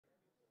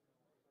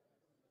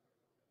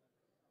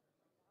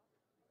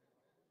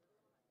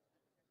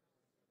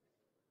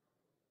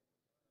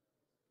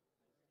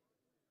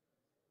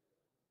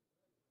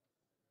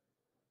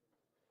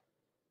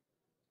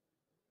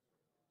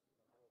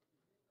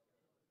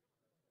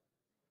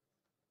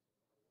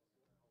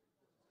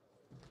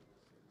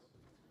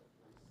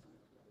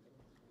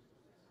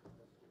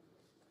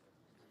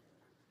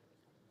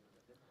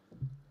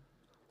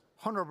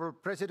Honourable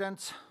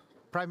Presidents,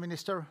 Prime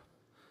Minister,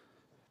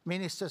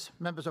 Ministers,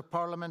 Members of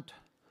Parliament,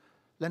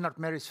 Lennart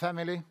Meri's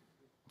family,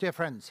 dear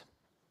friends.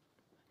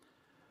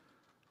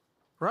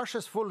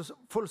 Russia's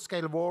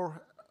full-scale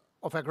war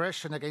of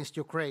aggression against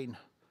Ukraine,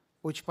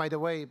 which, by the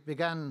way,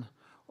 began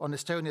on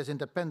Estonia's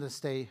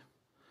Independence Day,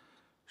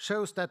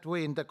 shows that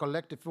we in the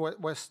collective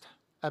West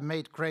have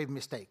made grave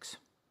mistakes.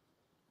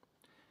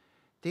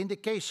 The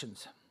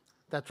indications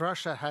that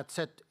Russia had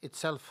set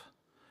itself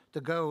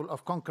the goal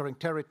of conquering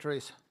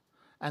territories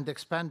and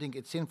expanding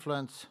its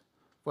influence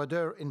were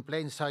there in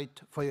plain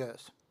sight for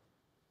years.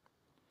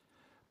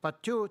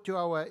 But due to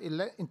our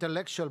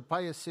intellectual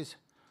biases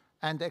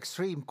and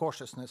extreme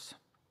cautiousness,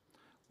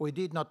 we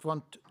did not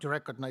want to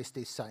recognize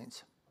these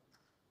signs.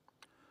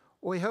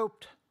 We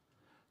hoped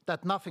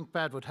that nothing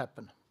bad would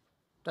happen,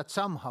 that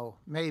somehow,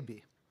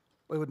 maybe,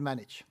 we would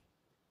manage.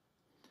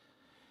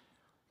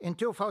 In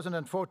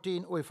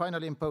 2014, we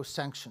finally imposed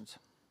sanctions.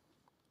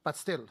 But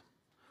still,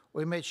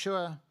 we made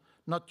sure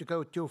not to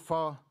go too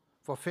far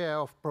for fear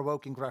of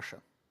provoking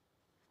Russia.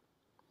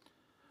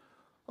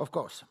 Of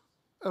course,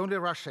 only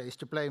Russia is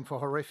to blame for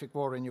horrific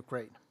war in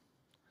Ukraine.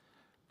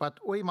 But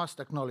we must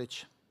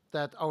acknowledge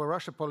that our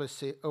Russia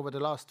policy over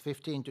the last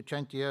 15 to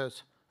 20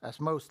 years has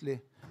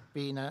mostly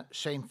been a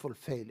shameful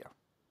failure.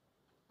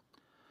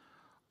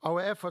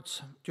 Our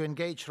efforts to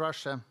engage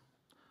Russia,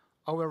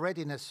 our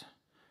readiness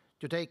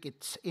to take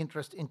its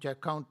interest into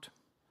account,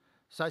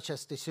 such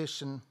as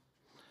decision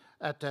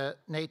at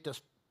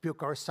NATO's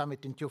Bucharest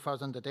summit in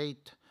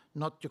 2008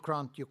 not to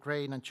grant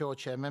Ukraine and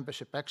Georgia a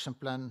membership action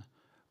plan,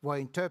 were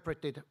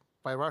interpreted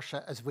by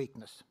Russia as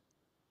weakness,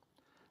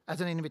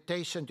 as an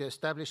invitation to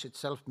establish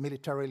itself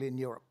militarily in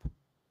Europe.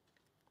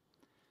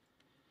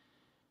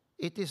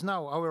 It is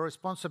now our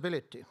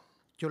responsibility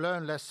to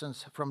learn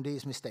lessons from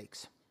these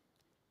mistakes.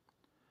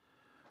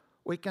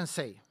 We can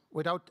say,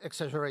 without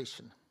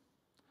exaggeration,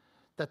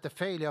 that the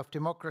failure of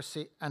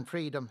democracy and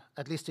freedom,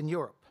 at least in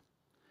Europe,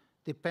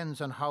 depends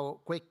on how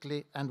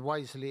quickly and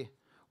wisely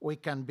we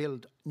can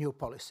build new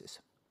policies.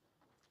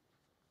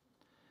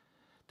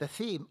 The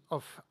theme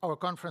of our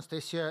conference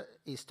this year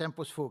is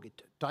Tempus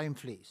Fugit, time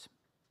flees.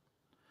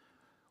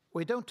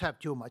 We don't have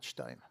too much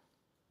time.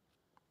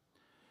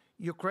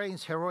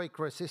 Ukraine's heroic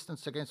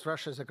resistance against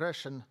Russia's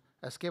aggression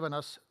has given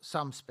us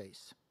some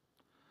space.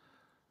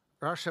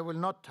 Russia will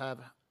not have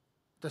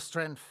the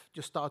strength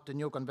to start a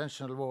new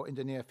conventional war in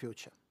the near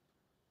future,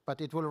 but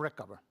it will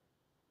recover.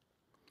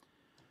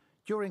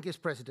 During his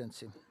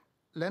presidency,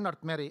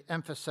 Lennart Meri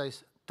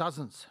emphasized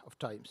dozens of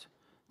times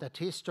that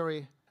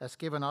history has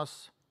given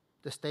us,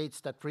 the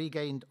states that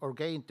regained or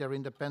gained their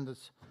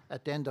independence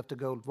at the end of the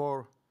Cold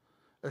War,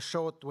 a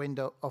short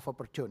window of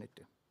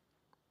opportunity.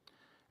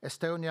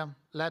 Estonia,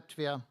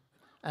 Latvia,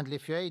 and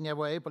Lithuania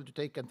were able to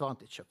take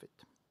advantage of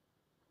it.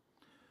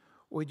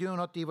 We do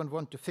not even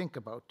want to think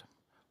about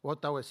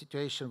what our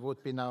situation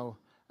would be now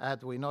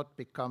had we not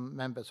become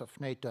members of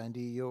NATO and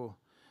the EU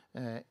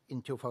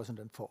in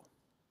 2004.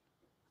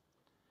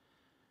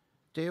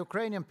 The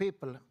Ukrainian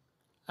people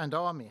and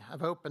army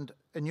have opened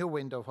a new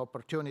window of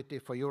opportunity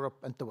for Europe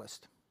and the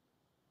West.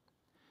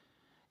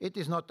 It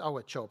is not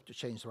our job to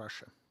change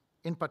Russia,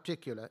 in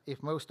particular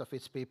if most of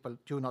its people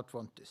do not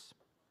want this.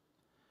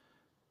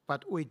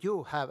 But we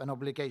do have an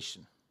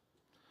obligation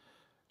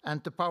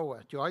and the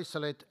power to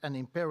isolate an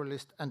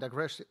imperialist and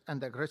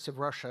aggressive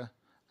Russia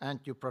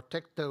and to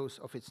protect those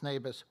of its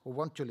neighbors who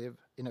want to live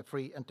in a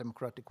free and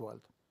democratic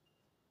world.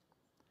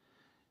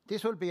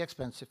 This will be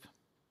expensive,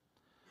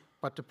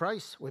 but the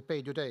price we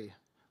pay today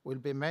will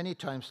be many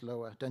times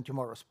lower than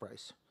tomorrow's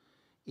price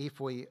if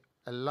we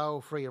allow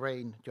free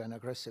rein to an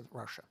aggressive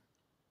Russia.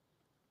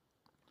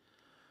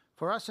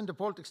 For us in the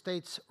Baltic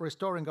states,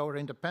 restoring our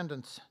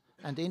independence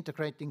and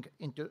integrating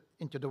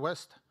into the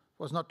West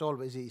was not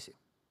always easy.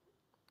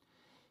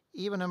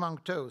 Even among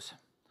those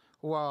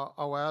who are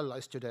our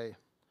allies today,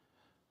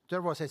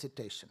 there was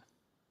hesitation,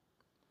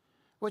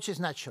 which is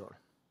natural,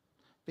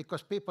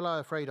 because people are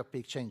afraid of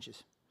big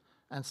changes,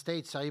 and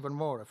states are even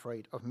more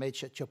afraid of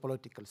major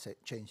geopolitical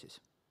changes.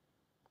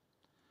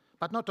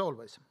 But not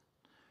always.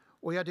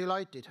 We are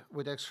delighted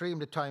with the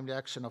extremely timely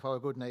action of our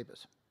good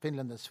neighbors,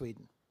 Finland and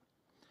Sweden.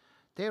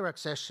 Their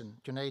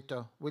accession to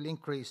NATO will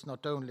increase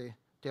not only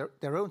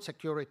their own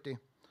security,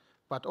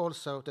 but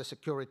also the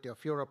security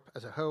of Europe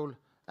as a whole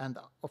and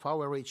of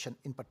our region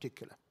in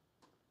particular.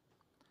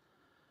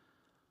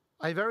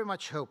 I very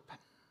much hope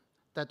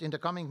that in the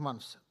coming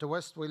months, the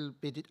West will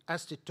be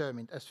as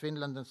determined as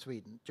Finland and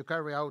Sweden to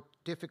carry out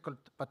difficult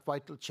but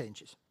vital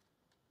changes.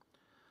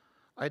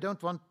 I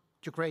don't want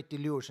to create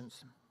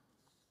illusions.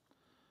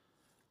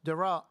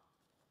 There are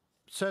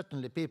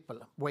certainly people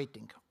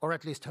waiting, or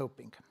at least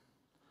hoping,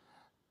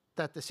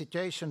 that the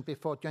situation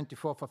before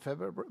 24th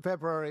of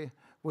February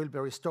will be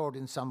restored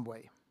in some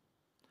way,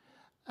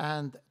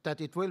 and that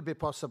it will be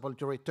possible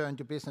to return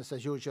to business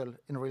as usual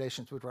in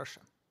relations with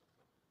Russia.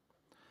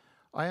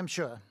 I am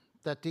sure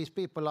that these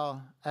people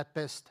are, at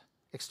best,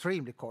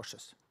 extremely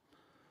cautious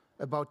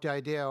about the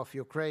idea of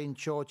Ukraine,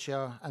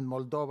 Georgia, and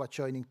Moldova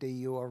joining the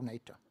EU or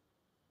NATO.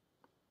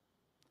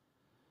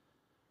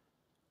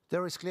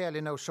 There is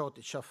clearly no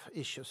shortage of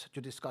issues to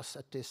discuss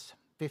at this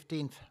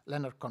 15th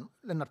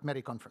Lennart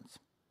Meri conference.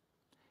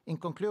 In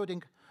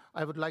concluding,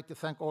 I would like to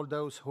thank all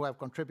those who have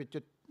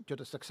contributed to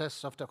the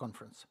success of the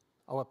conference,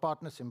 our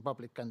partners in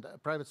public and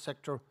private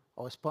sector,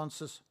 our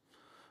sponsors,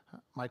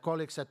 my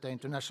colleagues at the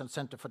International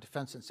Center for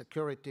Defense and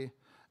Security,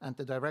 and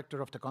the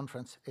director of the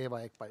conference,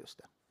 Eva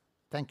Ekpajuste.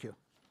 Thank you.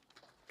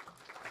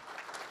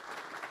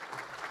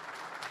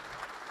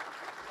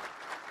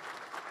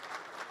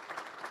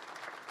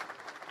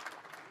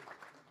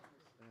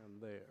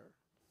 And there.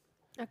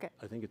 Okay.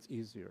 I think it's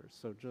easier.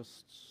 So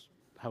just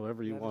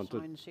however you want to.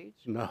 Sign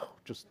sheets? No,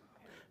 just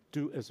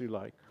do as you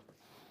like.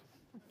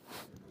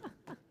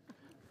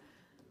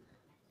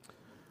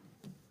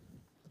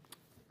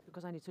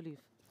 Because I need to leave.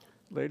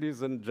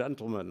 Ladies and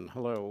gentlemen,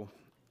 hello.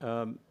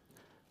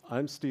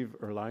 I'm Steve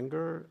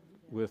Erlanger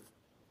with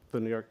the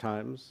New York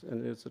Times,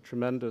 and it's a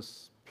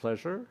tremendous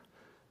pleasure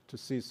to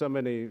see so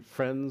many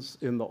friends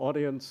in the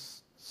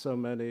audience, so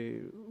many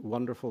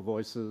wonderful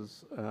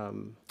voices,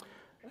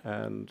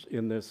 and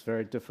in this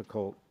very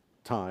difficult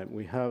time.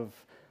 We have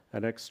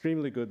an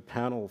extremely good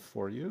panel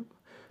for you,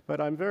 but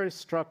I'm very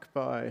struck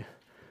by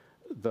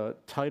the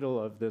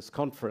title of this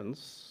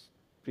conference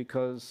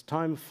because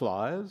time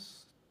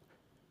flies,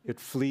 it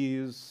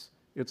flees,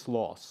 it's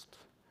lost.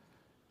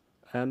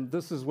 And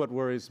this is what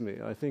worries me.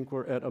 I think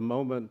we're at a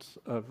moment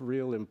of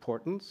real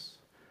importance,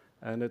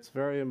 and it's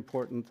very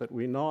important that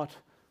we not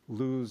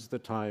lose the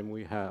time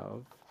we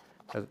have,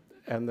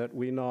 and that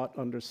we not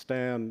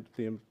understand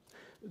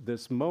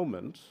this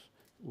moment,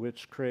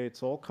 which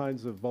creates all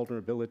kinds of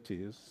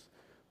vulnerabilities,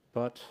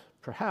 but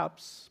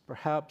perhaps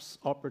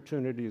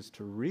opportunities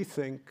to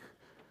rethink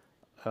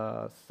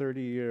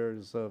 30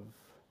 years of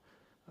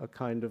a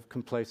kind of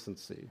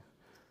complacency,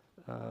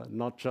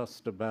 not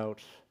just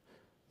about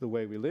the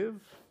way we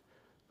live,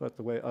 but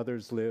the way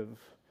others live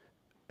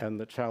and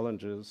the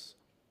challenges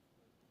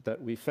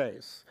that we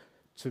face.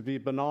 To be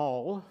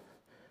banal,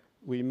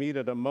 we meet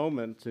at a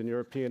moment in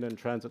European and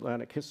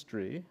transatlantic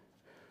history,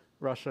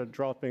 Russia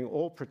dropping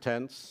all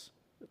pretense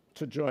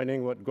to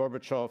joining what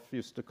Gorbachev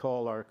used to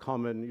call our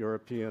common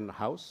European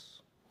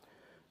house,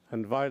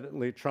 and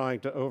violently trying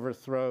to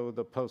overthrow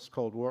the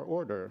post-Cold War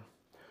order.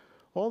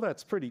 All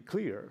that's pretty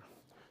clear,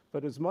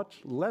 but is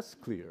much less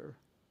clear,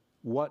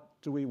 what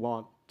do we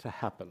want to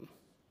happen?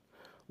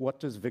 What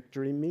does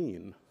victory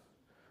mean?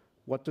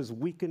 What does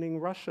weakening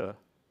Russia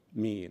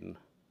mean?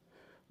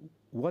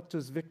 What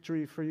does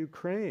victory for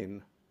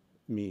Ukraine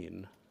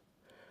mean?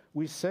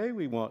 We say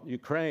we want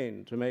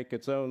Ukraine to make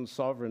its own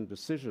sovereign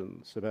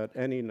decisions about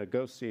any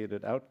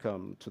negotiated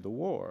outcome to the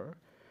war,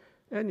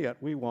 and yet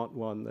we want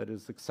one that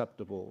is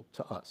acceptable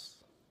to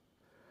us.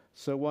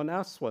 So one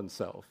asks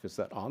oneself, is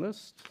that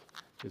honest?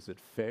 Is it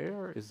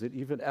fair? Is it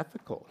even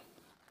ethical?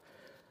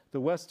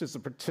 The West is a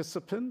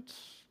participant,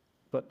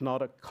 but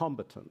not a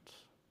combatant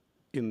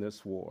in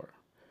this war.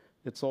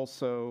 It's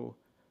also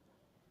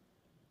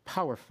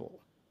powerful.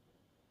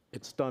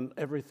 It's done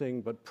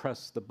everything but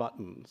press the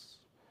buttons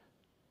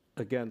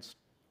against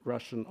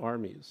Russian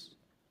armies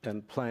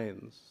and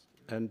planes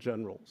and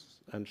generals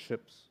and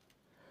ships.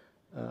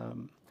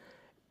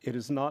 It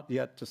is not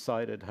yet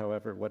decided,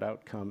 however, what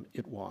outcome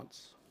it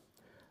wants.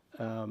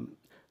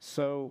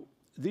 So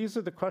these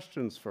are the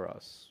questions for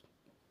us.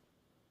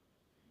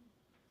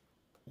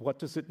 What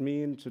does it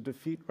mean to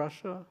defeat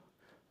Russia?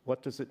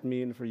 What does it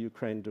mean for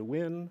Ukraine to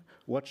win?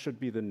 What should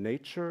be the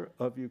nature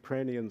of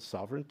Ukrainian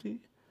sovereignty?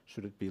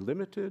 Should it be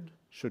limited?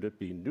 Should it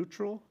be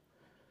neutral?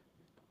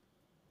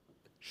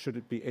 Should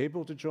it be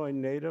able to join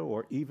NATO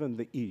or even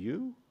the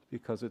EU?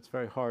 Because it's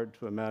very hard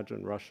to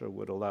imagine Russia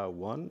would allow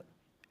one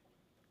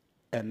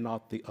and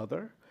not the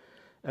other.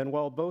 And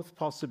while both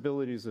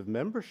possibilities of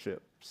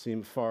membership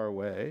seem far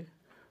away,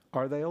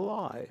 are they a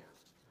lie?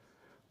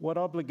 What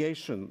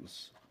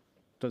obligations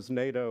does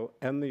NATO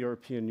and the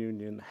European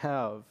Union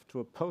have to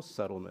a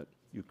post-settlement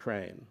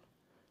Ukraine,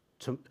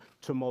 to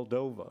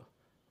Moldova,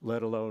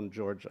 let alone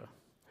Georgia?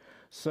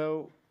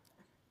 So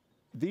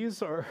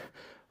these are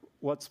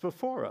what's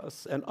before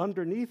us, and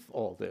underneath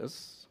all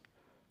this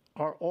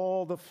are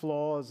all the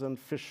flaws and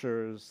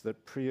fissures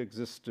that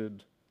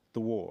pre-existed the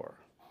war.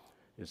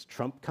 Is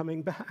Trump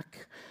coming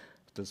back?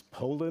 Does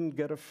Poland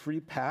get a free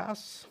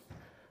pass?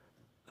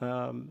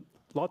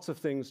 Lots of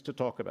things to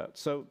talk about.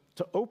 So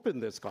to open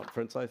this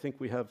conference, I think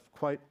we have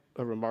quite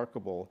a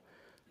remarkable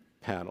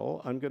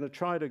panel. I'm going to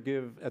try to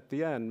give, at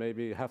the end,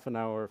 maybe half an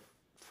hour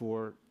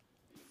for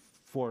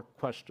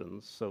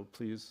questions, so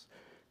please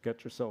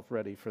get yourself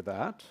ready for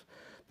that.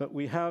 But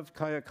we have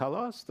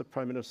Kallas, the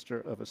Prime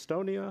Minister of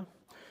Estonia.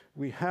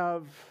 We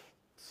have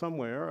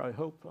somewhere, I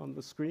hope on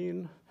the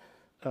screen,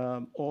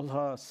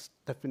 Olha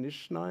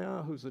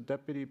Stefanishyna, who's a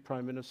Deputy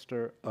Prime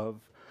Minister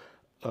of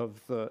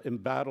the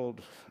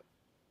embattled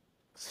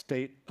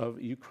state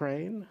of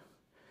Ukraine.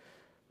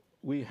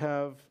 We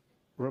have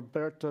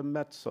Roberta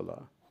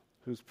Metsola,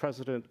 who's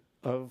President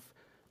of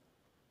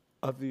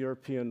the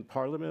European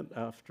Parliament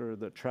after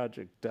the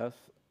tragic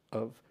death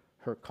of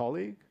her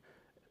colleague.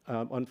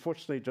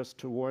 Unfortunately, just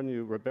to warn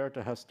you,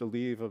 Roberta has to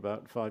leave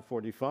about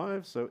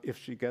 5:45, so if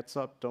she gets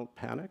up, don't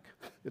panic.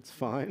 It's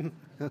fine.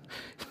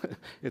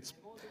 It's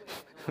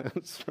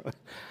that's right.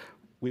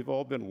 We've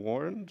all been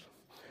warned.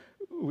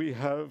 We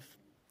have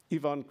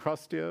Ivan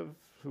Krastev,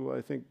 who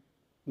I think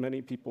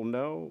many people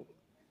know,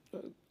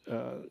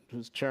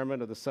 who's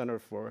chairman of the Center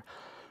for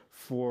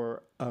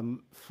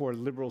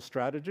Liberal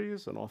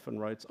Strategies and often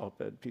writes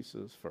op-ed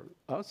pieces for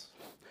us,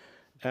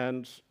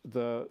 and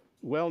the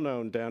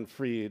well-known Dan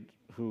Fried,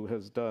 who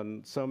has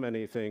done so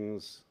many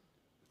things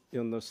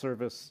in the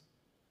service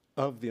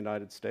of the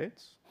United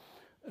States.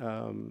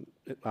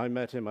 I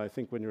met him, I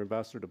think, when you were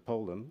ambassador to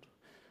Poland,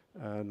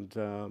 and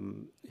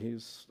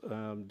he's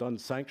done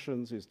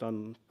sanctions, he's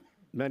done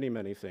many,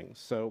 many things.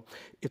 So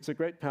it's a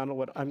great panel.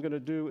 What I'm going to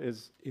do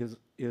is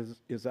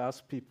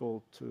ask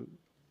people to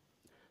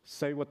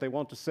say what they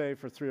want to say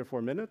for 3 or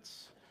 4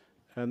 minutes,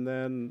 and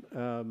then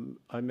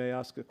I may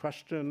ask a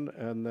question,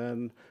 and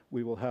then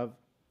we will have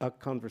a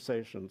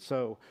conversation.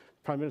 So,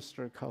 Prime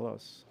Minister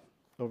Kallas,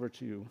 over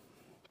to you.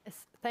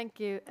 Yes, thank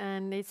you,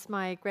 and it's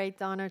my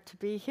great honor to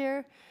be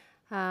here.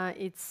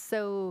 It's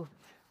so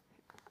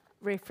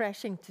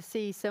refreshing to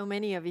see so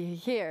many of you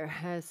here.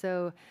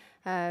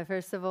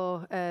 First of all,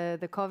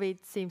 the COVID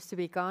seems to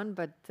be gone,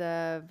 but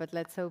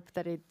let's hope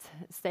that it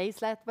stays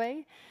that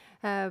way.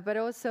 But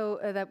also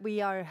that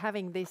we are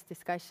having these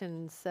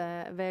discussions,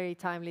 very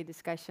timely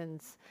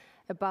discussions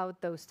about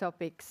those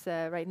topics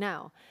right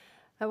now.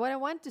 What I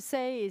want to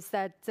say is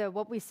that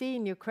what we see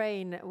in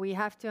Ukraine, we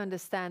have to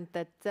understand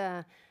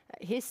that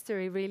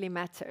history really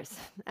matters,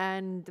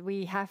 and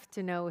we have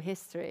to know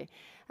history.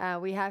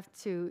 We have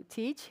to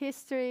teach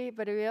history,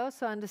 but we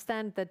also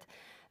understand that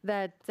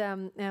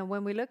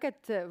when we look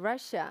at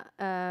Russia,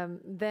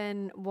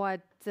 then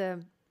what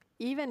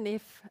even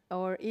if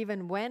or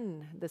even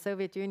when the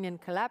Soviet Union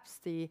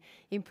collapsed, the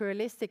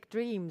imperialistic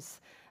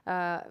dreams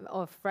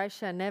of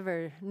Russia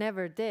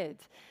never did.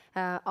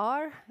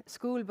 Our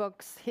school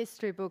books,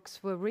 history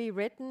books, were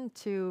rewritten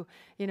to,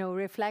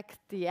 reflect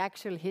the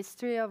actual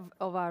history of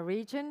our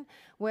region,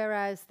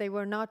 whereas they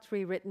were not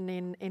rewritten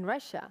in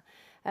Russia.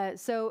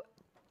 So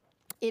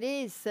it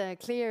is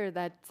clear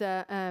that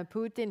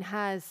Putin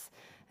has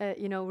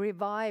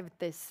revived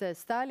this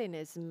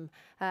Stalinism.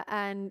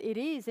 And it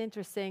is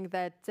interesting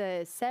that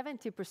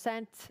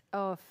 70%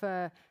 of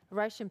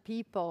Russian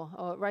people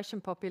or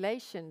Russian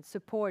population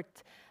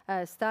support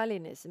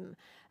Stalinism.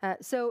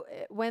 So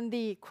when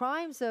the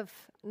crimes of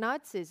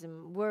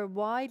Nazism were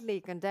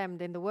widely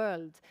condemned in the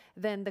world,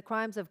 then the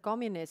crimes of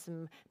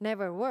communism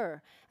never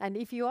were. And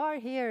if you are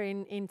here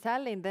in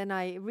Tallinn, then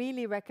I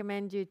really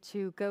recommend you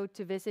to go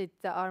to visit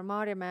the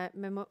Armada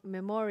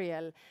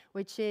Memorial,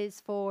 which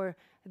is for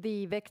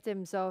the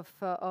victims of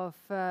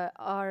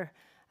our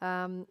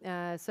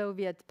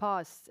Soviet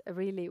past,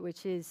 really,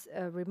 which is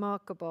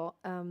remarkable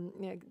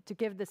to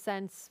give the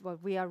sense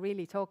what we are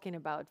really talking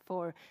about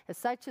for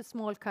such a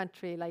small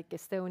country like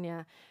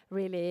Estonia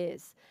really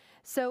is.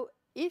 So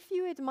if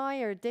you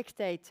admire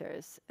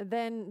dictators,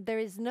 then there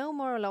is no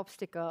moral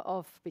obstacle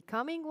of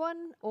becoming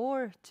one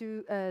or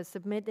to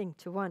submitting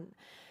to one.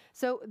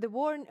 So the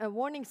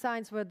warning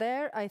signs were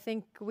there. I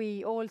think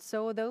we all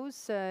saw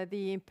those,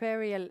 the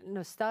imperial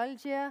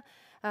nostalgia.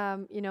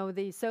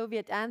 The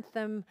Soviet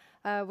anthem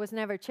was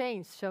never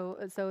changed, so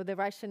the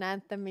Russian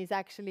anthem is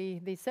actually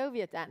the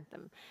Soviet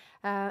anthem.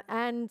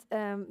 And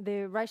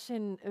the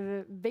Russian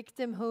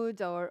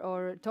victimhood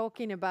or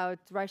talking about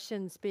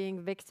Russians being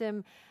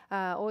victim,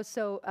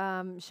 also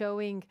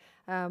showing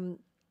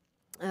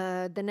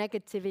the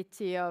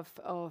negativity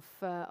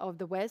of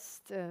the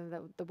West.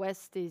 The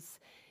West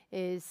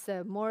is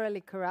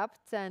morally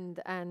corrupt and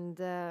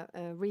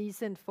a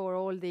reason for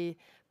all the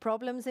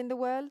problems in the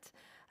world.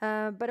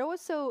 But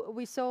also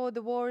we saw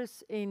the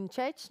wars in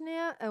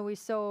Chechnya, we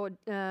saw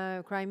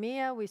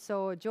Crimea, we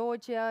saw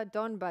Georgia,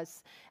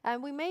 Donbas,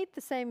 and we made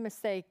the same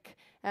mistake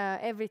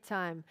every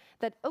time.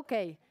 That,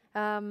 okay,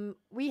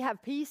 we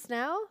have peace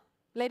now,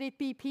 let it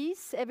be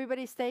peace,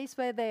 everybody stays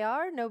where they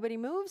are, nobody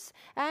moves,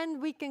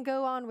 and we can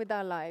go on with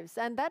our lives.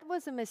 And that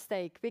was a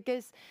mistake,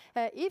 because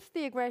if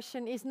the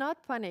aggression is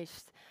not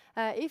punished,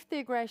 if the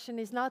aggression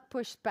is not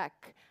pushed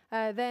back,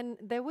 then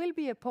there will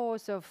be a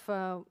pause of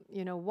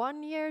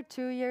 1 year,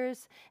 2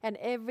 years, and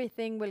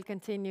everything will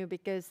continue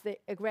because the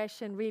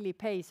aggression really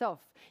pays off.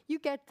 You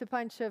get a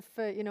bunch of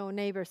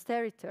neighbors'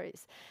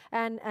 territories,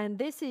 and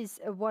this is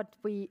what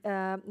we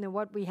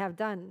have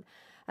done.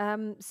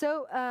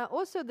 So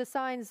also the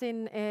signs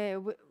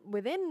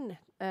within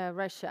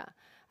Russia,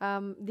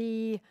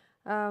 the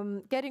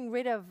getting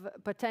rid of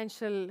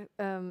potential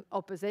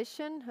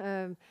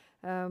opposition.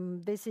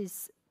 This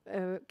is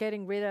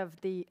getting rid of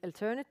the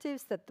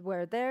alternatives that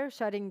were there,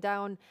 shutting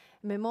down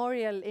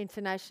Memorial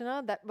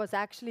International that was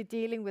actually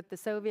dealing with the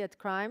Soviet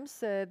crimes.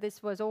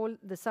 This was all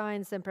the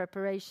signs and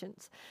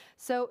preparations.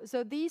 So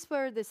these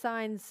were the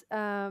signs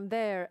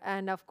there,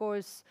 and of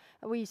course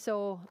we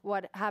saw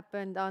what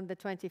happened on the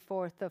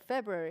 24th of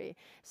February.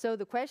 So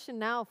the question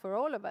now for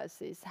all of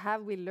us is,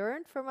 have we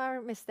learned from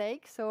our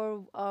mistakes,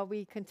 or are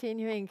we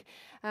continuing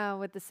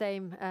with the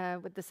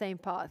same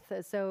path?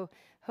 So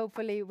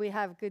hopefully we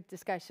have good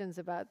discussions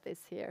about this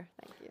here.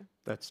 Thank you.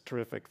 That's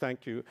terrific.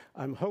 Thank you.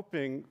 I'm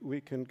hoping we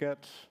can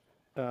get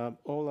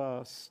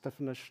Olha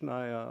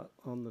Stefanishyna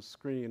on the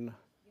screen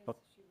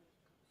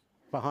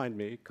behind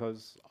me,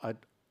 because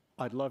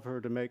I'd love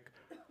her to make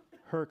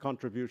her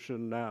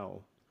contribution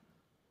now.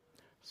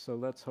 So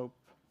let's hope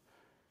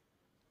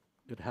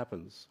it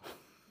happens.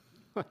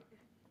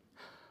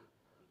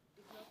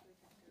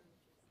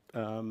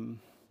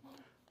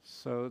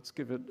 So let's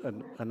give it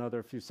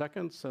another few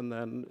seconds, and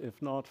then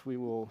if not, we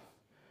will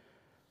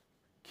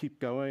keep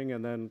going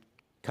and then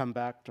come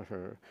back to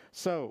her.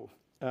 So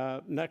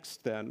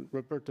next then,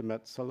 Roberta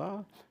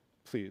Metsola,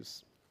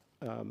 please.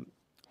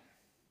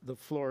 The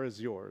floor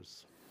is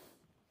yours.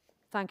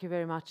 Thank you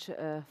very much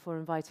for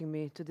inviting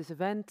me to this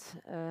event.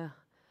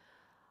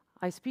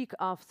 I speak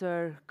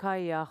after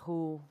Kaja,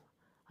 who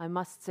I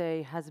must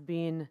say has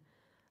been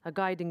a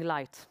guiding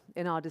light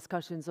in our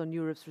discussions on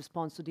Europe's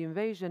response to the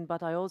invasion,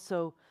 but I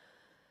also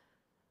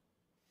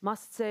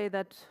must say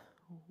that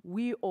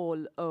we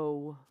all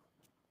owe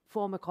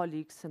former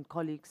colleagues and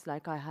colleagues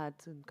like I had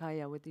in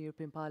Kaja with the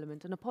European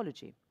Parliament an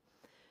apology.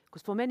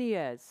 Because for many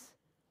years,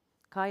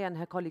 Kaja and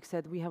her colleagues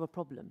said, we have a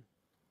problem.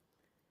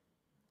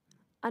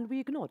 And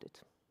we ignored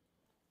it.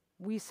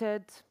 We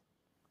said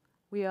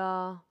we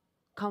are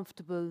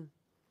comfortable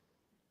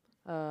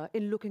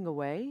in looking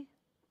away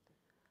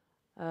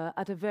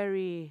at a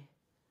very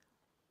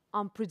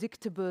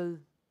unpredictable,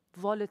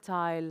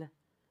 volatile,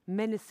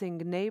 menacing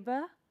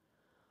neighbor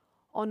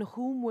on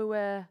whom we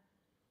were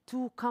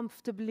too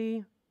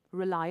comfortably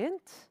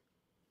reliant,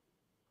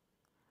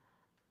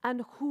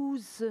 and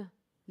whose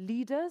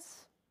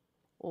leaders,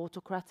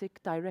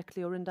 autocratic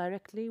directly or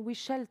indirectly, we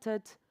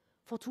sheltered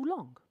for too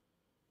long.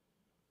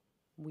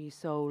 We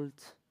sold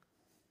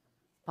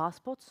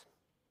passports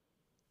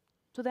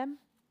to them.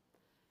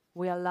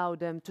 We allowed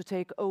them to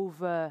take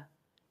over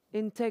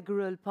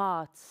integral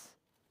parts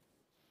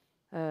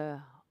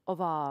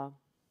of our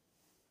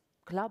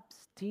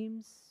clubs,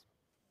 teams,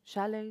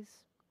 chalets.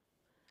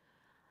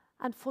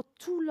 And for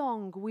too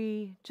long,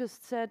 we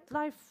just said,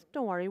 life,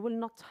 don't worry, will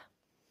not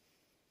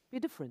be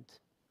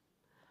different.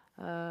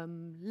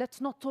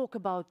 Let's not talk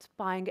about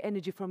buying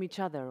energy from each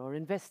other or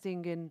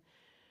investing in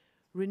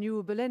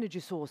renewable energy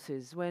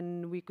sources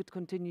when we could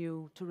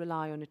continue to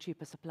rely on a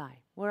cheaper supply.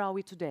 Where are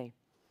we today?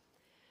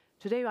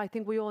 Today, I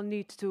think we all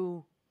need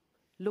to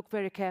look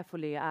very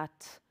carefully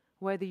at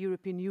where the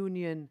European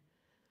Union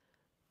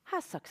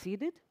has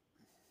succeeded,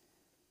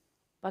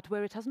 but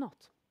where it has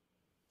not.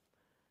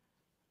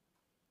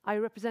 I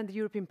represent the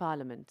European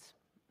Parliament,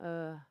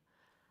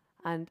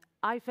 and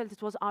I felt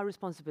it was our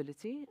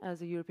responsibility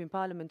as a European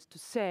Parliament to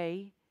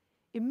say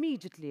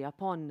immediately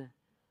upon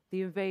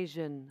the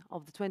invasion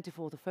of the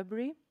 24th of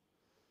February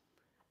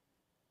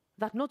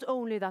that not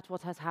only that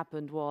what has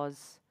happened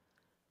was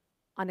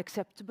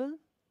unacceptable,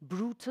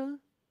 brutal,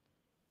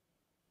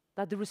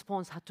 that the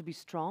response had to be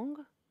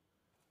strong,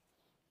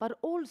 but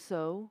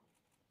also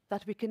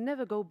that we can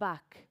never go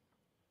back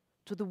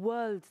to the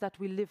world that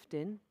we lived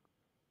in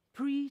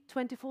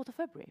pre-24th of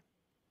February.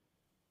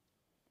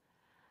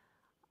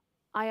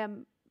 I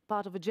am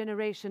part of a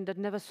generation that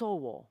never saw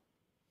war.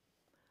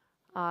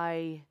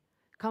 I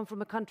come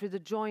from a country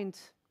that joined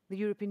the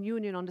European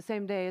Union on the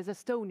same day as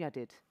Estonia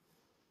did.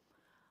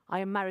 I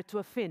am married to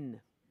a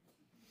Finn.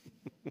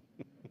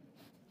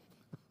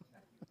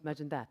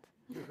 Imagine that.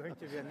 You're going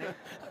to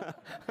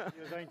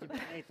be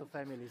a NATO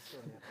family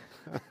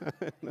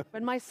soon.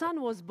 When my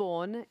son was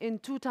born in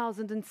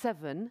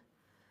 2007,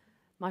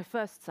 my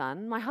first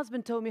son, my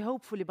husband told me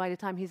hopefully by the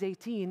time he's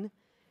 18,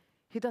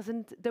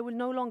 there will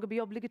no longer be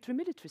obligatory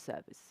military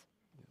service.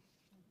 Yeah.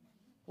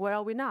 Where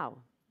are we now?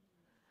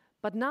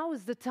 But now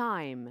is the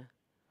time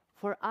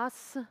for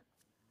us,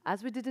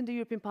 as we did in the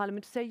European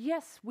Parliament, to say,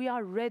 yes, we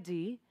are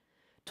ready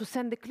to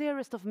send the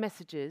clearest of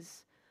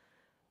messages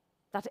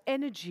that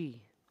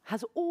energy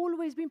has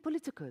always been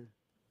political,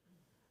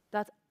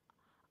 that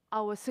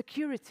our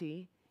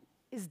security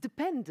is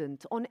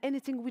dependent on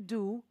anything we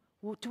do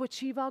to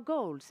achieve our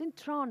goals in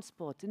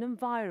transport, in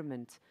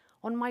environment,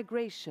 on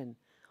migration,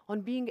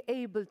 on being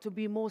able to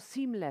be more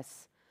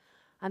seamless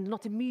and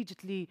not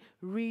immediately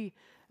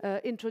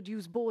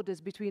reintroduce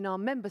borders between our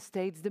member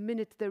states the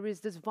minute there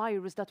is this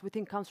virus that we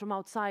think comes from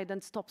outside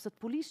and stops at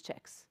police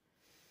checks.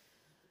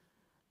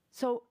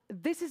 So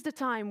this is the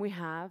time we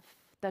have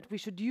that we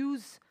should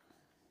use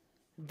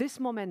this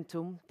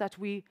momentum, that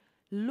we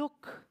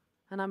look,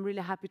 and I'm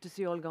really happy to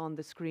see Olga on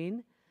the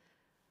screen,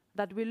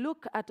 that we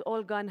look at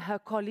Olga and her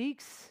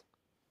colleagues.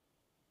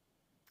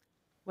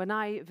 When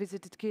I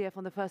visited Kyiv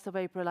on the 1st of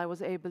April, I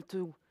was able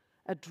to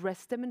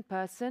address them in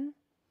person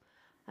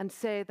and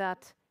say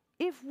that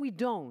if we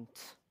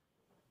don't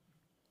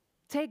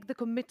take the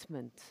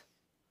commitment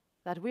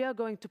that we are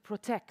going to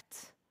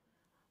protect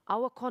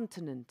our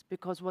continent,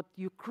 because what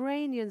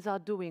Ukrainians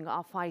are doing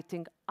are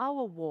fighting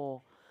our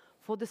war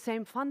for the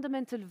same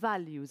fundamental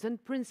values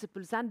and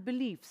principles and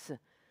beliefs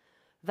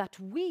that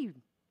we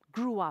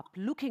grew up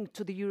looking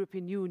to the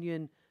European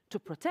Union to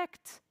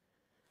protect,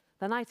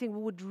 then I think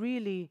we would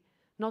really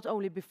not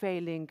only be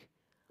failing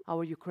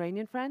our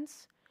Ukrainian friends,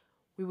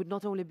 we would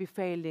not only be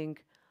failing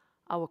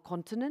our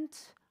continent,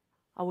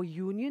 our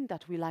union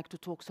that we like to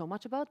talk so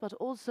much about, but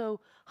also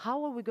how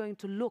are we going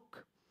to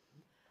look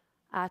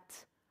at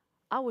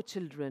our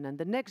children and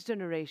the next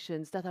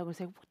generations that are going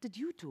to say, what did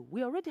you do?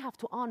 We already have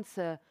to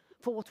answer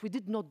for what we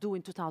did not do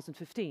in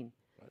 2015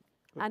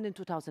 and in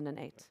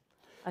 2008.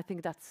 I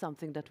think that's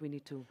something that we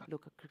need to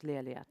look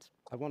clearly at.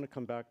 I want to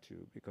come back to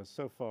you because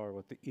so far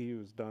what the EU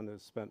has done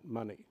is spent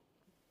money,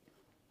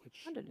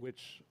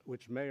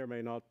 which may or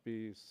may not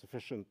be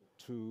sufficient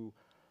to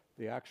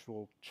the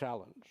actual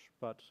challenge.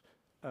 But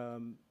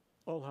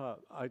Olha,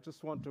 I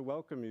just want to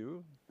welcome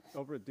you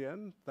over at the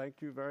end.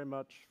 Thank you very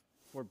much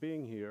for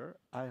being here.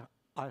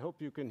 I hope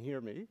you can hear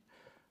me.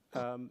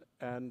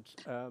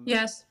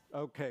 Yes.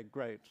 Okay,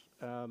 great.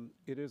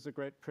 It is a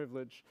great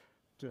privilege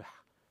to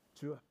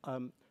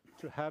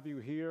have you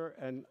here,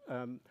 and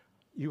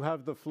you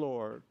have the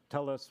floor.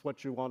 Tell us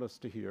what you want us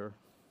to hear.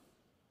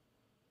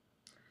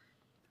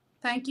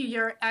 Thank you,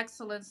 Your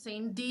Excellency.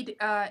 Indeed,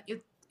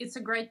 it's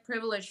a great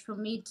privilege for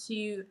me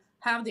to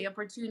have the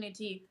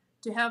opportunity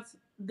to have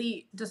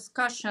the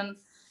discussion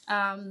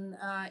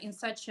in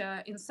such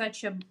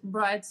a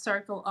broad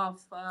circle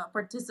of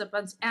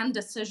participants and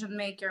decision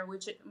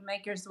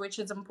makers, which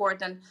is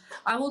important.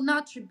 I will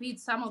not repeat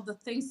some of the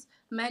things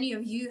many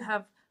of you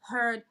have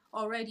heard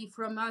already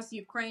from us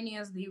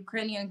Ukrainians, the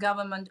Ukrainian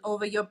government,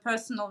 over your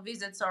personal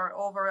visits or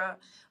over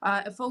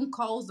phone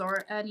calls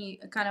or any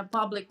kind of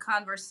public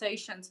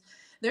conversations.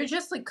 There are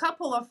just a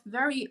couple of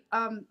very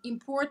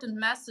important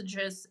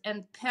messages and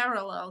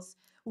parallels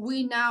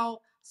we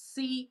now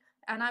see,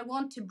 and I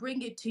want to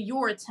bring it to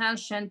your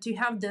attention to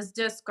have this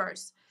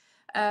discourse.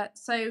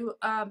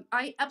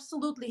 I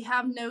absolutely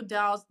have no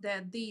doubt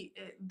that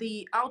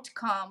the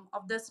outcome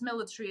of this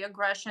military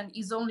aggression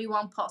is only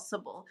one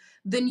possible: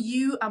 the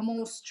new and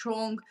more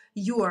strong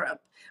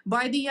Europe.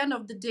 By the end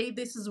of the day,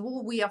 this is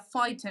what we are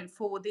fighting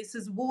for. This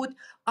is what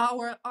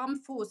our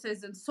armed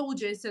forces and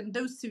soldiers and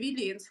those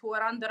civilians who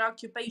are under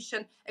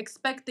occupation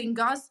expecting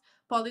us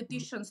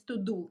politicians to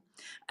do.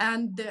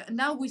 And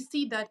now we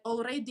see that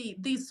already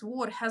this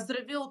war has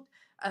revealed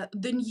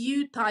the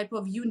new type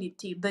of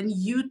unity, the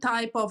new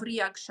type of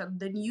reaction,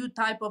 the new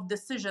type of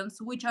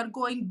decisions which are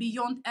going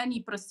beyond any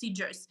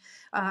procedures.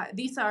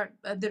 These are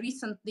the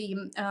recently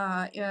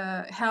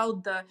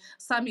held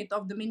summit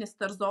of the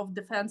ministers of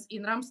defense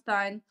in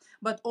Ramstein,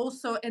 but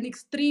also an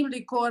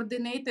extremely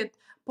coordinated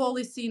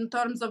policy in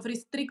terms of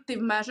restrictive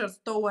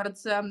measures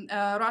towards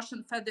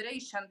Russian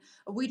Federation,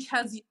 which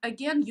has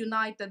again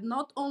united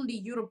not only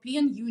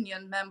European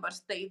Union member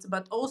states,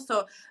 but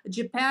also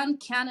Japan,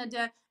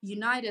 Canada,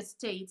 United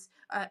States.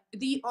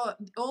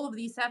 All of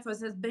these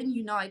efforts has been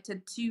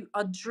united to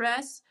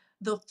address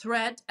the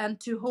threat and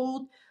to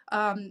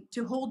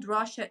hold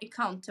Russia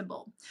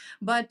accountable.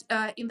 But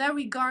in that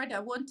regard, I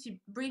want to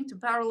bring to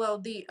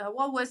parallel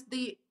what was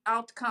the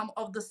outcome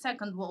of the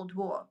Second World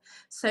War.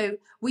 So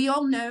we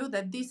all know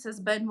that this has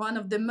been one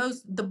of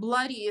the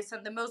bloodiest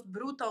and the most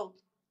brutal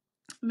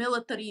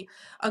military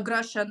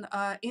aggression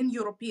in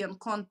European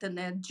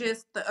continent,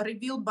 just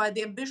revealed by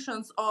the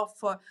ambitions of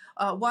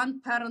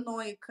one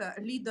paranoid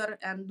leader.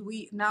 And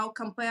we now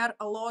compare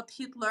a lot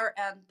Hitler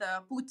and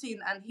Putin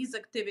and his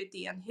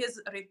activity and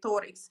his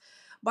rhetorics.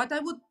 But I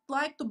would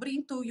like to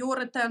bring to your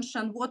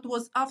attention what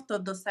was after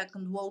the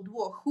Second World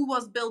War. Who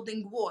was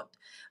building what?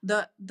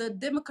 The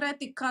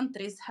democratic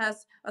countries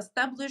has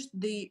established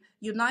the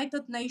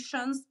United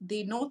Nations,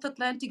 the North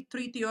Atlantic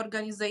Treaty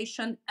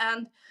Organization,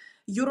 and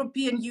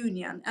European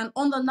Union. And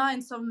on the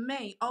 9th of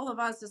May, all of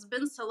us has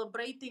been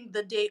celebrating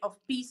the day of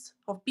peace,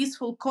 of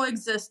peaceful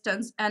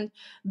coexistence, and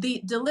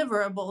the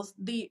deliverables,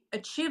 the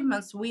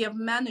achievements we have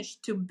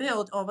managed to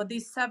build over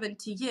these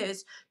 70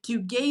 years to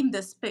gain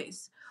this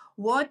peace.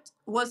 What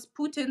was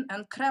Putin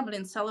and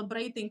Kremlin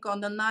celebrating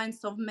on the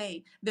 9th of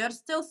May? They are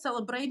still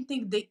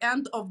celebrating the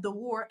end of the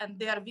war and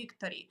their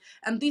victory.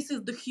 And this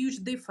is the huge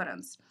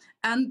difference.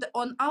 And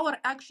on our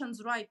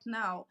actions right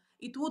now,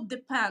 it would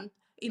depend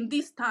in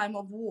this time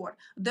of war,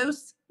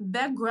 those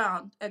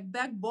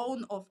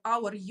backbone of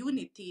our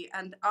unity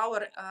and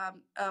our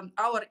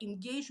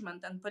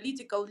engagement and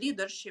political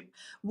leadership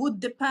would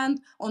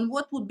depend on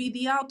what would be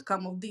the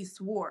outcome of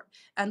this war.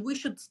 And we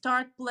should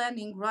start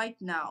planning right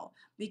now,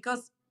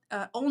 because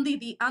only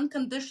the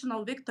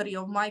unconditional victory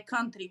of my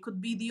country could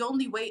be the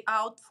only way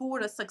out for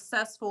a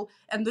successful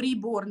and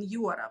reborn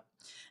Europe.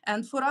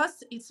 And for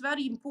us, it's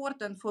very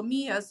important, for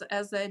me as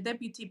a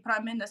Deputy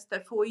Prime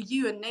Minister for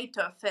EU and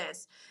NATO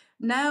affairs.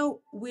 Now,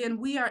 when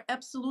we are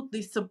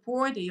absolutely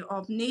supportive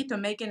of NATO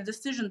making a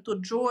decision to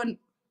join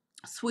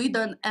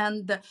Sweden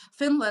and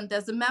Finland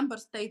as a member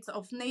states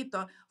of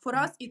NATO, for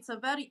us it's a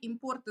very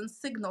important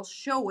signal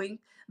showing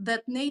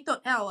that NATO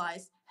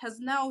allies has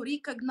now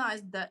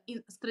recognized the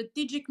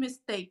strategic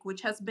mistake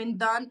which has been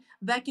done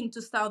back in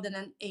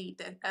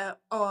 2008.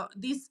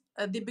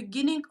 The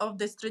beginning of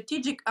the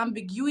strategic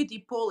ambiguity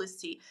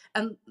policy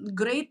and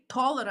great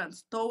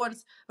tolerance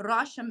towards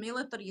Russian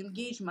military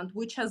engagement,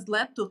 which has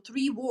led to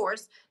 3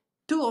 wars,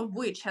 2 of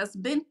which has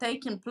been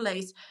taking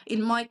place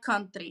in my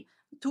country.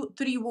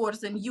 3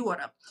 wars in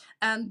Europe.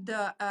 And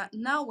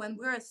now when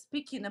we're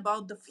speaking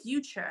about the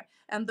future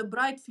and the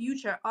bright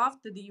future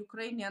after the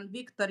Ukrainian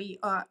victory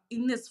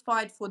in this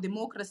fight for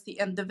democracy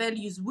and the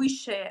values we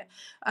share,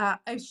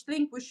 I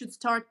think we should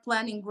start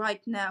planning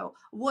right now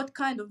what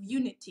kind of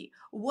unity,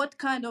 what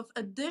kind of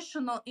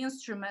additional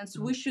instruments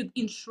we should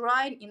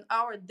enshrine in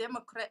our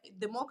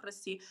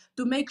democracy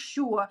to make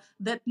sure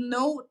that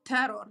no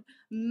terror,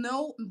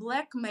 no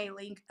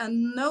blackmailing,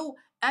 and no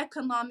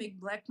economic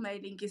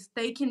blackmailing is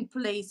taking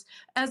place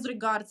as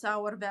regards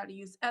our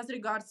values, as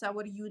regards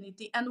our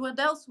unity, and what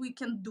else we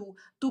can do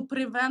to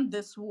prevent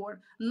this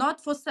war,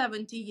 not for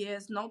 70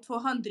 years, not for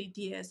 100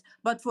 years,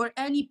 but for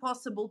any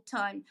possible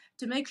time,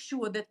 to make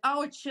sure that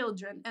our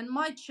children and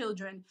my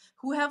children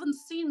who haven't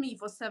seen me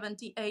for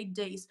 78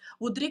 days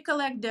would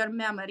recollect their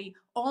memory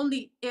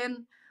only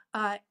in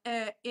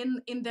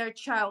their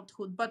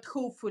childhood, but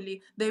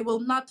hopefully they will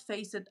not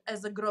face it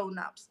as a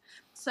grown-ups.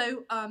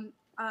 So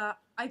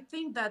I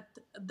think that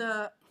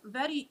the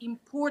very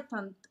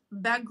important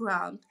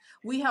background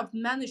we have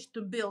managed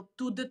to build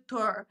to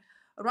deter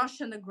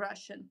Russian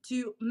aggression,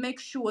 to make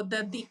sure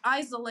that the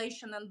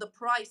isolation and the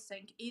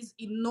pricing is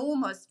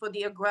enormous for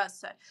the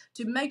aggressor,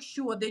 to make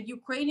sure that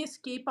Ukraine is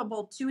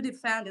capable to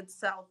defend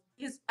itself,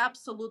 is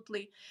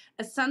absolutely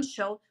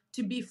essential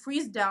to be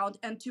freezed down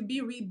and to be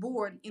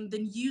reborn in the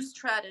new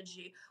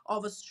strategy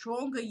of a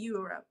stronger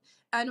Europe.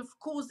 And of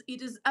course,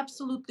 it is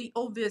absolutely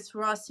obvious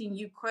for us in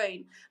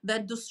Ukraine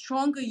that the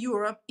stronger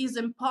Europe is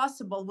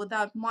impossible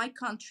without my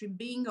country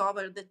being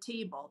over the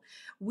table.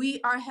 We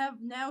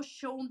have now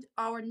shown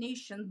our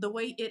nation the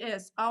way it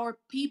is, our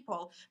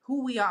people,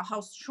 who we are,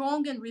 how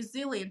strong and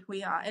resilient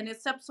we are. And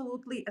it's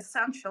absolutely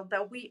essential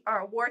that we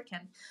are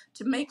working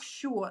to make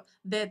sure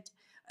that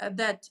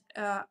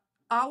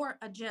our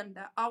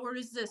agenda, our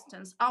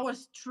resistance, our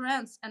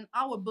strengths, and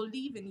our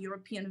belief in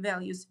European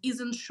values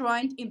is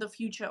enshrined in the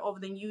future of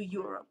the new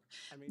Europe.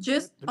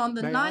 Just on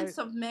the 9th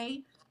of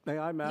May. May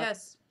I, Matt?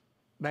 Yes.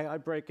 May I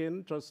break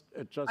in? Just.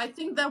 I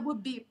think that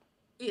would be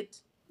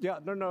it. Yeah,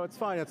 no, it's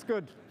fine. It's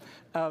good.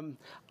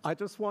 I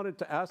just wanted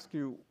to ask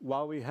you,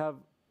 while we have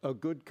a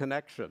good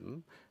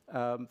connection,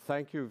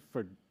 thank you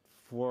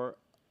for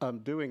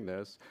doing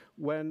this.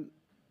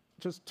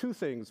 Just 2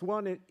 things.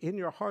 One, in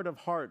your heart of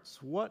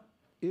hearts, what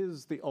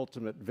is the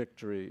ultimate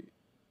victory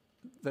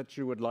that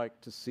you would like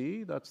to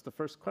see? That's the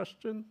first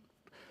question.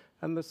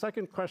 And the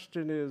second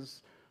question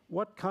is,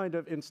 what kind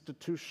of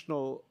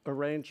institutional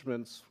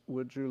arrangements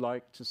would you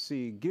like to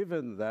see,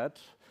 given that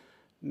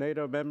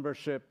NATO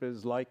membership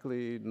is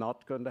likely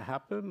not going to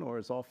happen or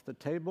is off the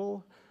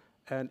table,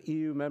 and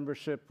EU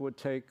membership would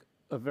take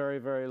a very,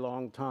 very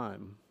long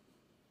time?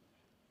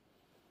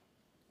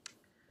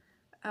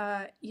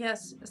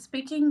 Yes,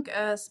 speaking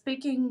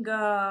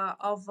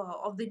of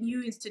the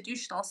new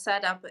institutional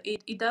setup,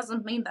 it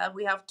doesn't mean that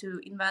we have to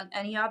invent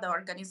any other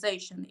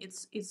organization.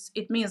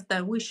 It means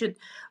that we should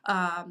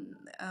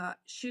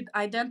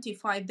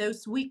identify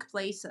those weak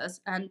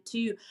places and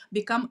to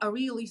become a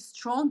really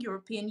strong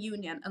European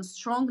Union and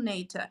strong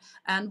NATO.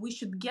 And we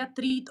should get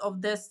rid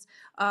of this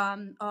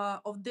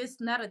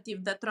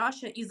narrative that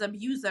Russia is an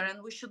abuser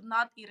and we should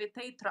not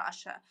irritate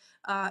Russia.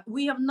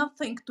 We have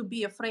nothing to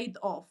be afraid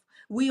of.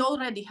 We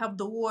already have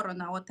the war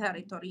on our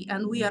territory,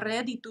 and we are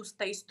ready to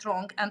stay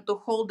strong and to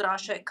hold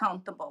Russia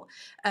accountable.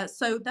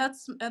 So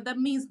that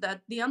means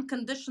that the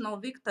unconditional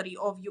victory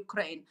of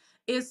Ukraine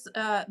is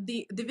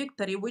the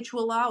victory which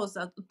will allow us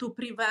to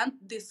prevent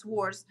these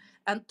wars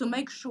and to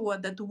make sure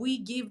that we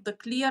give the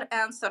clear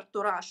answer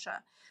to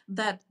Russia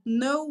that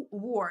no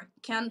war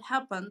can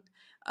happen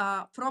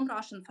from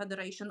Russian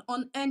Federation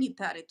on any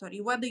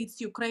territory, whether it's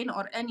Ukraine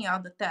or any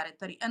other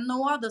territory. And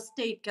no other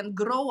state can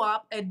grow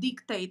up a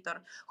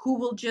dictator who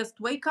will just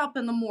wake up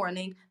in the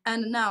morning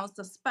and announce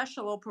a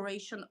special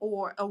operation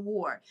or a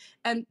war.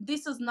 And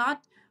this is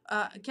not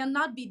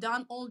cannot be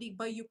done only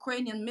by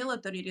Ukrainian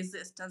military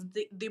resistance.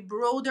 The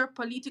broader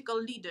political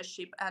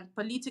leadership and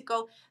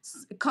political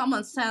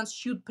common sense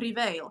should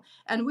prevail.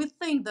 And we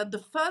think that the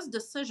first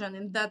decision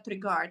in that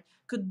regard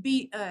could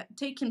be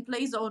taking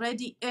place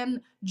already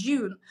in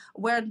June,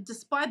 where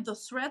despite the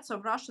threats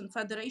of Russian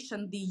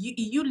Federation, the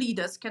EU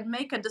leaders can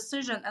make a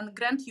decision and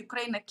grant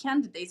Ukraine a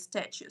candidate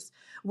status,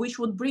 which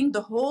would bring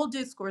the whole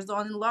discourse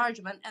on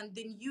enlargement and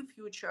the new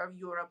future of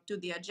Europe to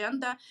the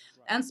agenda.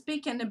 Right. And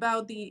speaking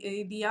about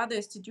the other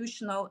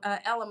institutional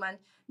element,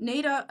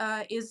 NATO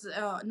is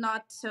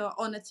not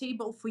on the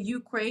table for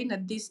Ukraine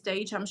at this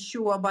stage, I'm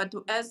sure, but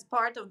as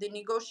part of the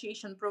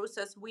negotiation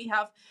process, we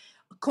have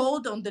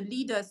called on the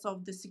leaders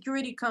of the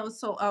Security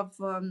Council of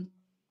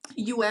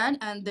UN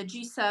and the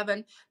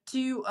G7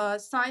 to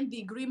sign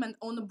the agreement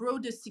on the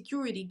broader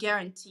security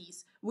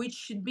guarantees, which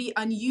should be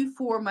a new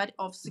format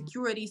of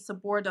security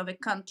support of a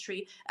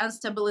country and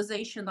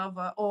stabilization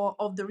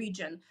of the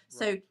region.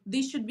 So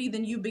this should be the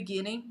new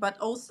beginning, but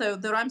also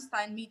the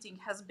Ramstein meeting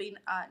has been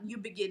a new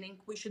beginning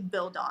we should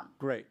build on.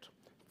 Great.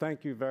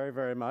 Thank you very,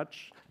 very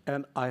much.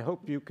 And I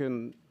hope you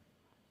can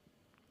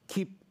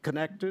keep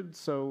connected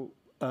so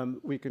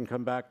we can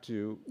come back to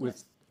you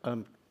with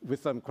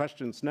some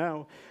questions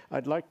now.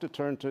 I'd like to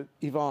turn to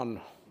Ivan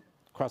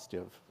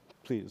Krastev,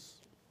 please.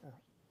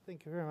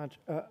 Thank you very much.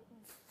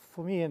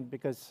 For me, and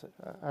because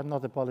I'm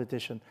not a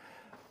politician,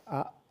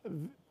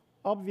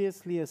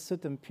 obviously a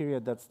certain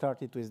period that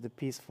started with the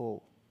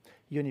peaceful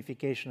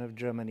unification of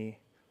Germany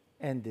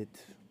ended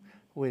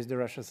with the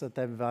Russians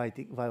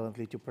attempting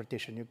violently to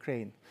partition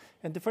Ukraine.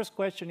 And the first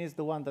question is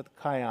the one that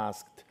Kai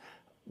asked,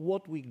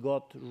 what we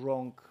got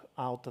wrong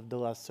out of the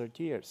last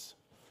 30 years?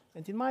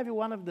 And in my view,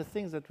 one of the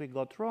things that we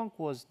got wrong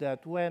was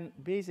that when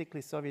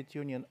basically Soviet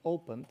Union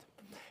opened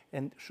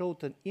and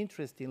showed an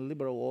interest in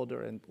liberal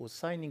order and was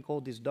signing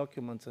all these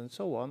documents and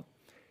so on,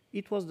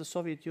 it was the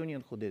Soviet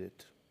Union who did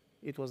it.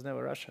 It was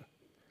never Russia.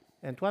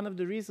 And one of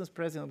the reasons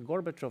President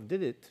Gorbachev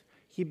did it,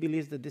 he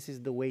believes that this is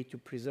the way to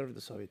preserve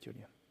the Soviet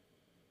Union.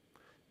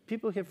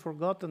 People have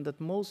forgotten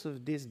that most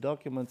of these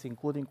documents,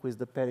 including with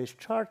the Paris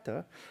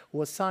Charter,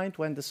 was signed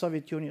when the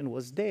Soviet Union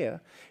was there.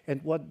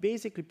 And what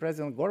basically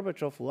President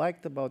Gorbachev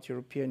liked about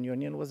European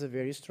Union was a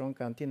very strong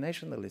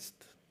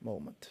anti-nationalist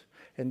moment.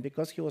 And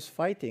because he was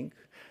fighting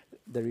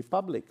the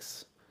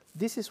republics,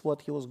 this is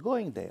what he was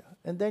going there.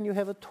 And then you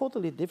have a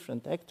totally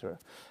different actor,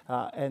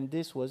 and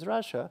this was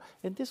Russia.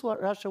 And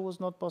Russia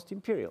was not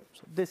post-imperial.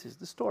 So this is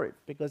the story,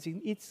 because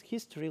in its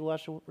history,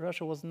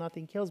 Russia was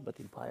nothing else but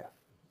empire.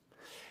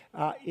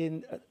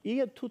 In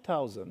year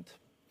 2000,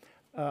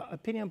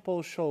 opinion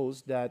poll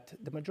shows that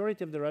the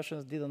majority of the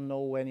Russians didn't know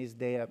when is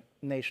their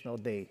national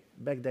day.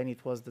 Back then,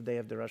 it was the day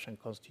of the Russian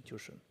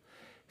Constitution.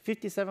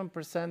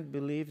 57%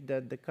 believed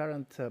that the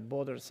current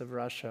borders of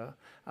Russia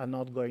are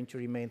not going to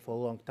remain for a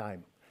long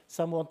time.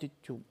 Some wanted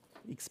to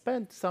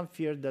expand, some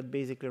feared that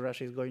basically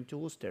Russia is going to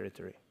lose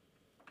territory.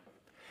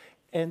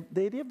 And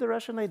the idea of the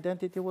Russian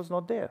identity was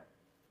not there.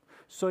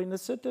 So in a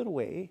certain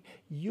way,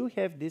 you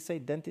have these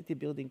identity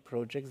building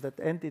projects that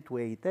ended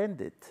where it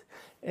ended.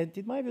 And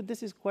in my view,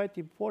 this is quite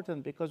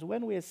important because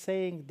when we are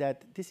saying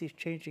that this is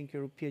changing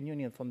European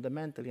Union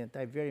fundamentally, and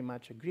I very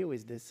much agree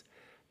with this,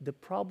 the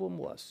problem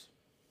was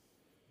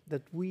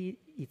that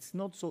it's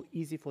not so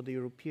easy for the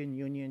European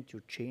Union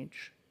to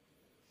change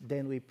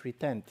than we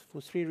pretend,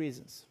 for three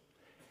reasons.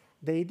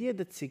 The idea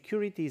that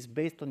security is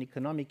based on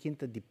economic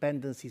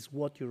interdependence is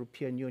what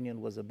European Union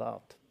was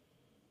about.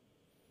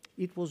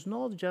 It was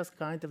not just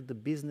kind of the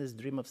business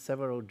dream of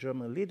several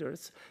German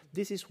leaders.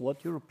 This is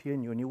what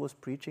European Union was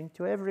preaching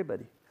to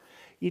everybody.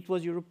 It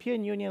was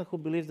European Union who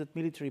believes that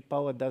military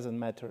power doesn't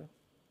matter.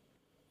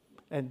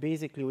 And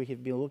basically, we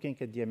have been looking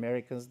at the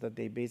Americans that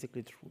they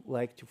basically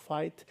like to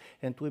fight,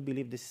 and we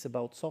believe this is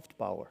about soft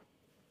power.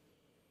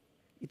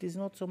 It is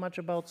not so much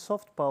about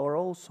soft power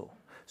also.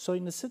 So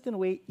in a certain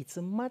way, it's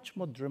a much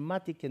more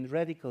dramatic and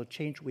radical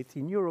change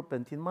within Europe,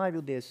 and in my view,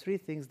 there's three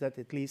things that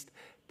at least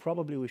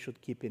probably we should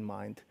keep in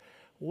mind.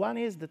 One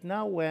is that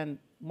now when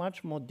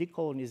much more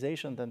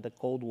decolonization than the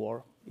Cold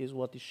War is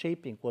what is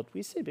shaping what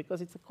we see,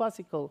 because it's a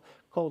classical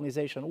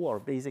colonization war.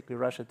 Basically,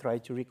 Russia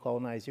tried to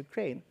recolonize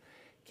Ukraine.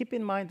 Keep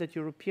in mind that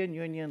European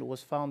Union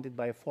was founded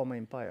by former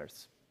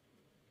empires.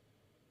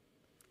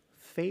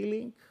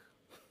 Failing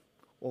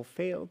or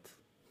failed,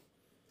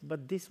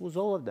 but this was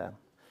all of them.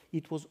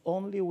 It was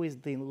only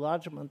with the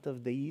enlargement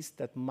of the East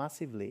that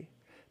massively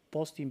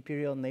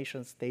post-imperial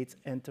nation states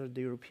entered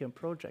the European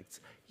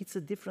projects. It's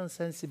a different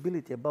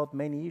sensibility about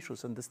many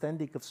issues,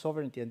 understanding of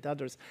sovereignty and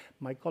others.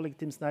 My colleague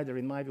Tim Snyder,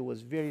 in my view,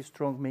 was very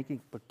strong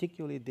making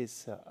particularly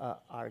this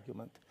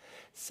argument.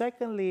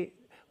 Secondly,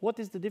 what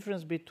is the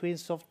difference between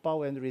soft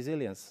power and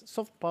resilience?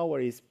 Soft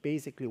power is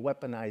basically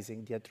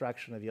weaponizing the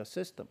attraction of your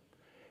system.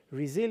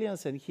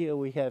 Resilience, and here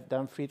we have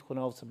Dan Fried, who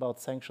knows about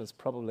sanctions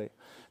probably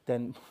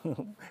than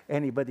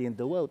anybody in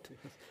the world.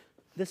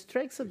 The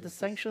strength of the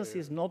sanctions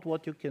is not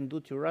what you can do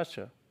to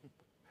Russia.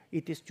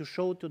 It is to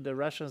show to the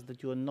Russians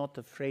that you are not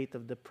afraid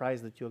of the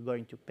price that you are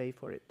going to pay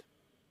for it.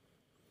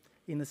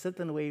 In a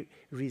certain way,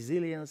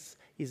 resilience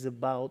is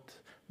about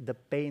the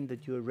pain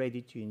that you are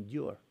ready to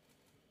endure.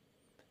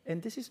 And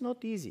this is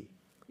not easy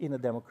in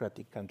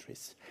democratic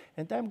countries.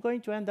 And I'm going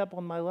to end up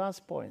on my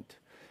last point.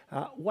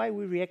 Why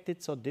we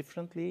reacted so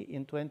differently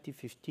in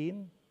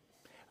 2015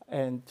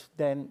 and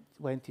then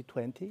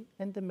 2020,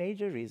 and the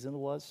major reason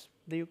was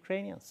the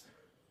Ukrainians.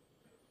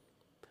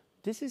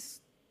 This is,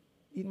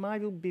 in my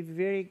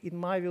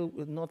view,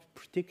 not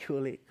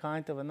particularly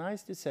kind of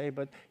nice to say,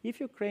 but if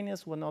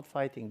Ukrainians were not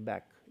fighting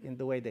back in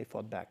the way they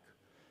fought back,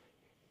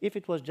 if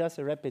it was just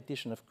a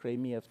repetition of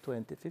Crimea of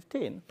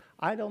 2015,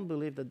 I don't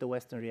believe that the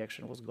Western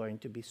reaction was going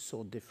to be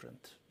so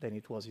different than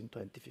it was in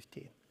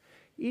 2015.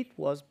 It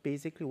was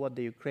basically what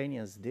the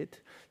Ukrainians did.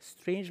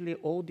 Strangely,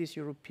 all this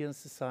European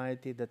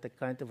society that a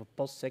kind of a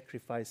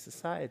post-sacrifice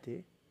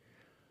society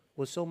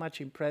was so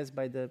much impressed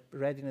by the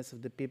readiness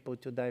of the people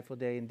to die for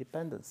their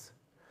independence.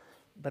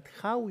 But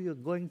how we are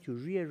going to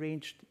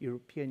rearrange the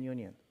European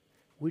Union,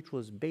 which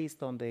was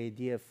based on the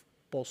idea of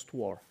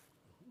post-war.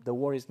 The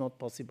war is not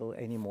possible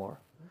anymore.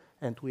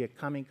 And we are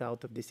coming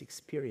out of this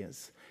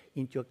experience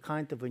into a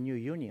kind of a new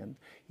union.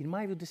 In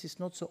my view, this is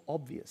not so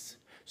obvious.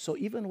 So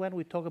even when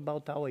we talk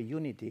about our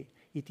unity,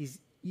 it is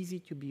easy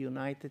to be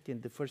united in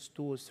the first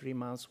 2 or 3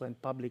 months when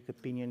public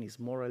opinion is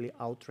morally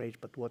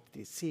outraged by what it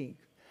is seeing.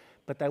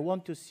 But I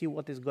want to see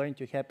what is going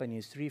to happen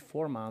in 3 or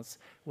 4 months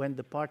when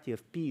the party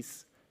of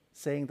peace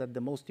saying that the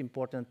most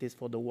important is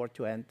for the war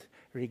to end,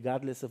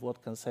 regardless of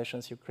what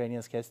concessions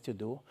Ukrainians has to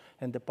do,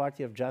 and the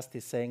party of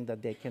justice saying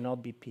that there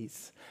cannot be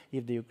peace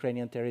if the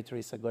Ukrainian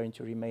territories are going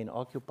to remain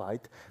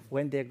occupied,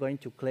 when they're going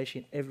to clash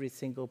in every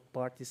single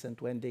parties and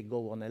when they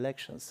go on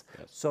elections.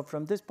 Yes. So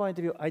from this point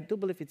of view, I do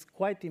believe it's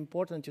quite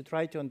important to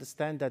try to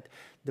understand that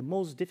the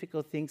most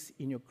difficult things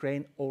in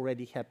Ukraine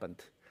already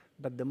happened,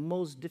 but the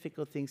most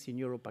difficult things in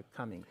Europe are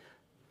coming.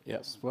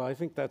 Yes, well, I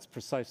think that's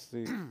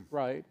precisely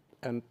right.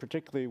 And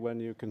particularly when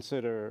you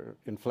consider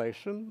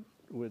inflation,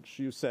 which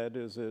you said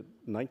is at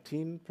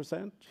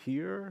 19%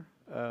 here,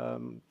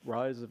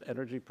 rise of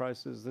energy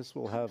prices, this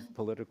will have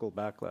political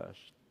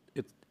backlash.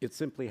 It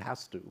simply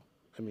has to.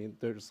 I mean,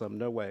 there's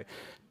no way.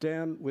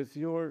 Dan, with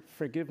your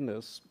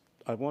forgiveness,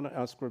 I want to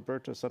ask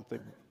Roberta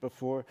something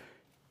before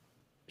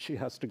she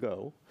has to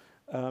go.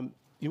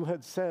 You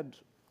had said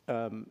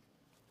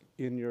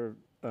in your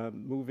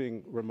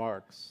moving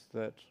remarks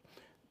that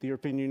the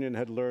European Union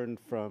had learned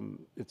from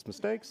its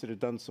mistakes. It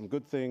had done some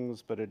good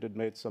things, but it had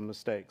made some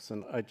mistakes.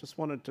 And I just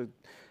wanted to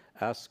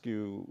ask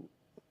you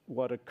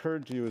what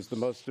occurred to you as the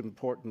most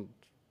important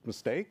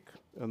mistake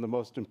and the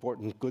most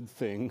important good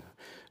thing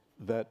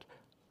that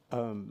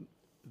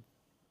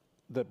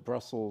that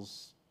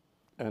Brussels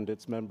and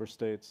its member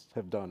states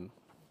have done.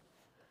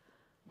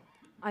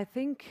 I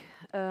think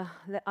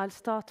I'll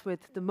start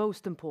with the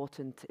most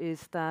important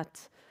is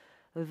that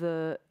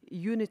the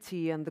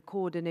unity and the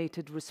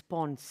coordinated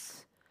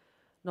response,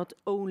 not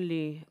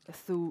only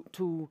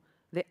to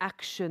the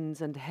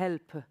actions and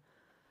help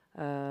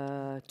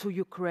to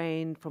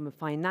Ukraine from a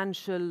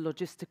financial,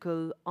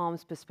 logistical,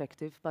 arms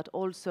perspective, but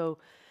also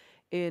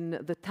in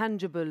the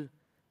tangible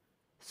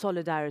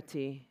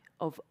solidarity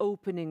of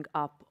opening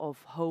up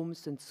of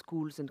homes and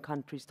schools and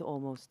countries to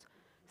almost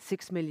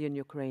 6 million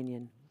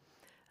Ukrainian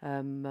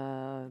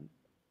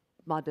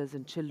mothers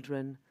and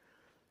children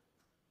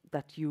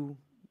that you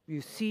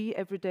see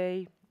every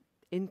day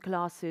in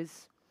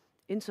classes,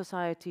 in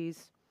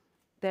societies.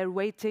 They're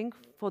waiting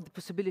for the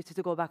possibility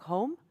to go back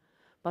home.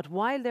 But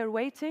while they're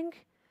waiting,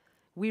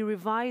 we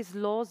revise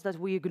laws that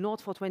we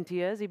ignored for 20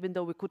 years, even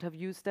though we could have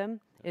used them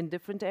in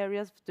different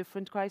areas,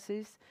 different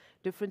crises,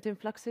 different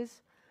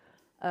influxes.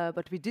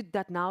 But we did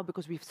that now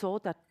because we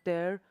thought that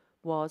there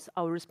was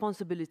our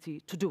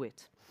responsibility to do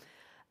it.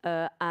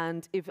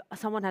 And if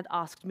someone had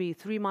asked me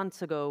 3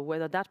 months ago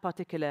whether that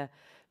particular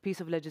piece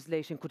of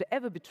legislation could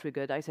ever be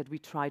triggered, I said we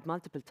tried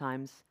multiple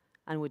times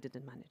and we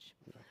didn't manage.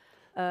 Yeah.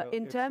 Well,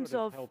 in terms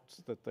of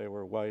helped that they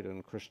were white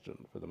and Christian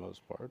for the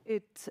most part.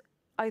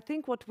 I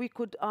think what we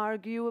could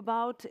argue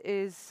about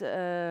is,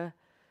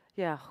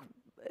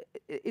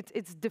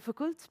 it's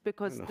difficult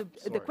because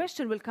the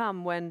question will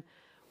come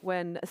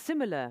when a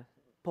similar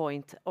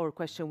point or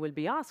question will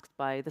be asked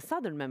by the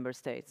southern member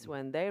states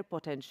when they're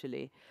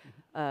potentially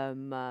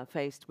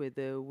faced with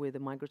a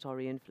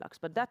migratory influx.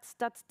 But that's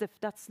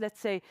let's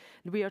say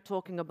we are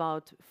talking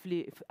about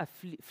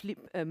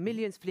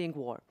millions fleeing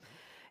war.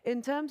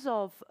 In terms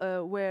of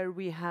where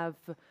we have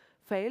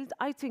failed,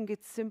 I think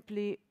it's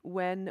simply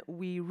when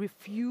we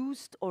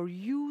refused or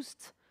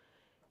used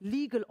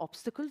legal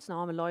obstacles. Now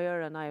I'm a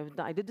lawyer and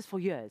I did this for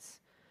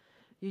years.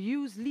 You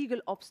use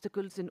legal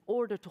obstacles in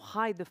order to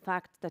hide the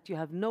fact that you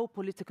have no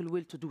political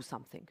will to do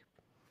something.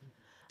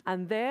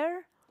 And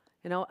there,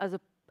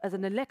 as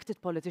an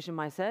elected politician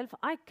myself,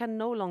 I can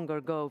no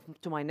longer go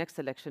to my next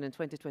election in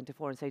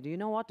 2024 and say, do you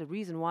know what, the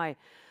reason why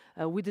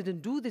we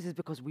didn't do this is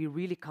because we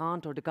really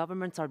can't, or the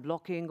governments are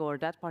blocking, or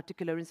that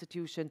particular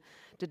institution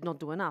did not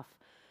do enough.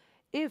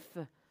 If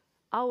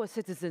our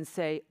citizens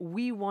say,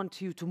 we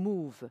want you to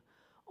move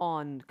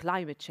on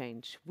climate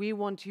change, we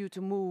want you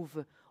to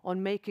move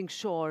on making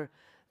sure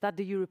that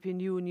the European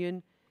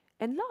Union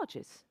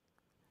enlarges,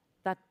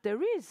 that there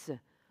is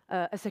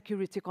a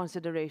security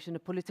consideration, a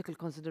political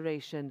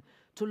consideration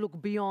to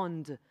look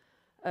beyond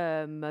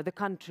the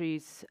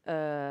countries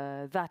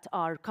that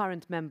are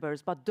current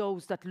members, but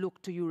those that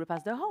look to Europe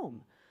as their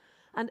home.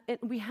 And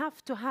we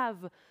have to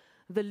have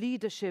the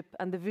leadership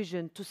and the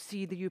vision to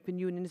see the European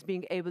Union as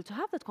being able to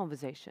have that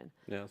conversation.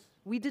 Yes.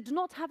 We did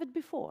not have it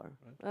before.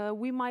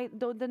 Right.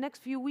 The next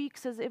few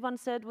weeks, as Ivan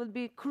said, will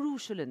be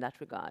crucial in that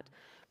regard.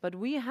 But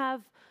we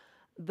have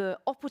the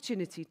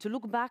opportunity to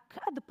look back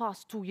at the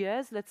past 2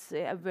 years, let's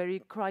say a very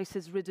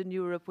crisis-ridden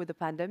Europe with a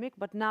pandemic,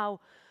 but now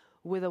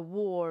with a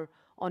war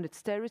on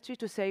its territory,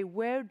 to say,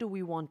 where do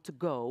we want to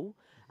go?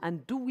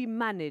 And do we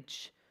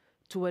manage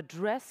to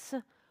address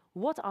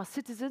what our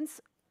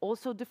citizens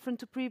also different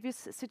to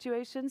previous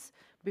situations?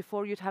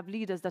 Before you'd have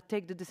leaders that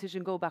take the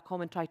decision, go back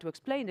home and try to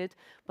explain it,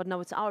 but now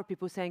it's our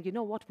people saying, you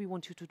know what, we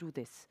want you to do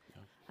this.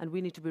 Yeah. And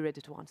we need to be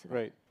ready to answer that.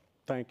 Right,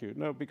 thank you.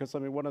 No, because I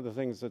mean, one of the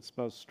things that's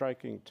most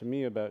striking to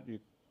me about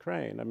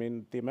Ukraine, I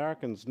mean, the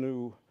Americans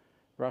knew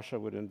Russia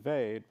would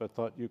invade, but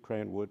thought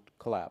Ukraine would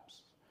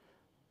collapse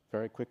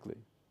very quickly.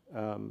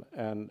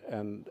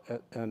 And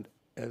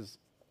as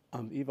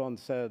Ivan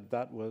said,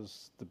 that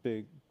was the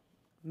big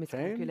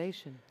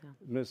miscalculation,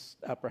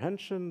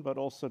 misapprehension, but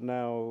also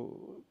now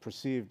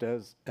perceived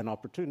as an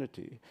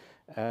opportunity.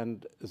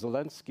 And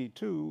Zelensky,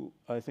 too,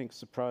 I think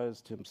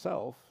surprised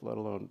himself, let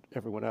alone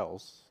everyone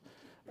else,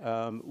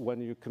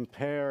 when you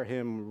compare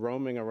him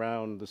roaming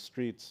around the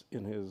streets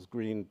in his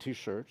green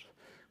T-shirt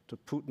to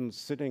Putin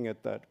sitting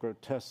at that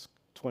grotesque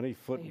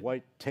 20-foot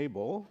white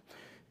table.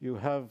 You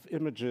have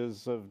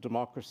images of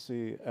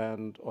democracy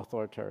and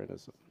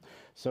authoritarianism.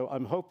 So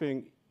I'm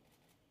hoping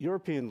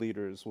European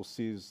leaders will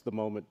seize the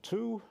moment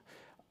too.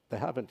 They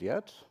haven't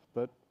yet,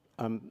 but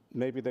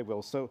maybe they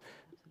will. So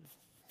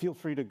feel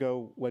free to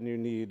go when you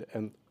need,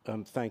 and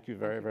thank you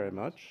very, very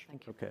much.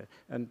 Thank you. Okay,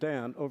 and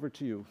Dan, over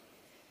to you.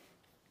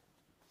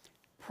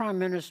 Prime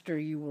Minister,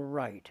 you were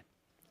right.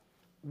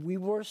 We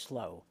were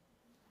slow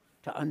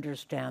to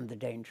understand the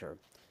danger,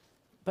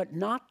 but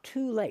not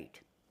too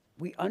late.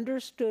 We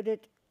understood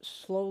it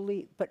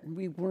slowly, but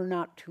we were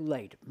not too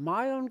late.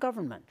 My own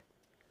government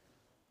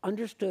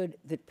understood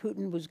that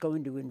Putin was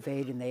going to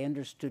invade, and they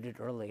understood it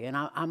early. And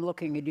I'm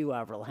looking at you,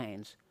 Avril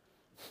Haines,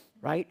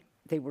 right?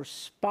 They were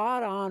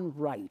spot on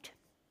right.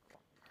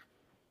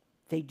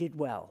 They did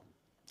well.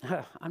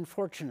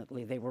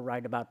 Unfortunately, they were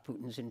right about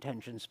Putin's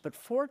intentions, but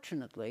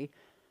fortunately,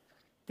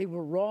 they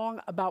were wrong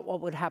about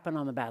what would happen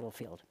on the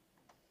battlefield.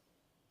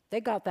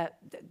 They got that,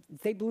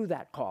 they blew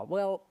that call.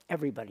 Well,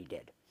 everybody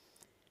did.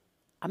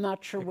 I'm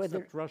not sure whether...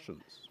 Except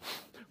Russians.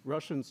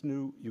 Russians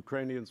knew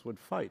Ukrainians would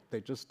fight.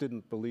 They just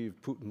didn't believe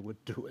Putin would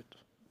do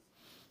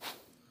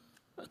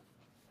it.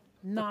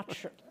 Not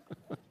sure.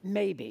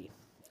 Maybe.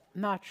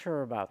 Not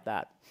sure about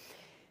that.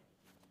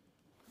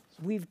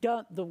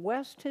 The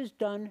West has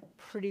done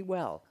pretty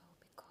well.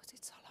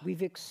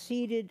 We've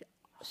exceeded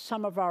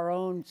some of our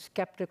own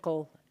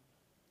skeptical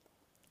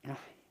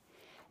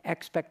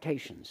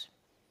expectations.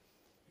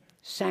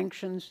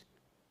 Sanctions,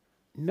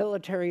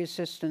 military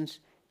assistance,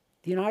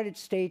 the United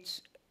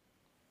States,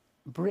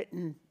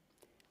 Britain,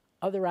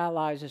 other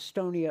allies,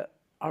 Estonia,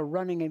 are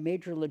running a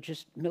major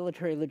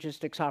military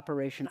logistics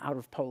operation out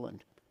of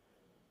Poland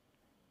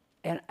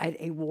and at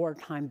a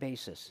wartime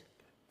basis.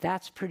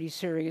 That's pretty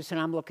serious,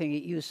 and I'm looking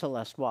at you,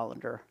 Celeste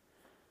Wallander.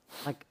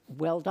 Like,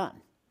 well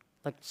done.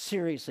 Like,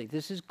 seriously,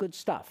 this is good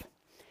stuff.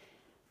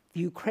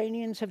 The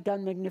Ukrainians have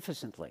done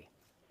magnificently.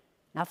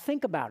 Now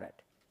think about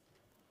it.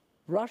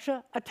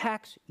 Russia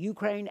attacks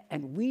Ukraine,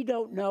 and we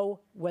don't know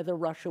whether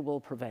Russia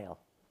will prevail.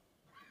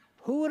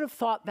 Who would have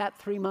thought that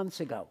 3 months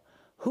ago?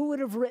 Who would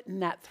have written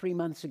that 3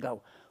 months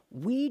ago?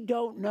 We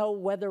don't know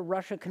whether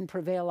Russia can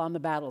prevail on the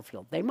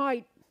battlefield. They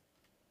might,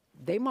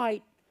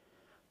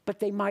 but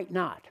they might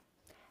not.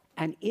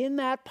 And in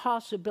that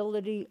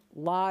possibility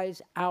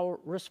lies our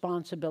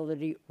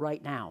responsibility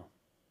right now.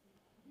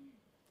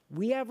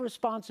 We have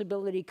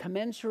responsibility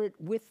commensurate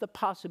with the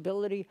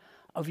possibility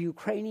of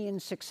Ukrainian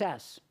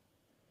success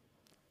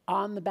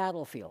on the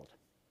battlefield.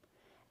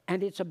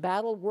 And it's a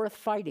battle worth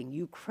fighting.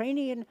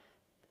 Ukrainian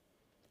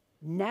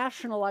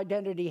national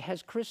identity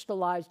has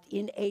crystallized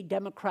in a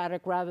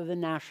democratic rather than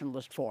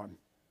nationalist form.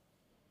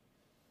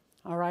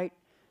 All right?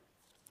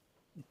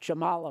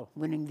 Jamala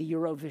winning the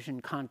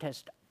Eurovision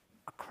contest,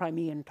 a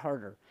Crimean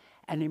Tartar,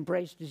 and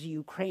embraced as a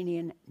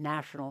Ukrainian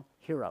national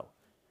hero.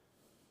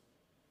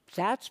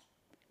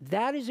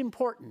 That is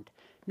important.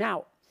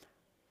 Now,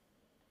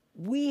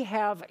 we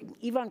have,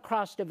 Ivan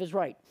Krastev is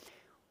right.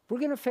 We're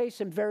going to face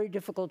some very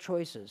difficult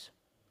choices.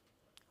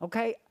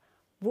 Okay?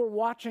 We're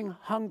watching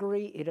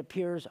Hungary, it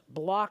appears,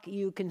 block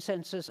EU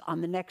consensus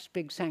on the next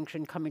big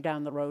sanction coming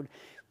down the road,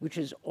 which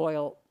is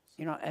oil,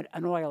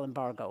 an oil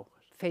embargo,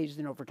 phased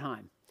in over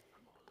time.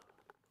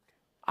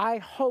 I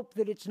hope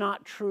that it's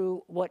not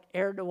true what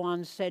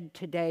Erdogan said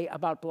today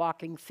about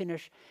blocking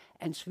Finnish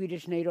and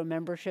Swedish NATO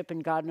membership,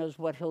 and God knows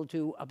what he'll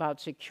do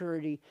about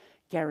security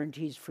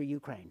guarantees for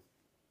Ukraine.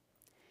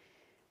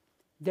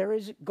 There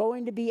is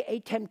going to be a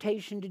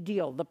temptation to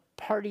deal, the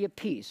party of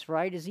peace,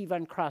 right, as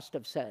Ivan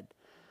Krastev said.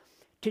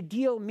 To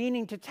deal,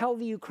 meaning to tell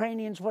the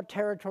Ukrainians what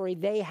territory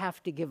they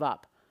have to give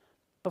up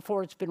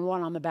before it's been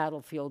won on the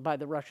battlefield by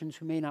the Russians,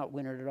 who may not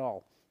win it at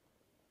all.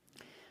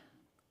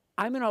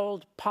 I'm an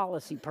old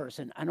policy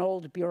person, an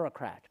old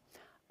bureaucrat.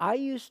 I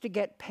used to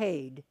get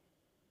paid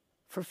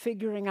for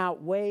figuring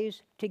out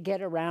ways to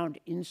get around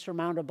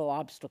insurmountable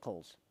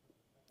obstacles.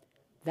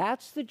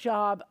 That's the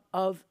job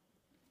of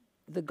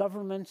the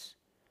governments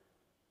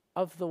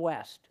of the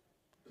West,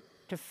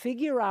 to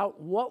figure out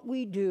what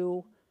we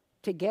do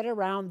to get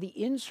around the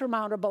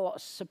insurmountable,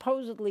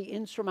 supposedly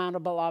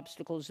insurmountable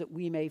obstacles that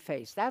we may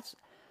face.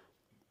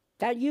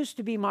 That used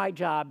to be my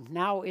job.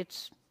 Now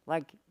it's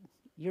like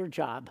your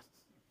job,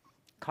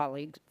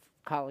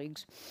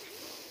 colleagues.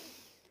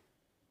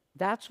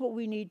 That's what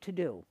we need to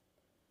do.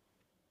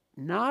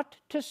 Not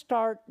to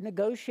start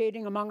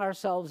negotiating among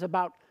ourselves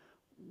about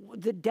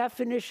the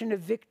definition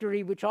of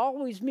victory, which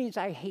always means,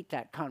 I hate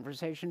that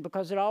conversation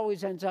because it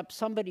always ends up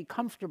somebody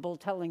comfortable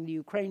telling the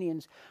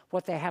Ukrainians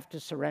what they have to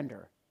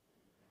surrender.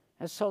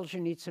 As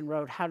Solzhenitsyn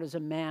wrote, how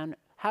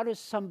does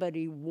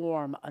somebody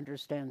warm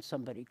understand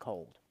somebody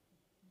cold?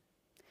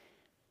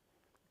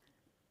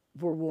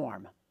 We're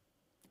warm.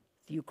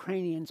 The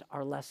Ukrainians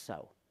are less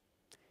so.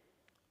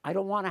 I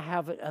don't want to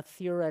have a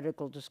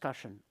theoretical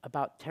discussion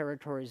about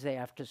territories they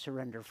have to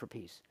surrender for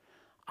peace.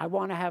 I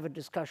want to have a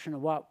discussion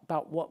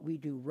about what we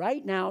do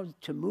right now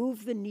to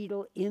move the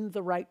needle in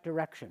the right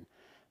direction.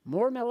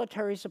 More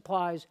military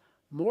supplies,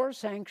 more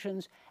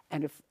sanctions,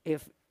 and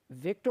if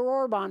Viktor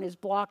Orban is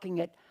blocking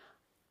it,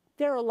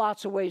 there are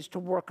lots of ways to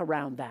work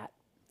around that.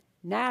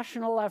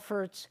 National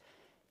efforts,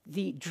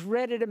 the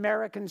dreaded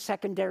American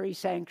secondary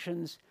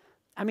sanctions,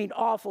 I mean,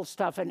 awful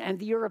stuff, and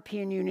the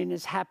European Union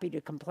is happy to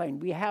complain.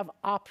 We have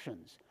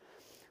options.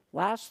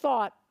 Last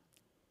thought,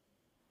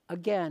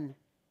 again,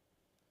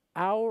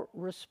 our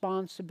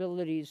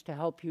responsibilities to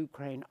help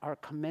Ukraine are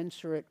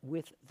commensurate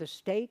with the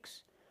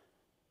stakes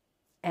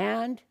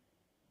and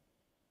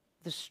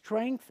the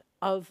strength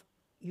of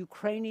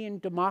Ukrainian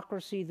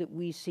democracy that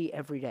we see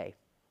every day.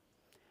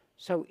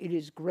 So it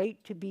is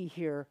great to be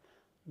here.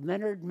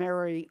 Leonard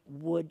Mary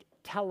would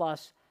tell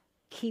us,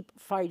 keep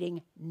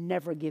fighting,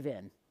 never give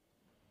in.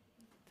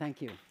 Thank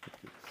you.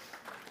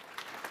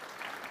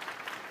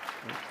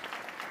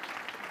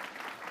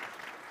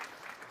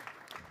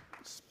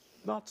 It's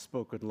not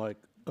spoken like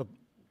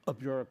a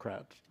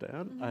bureaucrat,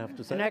 Dan, I have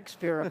to say. An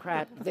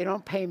ex-bureaucrat. They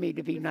don't pay me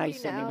to be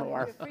nice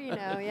anymore. You're free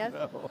now, yes.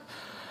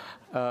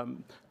 No.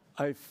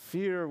 I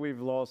fear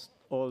we've lost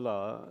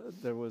Olha.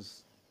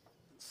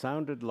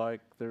 Sounded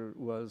like there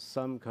was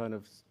some kind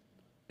of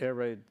air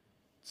raid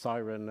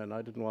siren, and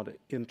I didn't want to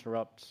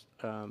interrupt.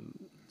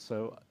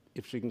 So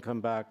if she can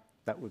come back,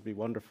 that would be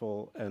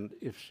wonderful. And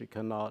if she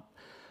cannot,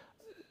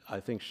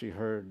 I think she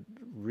heard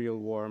real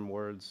warm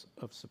words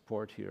of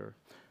support here.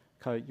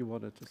 Kai, you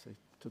wanted to say?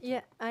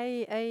 Yeah,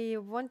 I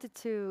wanted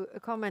to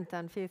comment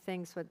on a few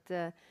things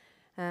what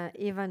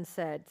Ivan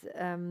said.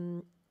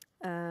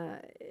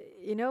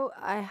 You know,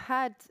 I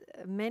had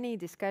many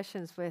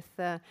discussions with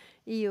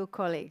EU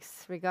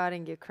colleagues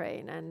regarding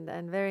Ukraine,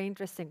 and very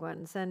interesting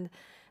ones. And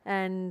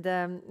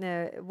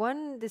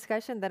one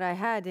discussion that I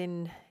had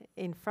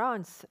in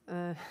France,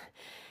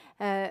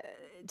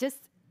 just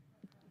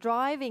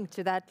driving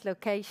to that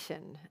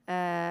location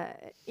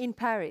in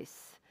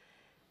Paris,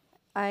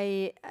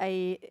 I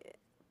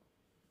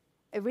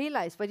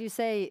realized what you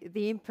say,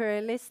 the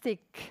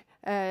imperialistic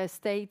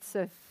states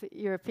of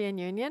European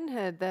Union,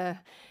 the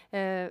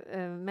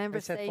member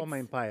states. Former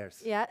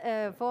empires.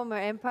 Yeah, former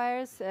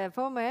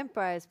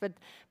empires.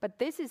 But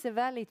this is a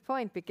valid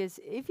point, because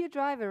if you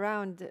drive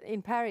around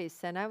in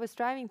Paris, and I was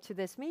driving to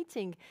this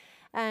meeting,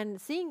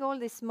 and seeing all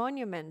these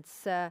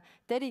monuments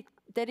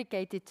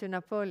dedicated to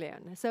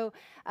Napoleon. So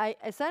I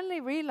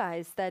suddenly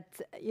realized that,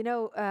 you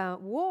know,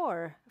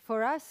 war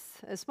for us,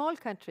 small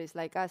countries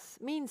like us,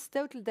 means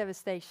total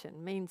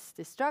devastation, means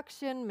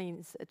destruction,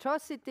 means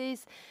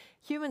atrocities,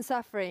 human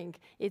suffering.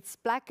 It's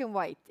black and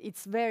white.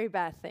 It's very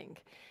bad thing.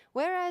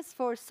 Whereas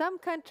for some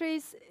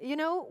countries, you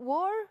know,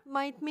 war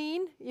might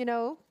mean, you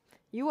know,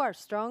 you are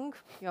strong,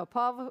 you're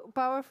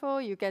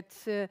powerful, you get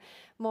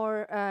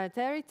more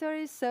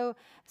territories. So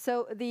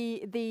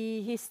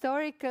the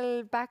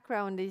historical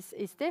background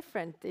is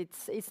different.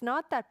 It's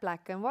not that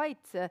black and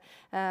white,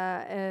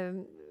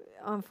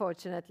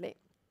 unfortunately.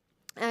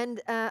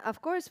 And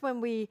of course,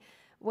 when we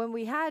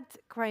had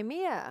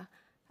Crimea,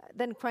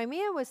 then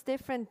Crimea was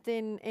different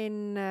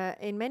in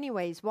many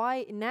ways.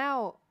 Why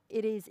now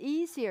it is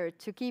easier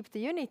to keep the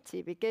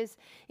unity? Because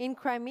in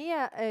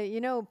Crimea, you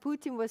know,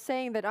 Putin was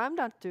saying that I'm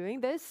not doing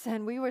this,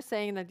 and we were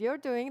saying that you're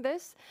doing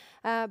this.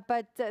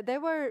 But there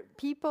were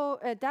people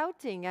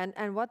doubting,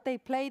 and what they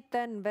played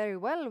then very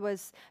well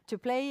was to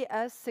play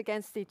us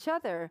against each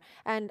other.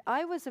 And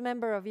I was a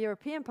member of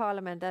European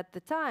Parliament at the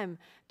time,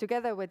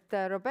 together with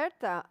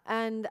Roberta,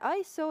 and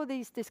I saw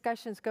these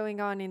discussions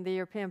going on in the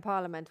European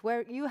Parliament,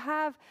 where you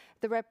have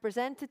the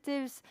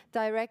representatives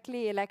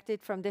directly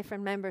elected from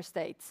different member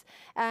states.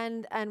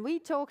 And we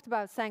talked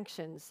about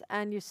sanctions,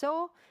 and you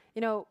saw,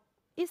 you know,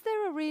 is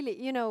there a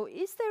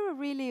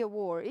really a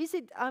war? Is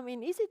it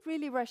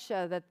really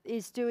Russia that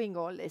is doing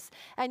all this?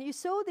 And you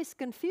saw this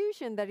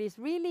confusion that is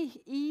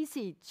really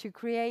easy to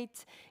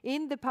create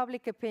in the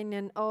public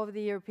opinion of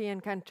the European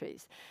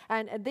countries.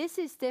 And this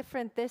is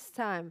different this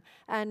time.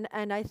 And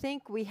I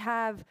think we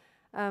have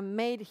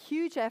made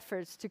huge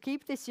efforts to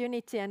keep this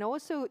unity, and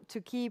also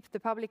to keep the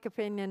public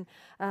opinion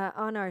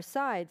on our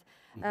side.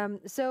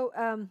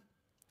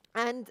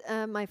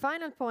 My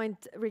final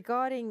point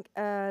regarding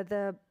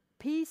the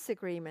peace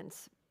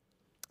agreements,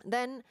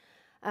 then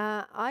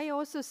I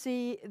also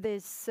see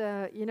this,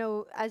 you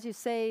know, as you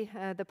say,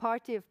 the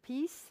party of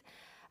peace,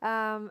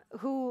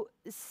 who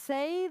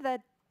say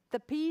that the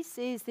peace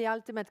is the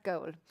ultimate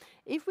goal.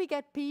 If we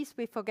get peace,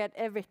 we forget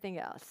everything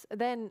else.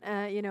 Then,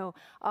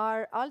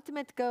 our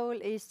ultimate goal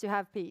is to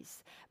have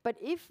peace. But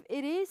if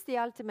it is the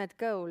ultimate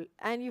goal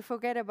and you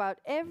forget about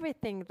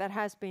everything that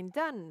has been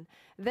done,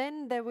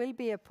 then there will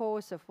be a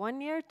pause of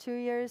 1 year, 2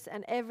 years,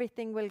 and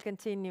everything will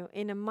continue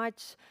in a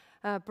much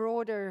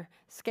broader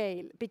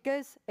scale,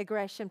 because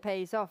aggression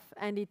pays off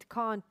and it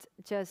can't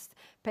just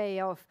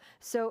pay off.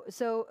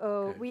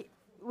 Okay.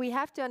 We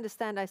have to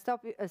understand, I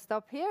stop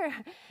here.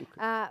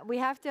 We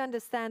have to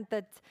understand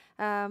that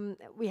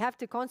we have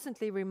to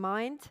constantly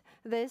remind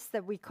this,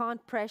 that we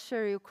can't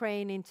pressure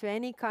Ukraine into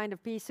any kind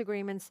of peace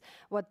agreements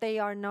what they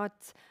are not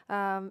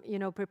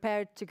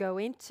prepared to go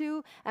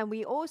into. And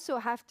we also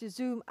have to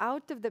zoom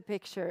out of the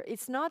picture.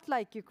 It's not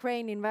like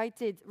Ukraine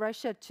invited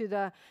Russia to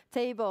the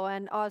table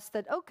and asked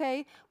that,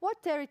 okay,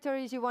 what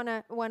territories you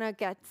wanna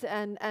get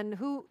and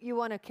who you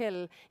wanna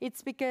kill.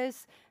 It's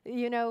because,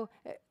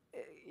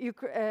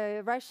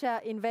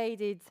 Russia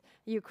invaded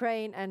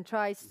Ukraine and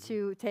tries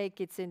to take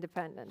its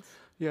independence.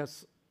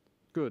 Yes,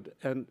 good.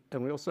 And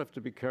we also have to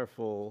be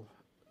careful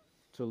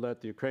to let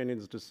the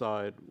Ukrainians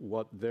decide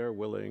what they're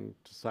willing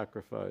to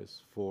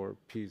sacrifice for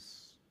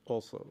peace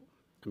also.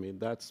 I mean,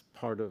 that's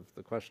part of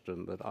the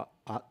question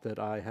that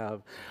I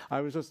have.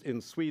 I was just in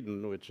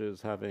Sweden, which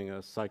is having a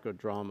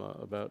psychodrama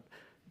about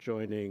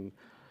joining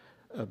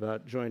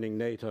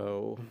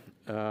NATO.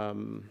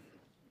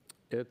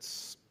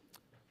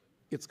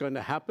 It's going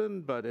to happen,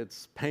 but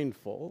it's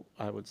painful,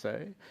 I would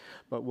say.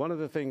 But one of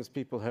the things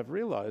people have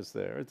realized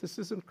there, this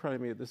isn't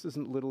Crimea, this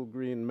isn't little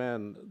green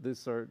men,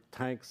 these are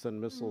tanks and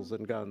missiles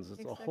and guns. It's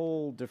exactly. A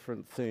whole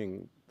different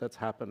thing that's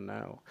happened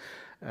now.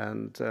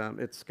 And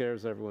it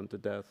scares everyone to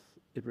death.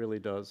 It really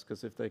does,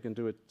 because if they can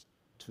do it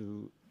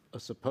to a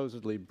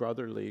supposedly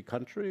brotherly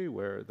country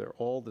where they're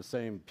all the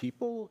same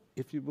people,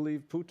 if you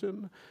believe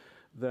Putin,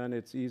 then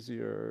it's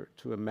easier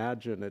to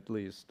imagine at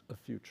least a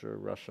future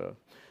Russia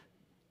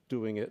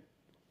doing it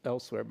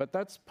elsewhere. But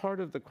that's part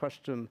of the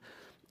question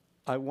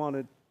I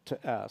wanted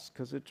to ask,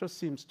 because it just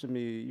seems to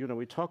me,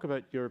 we talk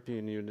about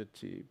European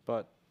unity,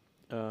 but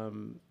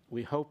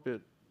we hope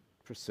it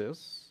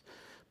persists.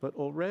 But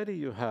already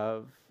you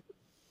have,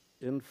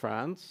 in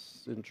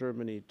France, in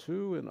Germany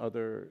too, in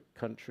other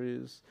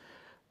countries,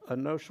 a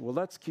notion, well,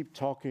 let's keep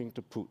talking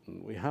to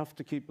Putin. We have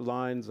to keep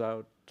lines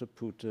out to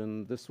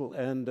Putin. This will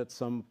end at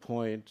some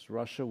point.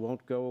 Russia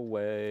won't go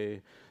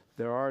away.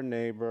 They're our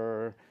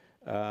neighbor.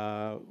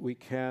 We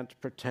can't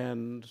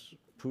pretend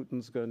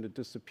Putin's going to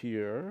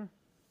disappear,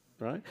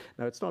 right?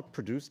 Now, it's not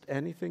produced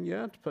anything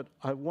yet, but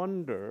I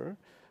wonder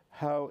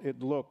how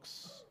it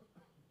looks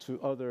to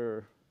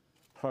other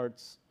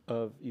parts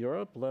of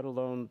Europe, let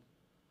alone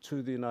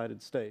to the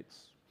United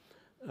States.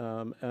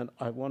 And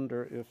I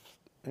wonder if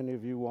any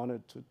of you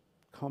wanted to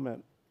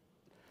comment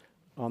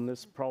on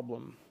this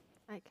problem.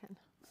 I can.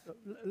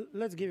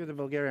 Let's give you the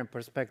Bulgarian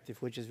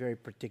perspective, which is very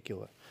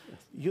particular. Yes.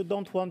 You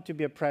don't want to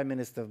be a prime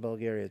minister of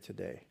Bulgaria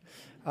today.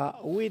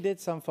 We did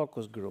some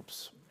focus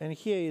groups, and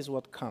here is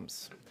what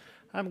comes.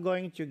 I'm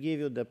going to give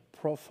you the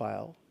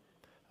profile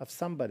of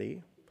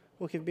somebody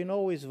who have been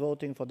always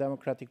voting for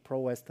democratic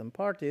pro-Western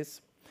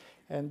parties,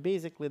 and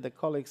basically the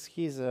colleagues,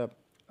 he's a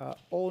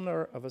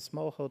owner of a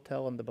small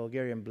hotel on the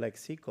Bulgarian Black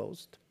Sea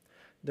coast.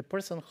 The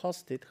person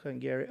hosted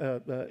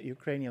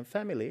Ukrainian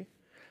family,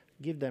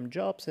 give them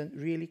jobs, and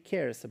really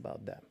cares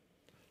about them.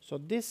 So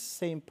this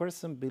same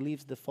person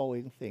believes the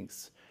following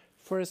things.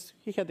 First,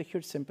 he had a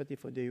huge sympathy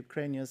for the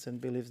Ukrainians and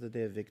believes that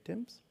they are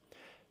victims.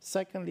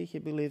 Secondly, he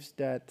believes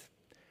that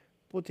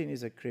Putin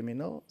is a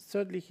criminal.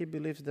 Thirdly, he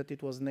believes that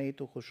it was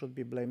NATO who should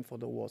be blamed for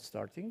the war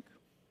starting.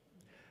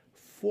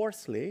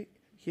 Fourthly,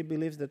 he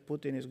believes that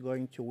Putin is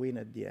going to win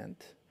at the end.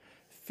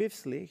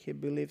 Fifthly, he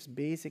believes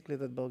basically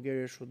that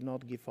Bulgaria should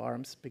not give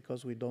arms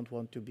because we don't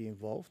want to be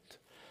involved.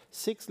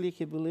 Sixthly,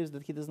 he believes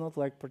that he does not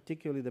like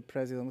particularly the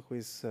president who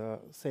is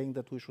saying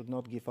that we should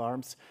not give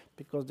arms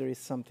because there is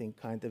something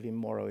kind of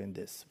immoral in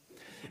this.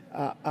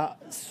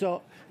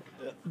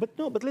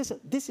 But listen,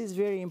 this is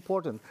very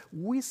important.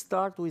 We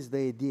start with the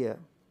idea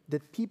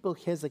that people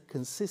has a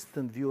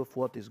consistent view of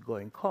what is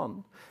going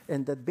on,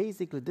 and that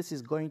basically this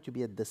is going to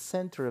be at the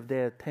center of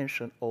their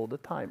attention all the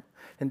time.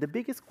 And the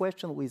biggest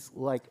question is,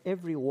 like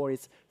every war,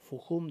 is for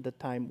whom the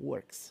time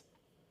works.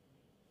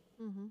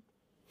 Mm-hmm.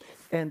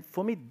 And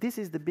for me, this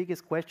is the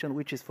biggest question,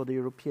 which is for the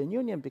European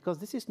Union, because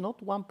this is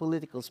not one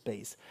political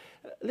space.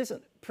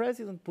 Listen,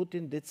 President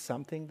Putin did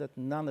something that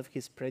none of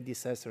his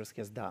predecessors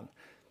has done.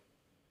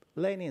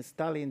 Lenin,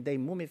 Stalin, they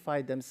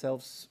mummified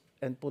themselves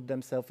and put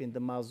themselves in the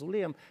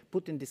mausoleum.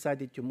 Putin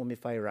decided to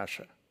mummify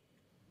Russia.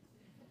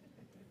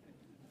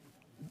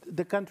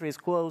 The country is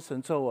close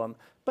and so on.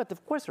 But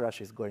of course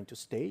Russia is going to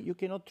stay. You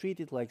cannot treat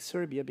it like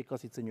Serbia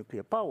because it's a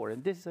nuclear power,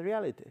 and this is a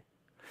reality.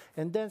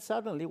 And then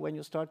suddenly, when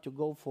you start to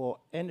go for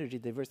energy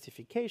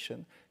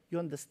diversification, you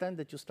understand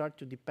that you start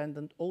to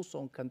depend also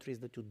on countries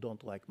that you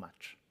don't like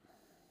much.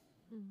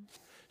 Mm.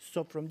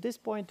 So from this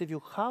point of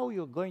view, how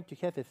you're going to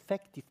have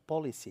effective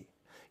policy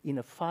in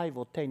a 5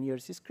 or 10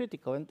 years is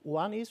critical. And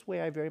one is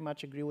where I very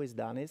much agree with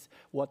Dan is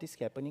what is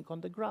happening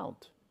on the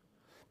ground.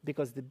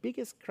 Because the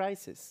biggest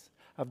crisis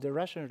of the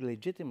Russian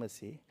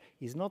legitimacy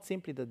is not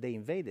simply that they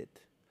invaded,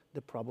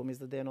 the problem is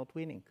that they are not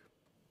winning.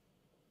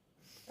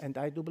 And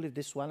I do believe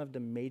this is one of the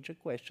major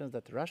questions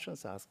that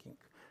Russians are asking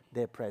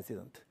their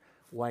president,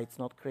 why it's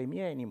not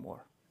Crimea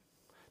anymore.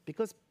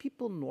 Because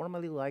people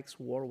normally like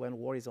war when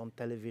war is on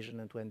television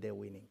and when they're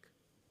winning.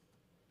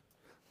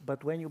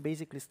 But when you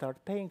basically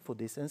start paying for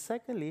this, and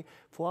secondly,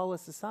 for our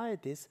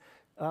societies,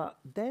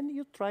 then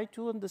you try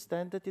to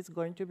understand that it's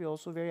going to be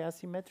also very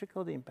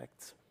asymmetrical, the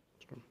impacts.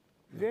 True.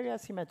 Very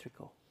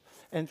asymmetrical.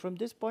 And from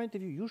this point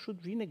of view, you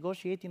should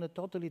renegotiate in a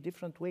totally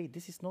different way.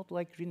 This is not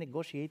like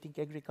renegotiating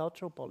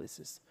agricultural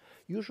policies.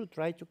 You should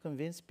try to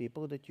convince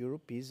people that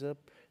Europe is a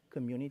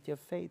community of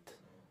fate,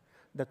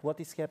 that what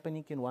is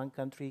happening in one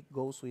country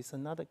goes with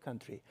another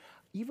country.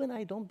 Even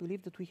I don't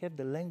believe that we have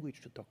the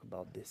language to talk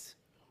about this.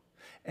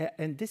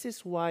 And this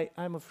is why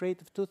I'm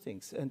afraid of two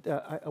things. And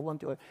I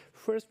want to,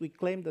 first, we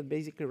claim that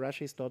basically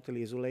Russia is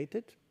totally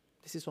isolated.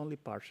 This is only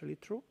partially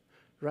true.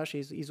 Russia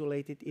is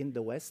isolated in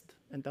the West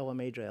and our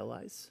major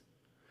allies.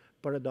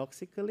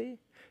 Paradoxically,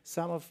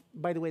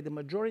 by the way, the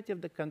majority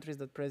of the countries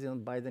that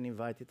President Biden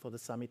invited for the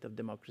Summit of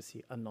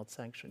Democracy are not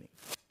sanctioning.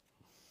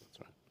 That's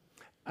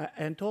right.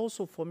 And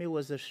also for me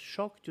was a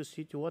shock to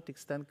see to what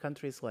extent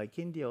countries like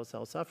India or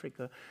South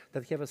Africa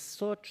that have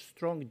such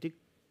strong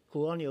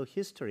colonial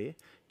history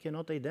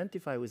cannot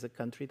identify with a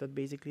country that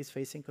basically is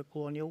facing a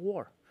colonial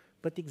war.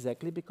 But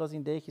exactly because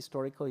in their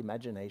historical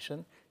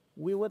imagination,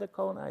 we were the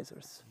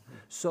colonizers. Mm-hmm.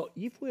 So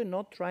if we're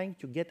not trying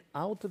to get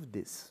out of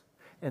this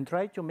and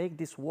try to make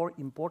this war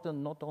important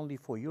not only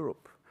for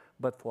Europe,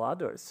 but for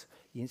others,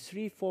 in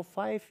 3, 4,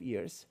 5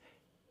 years,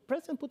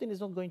 President Putin is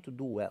not going to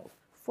do well,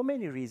 for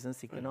many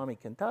reasons,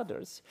 economic and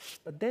others,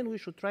 but then we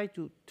should try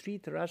to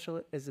treat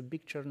Russia as a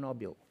big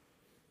Chernobyl.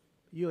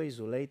 You're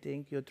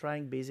isolating, you're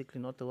trying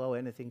basically not to allow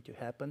anything to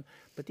happen,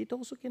 but it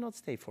also cannot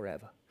stay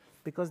forever,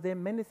 because there are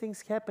many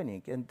things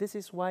happening, and this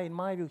is why, in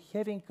my view,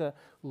 having a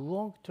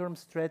long-term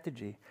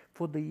strategy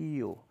for the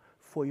EU,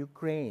 for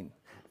Ukraine,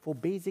 for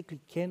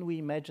basically, can we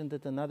imagine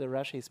that another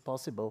Russia is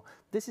possible?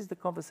 This is the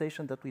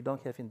conversation that we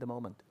don't have in the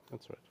moment.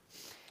 That's right.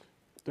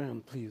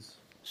 Dan, please.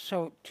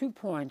 So 2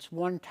 points,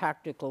 one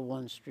tactical,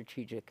 one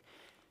strategic.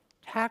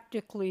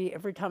 Tactically,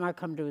 every time I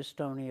come to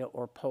Estonia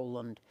or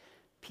Poland,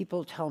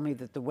 people tell me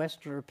that the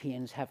West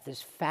Europeans have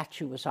this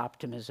fatuous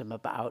optimism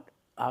about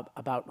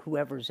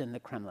whoever's in the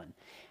Kremlin.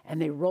 And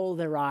they roll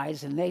their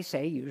eyes and they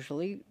say,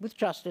 usually with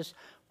justice,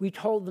 we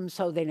told them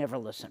so, they never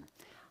listen.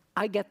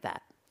 I get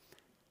that.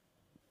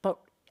 But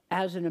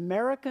as an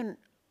American,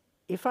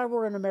 if I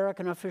were an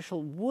American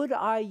official, would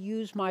I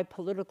use my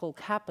political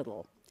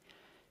capital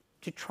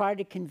to try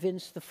to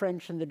convince the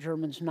French and the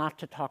Germans not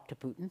to talk to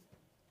Putin?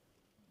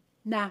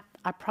 Nah,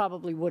 I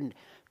probably wouldn't.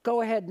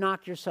 Go ahead,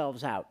 knock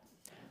yourselves out.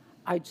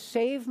 I'd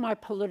save my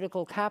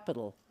political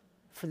capital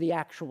for the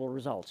actual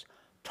results.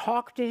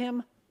 Talk to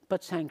him,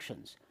 but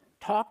sanctions.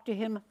 Talk to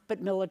him,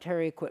 but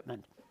military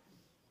equipment.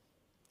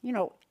 You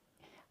know,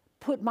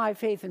 put my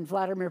faith in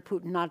Vladimir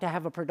Putin not to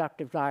have a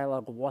productive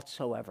dialogue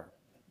whatsoever.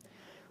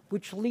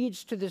 Which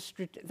leads to this,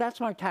 that's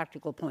my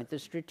tactical point. The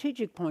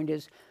strategic point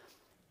is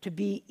to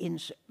be in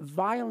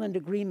violent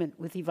agreement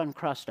with Ivan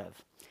Krastev.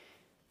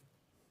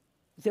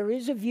 There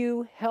is a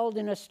view held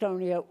in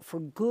Estonia for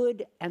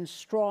good and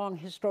strong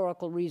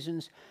historical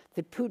reasons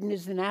that Putin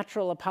is the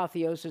natural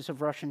apotheosis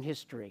of Russian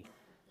history.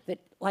 That,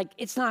 like,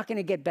 it's not going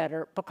to get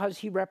better because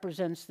he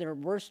represents their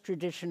worst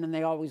tradition and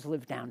they always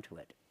live down to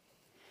it.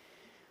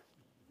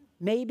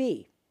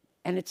 Maybe.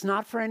 And it's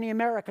not for any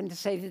American to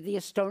say that the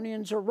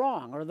Estonians are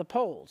wrong or the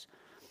Poles.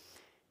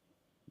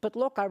 But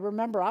look, I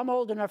remember, I'm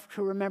old enough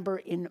to remember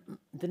in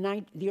the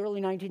early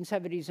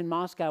 1970s in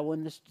Moscow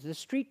when the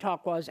street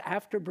talk was,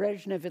 after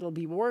Brezhnev, it'll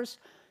be worse,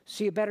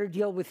 so you better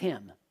deal with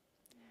him.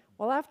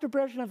 Well, after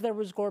Brezhnev, there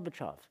was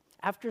Gorbachev.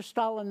 After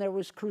Stalin, there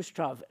was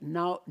Khrushchev.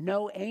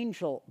 No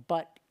angel,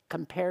 but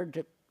compared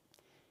to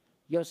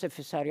Josef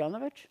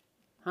Vissarionovich,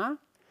 huh?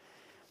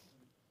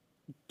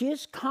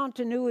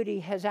 Discontinuity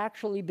has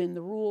actually been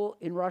the rule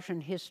in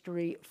Russian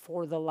history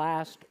for the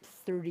last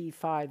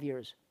 35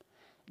 years.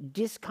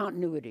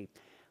 Discontinuity.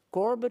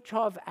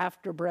 Gorbachev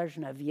after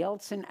Brezhnev,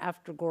 Yeltsin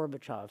after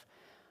Gorbachev.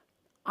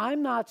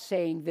 I'm not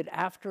saying that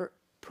after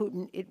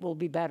Putin it will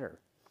be better.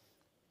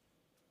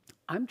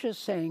 I'm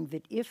just saying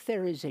that if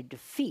there is a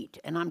defeat,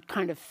 and I'm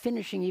kind of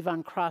finishing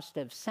Ivan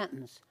Krastev's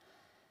sentence,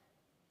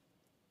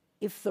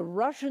 if the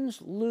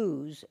Russians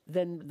lose,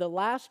 then the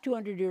last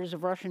 200 years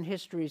of Russian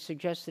history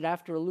suggests that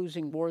after a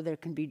losing war there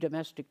can be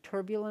domestic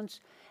turbulence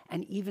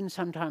and even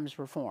sometimes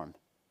reform.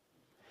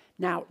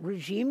 Now,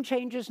 regime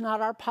change is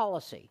not our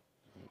policy,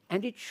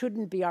 and it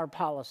shouldn't be our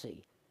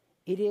policy.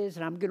 It is,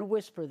 and I'm going to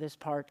whisper this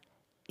part,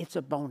 it's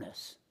a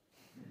bonus.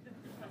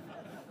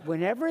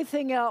 When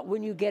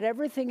you get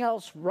everything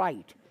else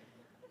right,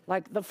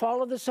 like the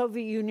fall of the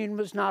Soviet Union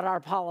was not our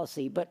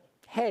policy, but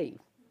hey,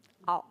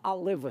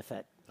 I'll live with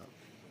it.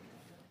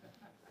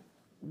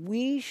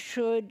 We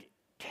should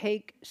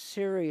take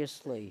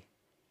seriously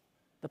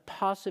the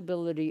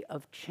possibility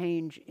of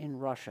change in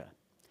Russia.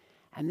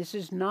 And this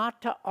is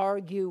not to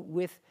argue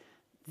with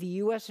the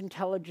U.S.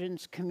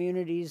 intelligence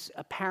community's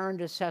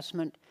apparent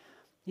assessment,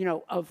 you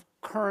know, of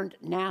current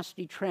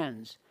nasty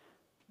trends.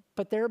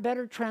 But there are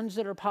better trends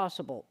that are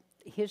possible.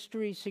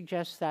 History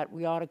suggests that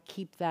we ought to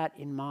keep that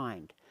in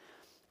mind.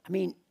 I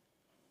mean,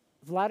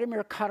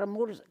 Vladimir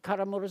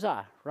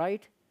Kara-Murza,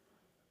 right?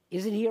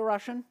 Isn't he a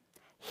Russian?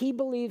 He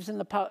believes in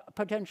the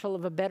potential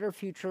of a better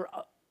future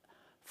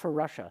for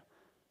Russia.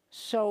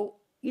 So,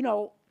 you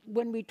know,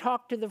 when we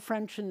talk to the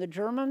French and the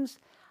Germans,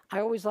 I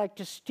always like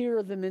to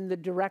steer them in the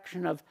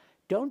direction of,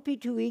 don't be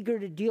too eager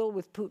to deal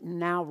with Putin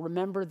now.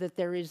 Remember that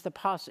there is the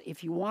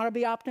if you want to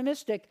be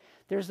optimistic,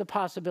 there's the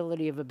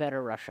possibility of a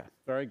better Russia.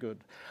 Very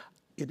good.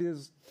 It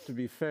is, to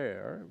be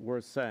fair,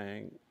 worth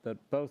saying that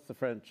both the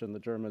French and the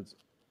Germans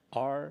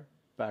are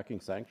backing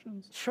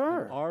sanctions.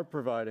 Sure. And are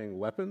providing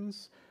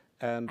weapons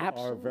and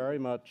Absolutely. are very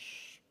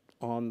much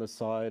on the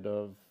side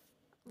of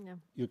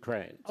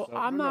Ukraine. Oh, So,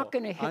 I'm not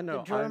going to hit the I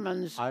know,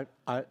 Germans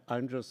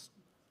I'm just,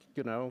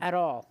 you know. at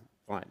all.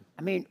 Fine.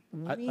 I mean,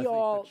 I think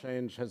the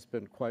change has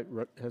been quite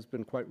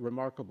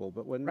remarkable.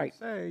 But when we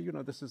say, you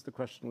know, this is the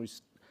question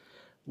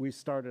we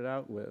started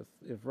out with,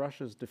 if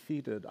Russia's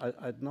defeated,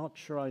 I'm not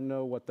sure I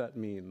know what that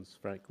means,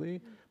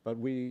 frankly. But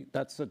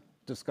that's a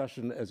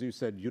discussion, as you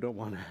said, you don't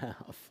want to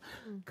have.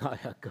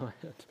 Kaja, go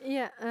ahead.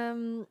 Yeah.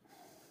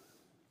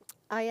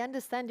 I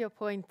understand your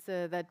point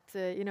that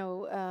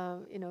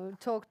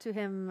talk to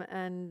him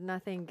and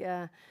nothing.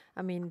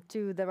 I mean,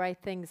 do the right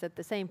things at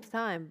the same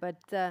time. But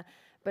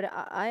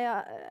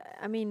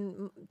I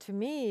mean, to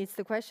me, it's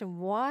the question: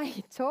 why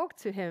talk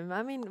to him?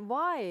 I mean,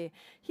 why?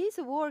 He's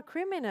a war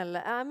criminal.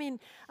 I mean,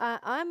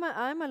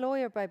 I'm a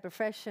lawyer by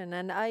profession,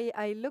 and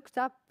I looked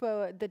up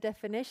the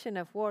definition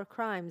of war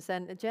crimes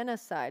and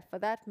genocide, for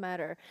that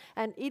matter.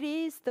 And it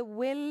is the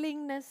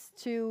willingness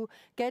to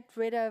get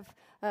rid of,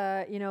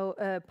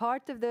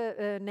 part of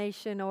the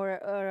nation or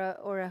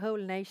a whole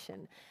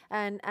nation.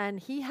 And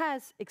he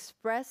has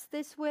expressed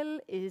this will,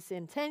 his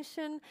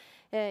intention.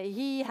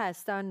 He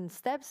has done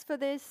steps for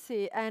this,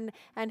 and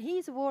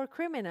he's a war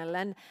criminal.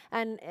 And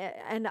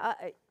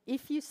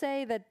if you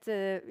say that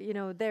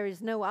there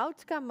is no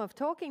outcome of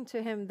talking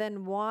to him,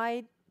 then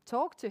why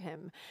talk to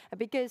him?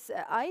 Because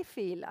I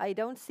feel, I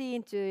don't see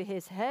into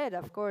his head,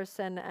 of course,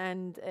 and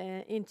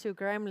into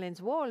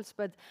Kremlin's walls,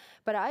 but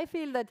I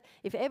feel that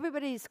if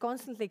everybody is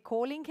constantly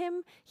calling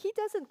him, he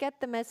doesn't get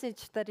the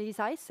message that he's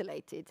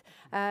isolated.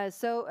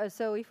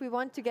 So if we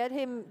want to get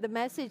him the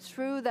message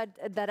through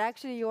that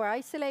actually you're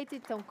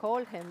isolated, don't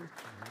call him.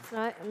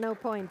 No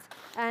point.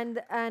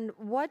 And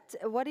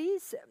what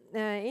is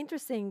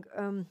interesting.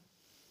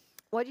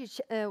 What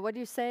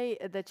you say,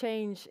 the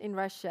change in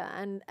Russia,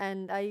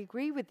 and I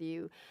agree with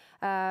you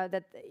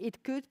that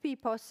it could be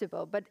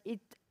possible, but it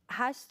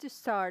has to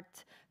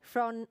start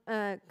from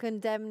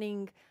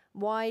condemning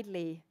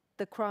widely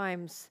the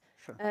crimes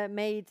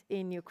made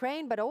in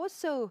Ukraine, but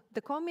also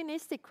the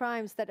communistic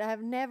crimes that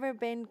have never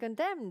been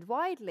condemned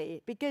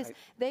widely, because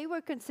they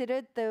were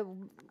considered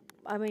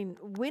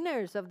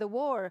winners of the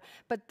war,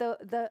 but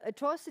the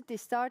atrocity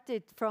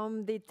started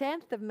from the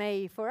 10th of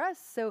May for us.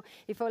 So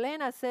if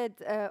Olha said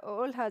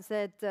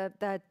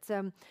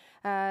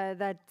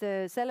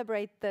that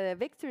celebrate the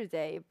Victory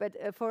Day, but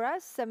for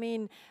us, I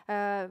mean,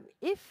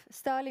 if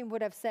Stalin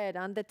would have said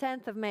on the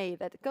 10th of May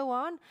that go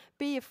on,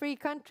 be a free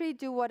country,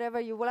 do whatever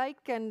you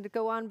like, and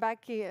go on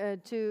back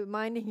to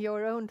minding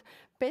your own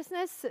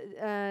business,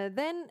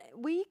 then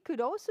we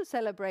could also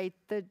celebrate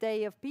the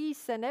day of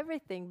peace and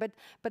everything.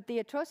 But the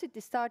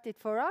atrocity started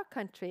for our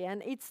country,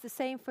 and it's the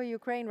same for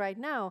Ukraine right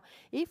now.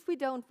 If we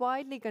don't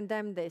widely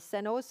condemn this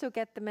and also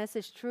get the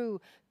message through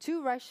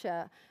to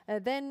Russia,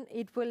 then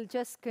it will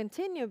just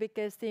continue,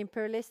 because the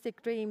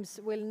imperialistic dreams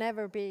will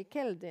never be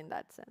killed in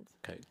that sense.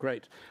 Okay,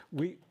 great.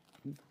 We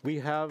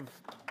have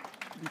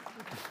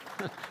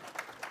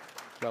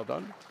well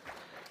done.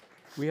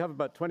 We have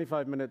about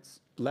 25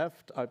 minutes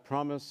left. I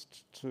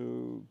promised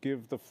to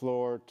give the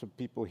floor to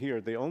people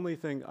here. The only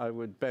thing I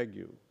would beg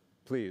you,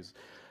 please,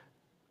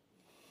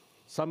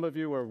 some of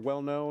you are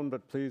well known,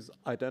 but please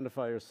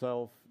identify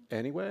yourself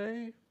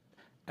anyway.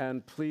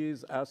 And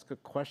please ask a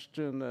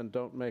question and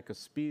don't make a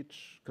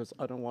speech, because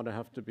I don't want to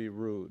have to be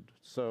rude.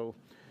 So,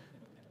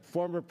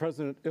 former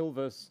President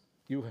Ilves,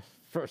 you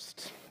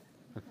first.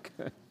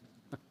 Okay.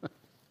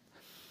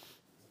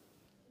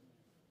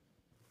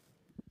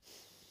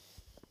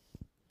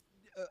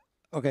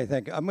 Okay,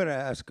 thank you. I'm going to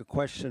ask a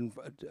question,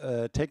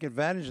 take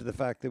advantage of the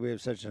fact that we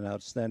have such an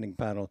outstanding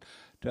panel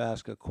to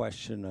ask a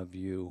question of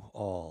you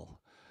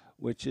all,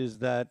 which is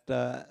that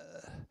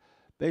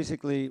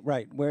basically,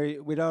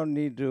 we don't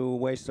need to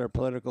waste our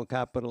political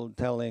capital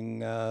telling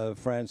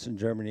France and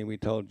Germany we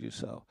told you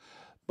so.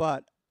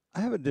 But I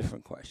have a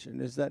different question,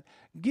 is that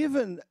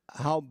given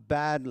how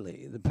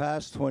badly the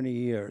past 20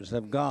 years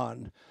have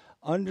gone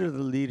under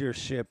the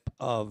leadership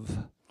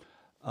of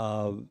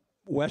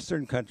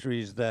Western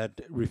countries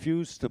that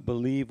refuse to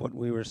believe what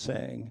we were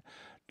saying,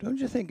 don't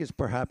you think it's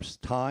perhaps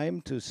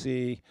time to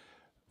see,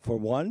 for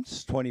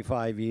once,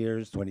 25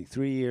 years,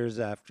 23 years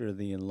after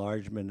the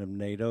enlargement of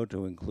NATO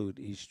to include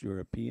East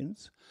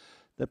Europeans,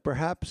 that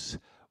perhaps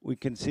we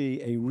can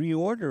see a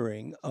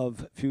reordering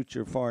of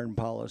future foreign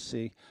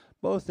policy,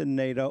 both in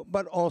NATO,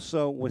 but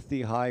also with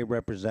the High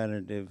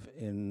Representative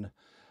in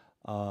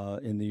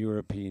the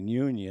European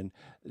Union,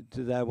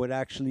 that would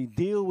actually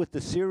deal with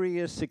the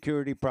serious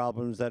security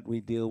problems that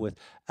we deal with,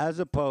 as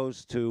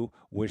opposed to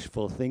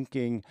wishful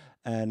thinking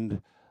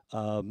and,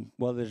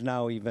 well, there's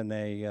now even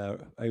a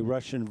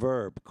Russian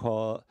verb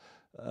coined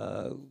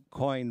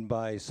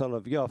by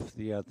Solovyov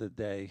the other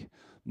day,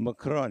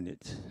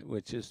 makronit,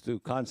 which is to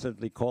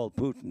constantly call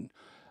Putin.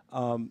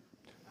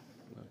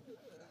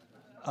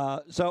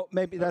 So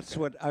maybe that's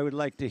what I would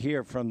like to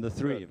hear from the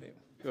three of you.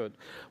 Good.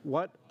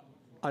 What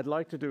I'd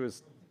like to do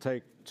is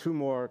take two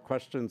more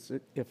questions,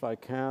 if I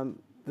can.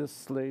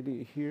 This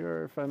lady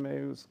here, if I may,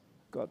 who's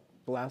got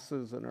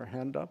glasses and her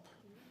hand up.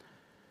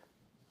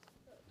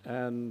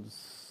 And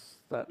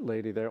that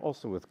lady there,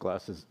 also with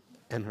glasses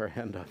and her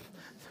hand up.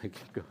 Thank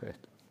you. Go ahead.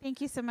 Thank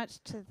you so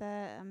much to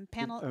the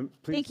panel.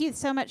 Thank you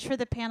so much for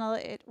the panel.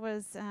 It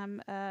was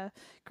a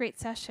great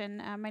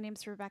session. My name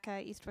is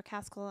Rebecca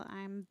Eastwood-Caskell.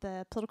 I'm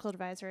the political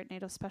advisor at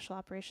NATO Special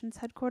Operations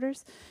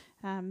Headquarters.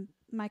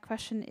 My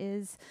question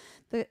is,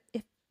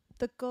 if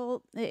the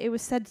goal, it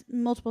was said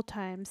multiple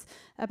times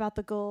about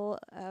the goal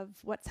of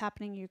what's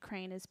happening in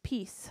Ukraine is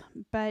peace,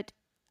 but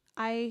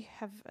I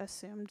have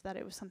assumed that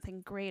it was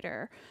something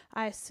greater.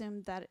 I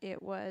assumed that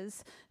it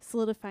was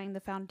solidifying the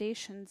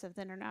foundations of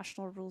the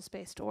international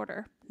rules-based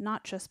order,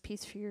 not just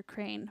peace for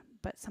Ukraine,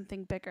 but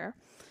something bigger.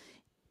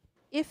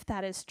 If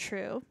that is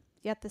true,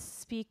 yet the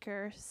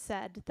speaker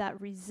said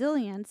that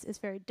resilience is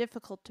very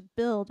difficult to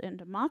build in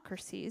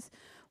democracies,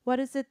 what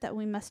is it that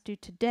we must do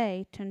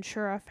today to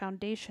ensure our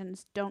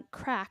foundations don't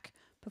crack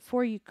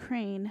before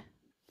Ukraine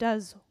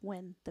does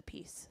win the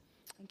peace?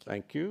 Thank you.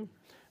 Thank you.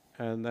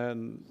 And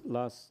then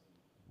last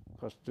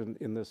question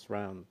in this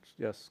round.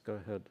 Yes, go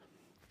ahead.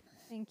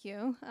 Thank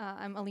you.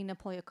 I'm Alina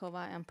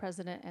Polyakova. I'm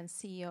president and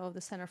CEO of the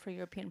Center for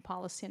European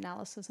Policy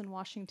Analysis in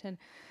Washington.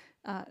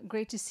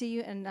 Great to see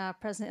you. And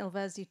President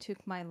Ilves, you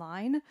took my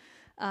line.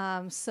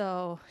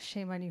 So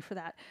shame on you for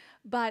that.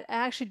 But I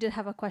actually did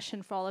have a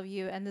question for all of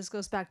you. And this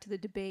goes back to the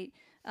debate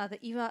that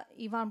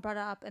Ivan brought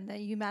up and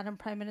that you, Madam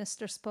Prime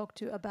Minister, spoke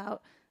to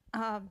about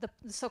the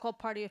so-called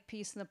Party of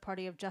Peace and the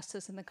Party of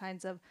Justice and the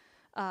kinds of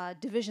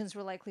divisions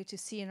we're likely to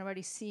see and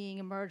already seeing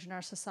emerge in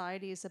our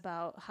societies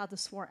about how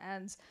this war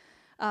ends.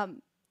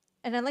 And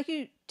I'd like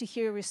you to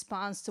hear a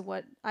response to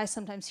what I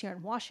sometimes hear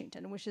in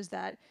Washington, which is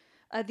that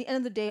at the end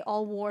of the day,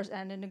 all wars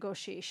end in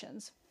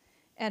negotiations.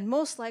 And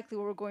most likely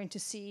what we're going to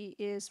see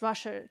is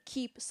Russia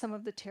keep some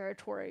of the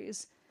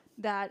territories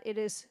that it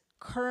is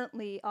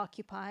currently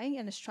occupying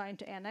and is trying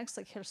to annex,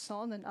 like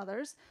Kherson and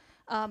others.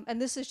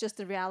 And this is just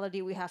the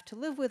reality we have to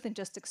live with and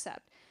just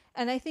accept.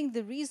 And I think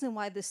the reason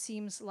why this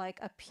seems like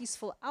a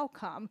peaceful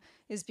outcome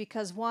is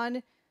because,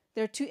 one,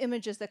 there are two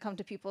images that come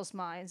to people's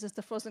minds. There's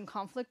the frozen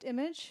conflict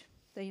image,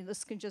 that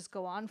this can just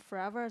go on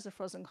forever as a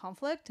frozen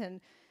conflict,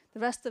 and the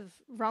rest of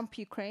rump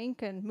Ukraine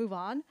can move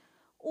on.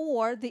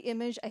 Or the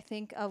image, I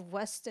think, of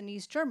West and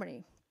East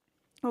Germany,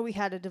 where we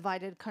had a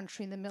divided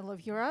country in the middle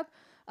of Europe,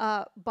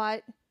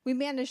 but we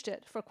managed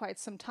it for quite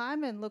some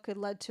time, and look, it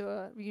led to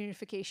a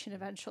reunification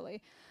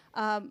eventually.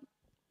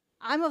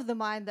 I'm of the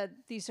mind that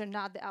these are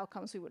not the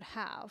outcomes we would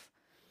have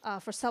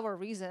for several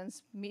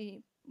reasons.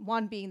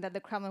 One being that the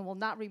Kremlin will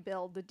not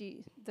rebuild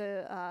the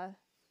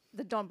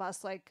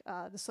Donbass like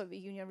the Soviet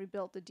Union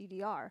rebuilt the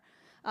DDR.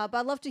 But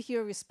I'd love to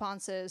hear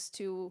responses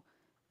to,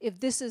 if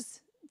this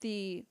is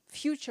the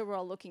future we're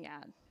all looking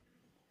at,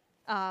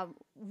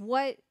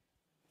 what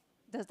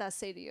does that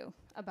say to you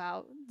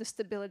about the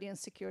stability and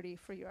security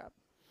for Europe?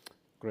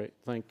 Great,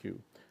 thank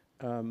you.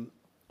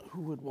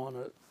 Who would want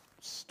to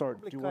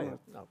start? Do you want to?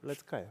 No,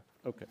 let's Kaja.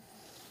 Okay.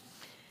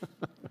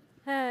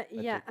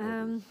 Yeah.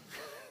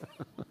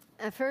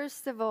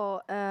 First of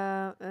all,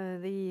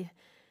 the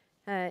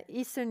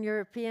Eastern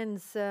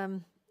Europeans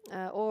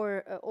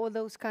or all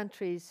those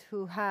countries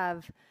who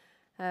have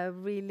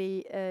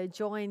really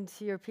joined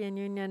European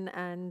Union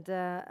and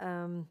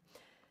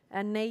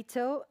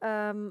NATO,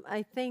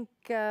 I think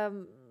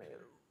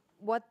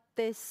what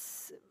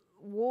this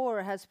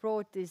war has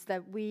brought is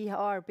that we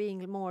are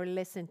being more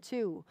listened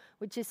to,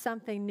 which is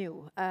something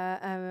new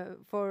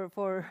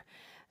for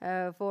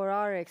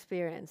our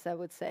experience, I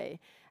would say,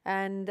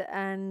 and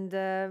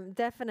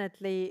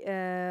definitely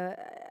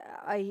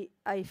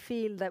I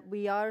feel that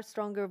we are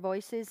stronger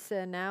voices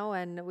now,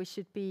 and we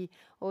should be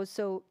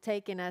also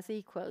taken as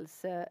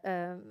equals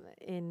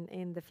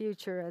in the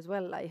future as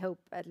well. I hope,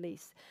 at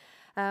least.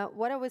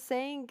 What I was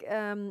saying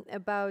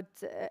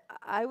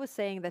I was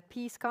saying that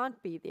peace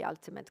can't be the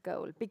ultimate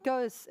goal,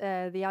 because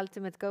the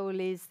ultimate goal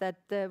is that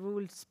the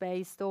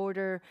rules-based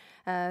order,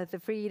 the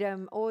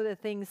freedom, all the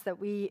things that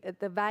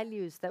the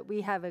values that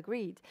we have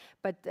agreed.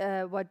 But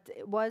what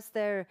was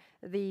there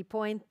the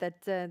point that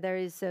there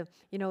is,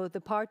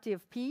 the Party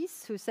of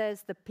Peace who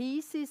says the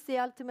peace is the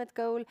ultimate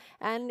goal,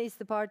 and is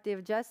the Party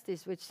of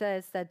Justice which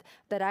says that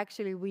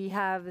actually we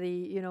have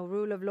the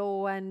rule of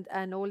law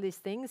and all these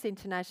things,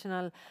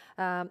 international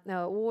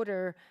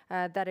order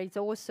that is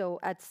also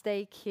at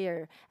stake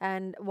here.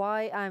 And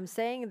why I'm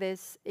saying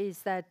this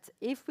is that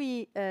if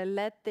we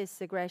let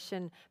this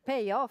aggression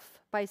pay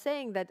off by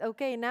saying that,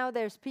 okay, now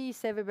there's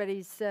peace,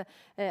 everybody's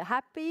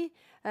happy,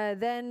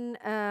 then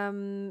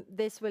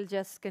this will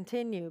just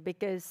continue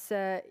because,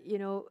 you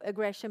know,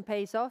 aggression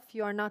pays off,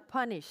 you are not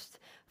punished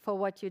for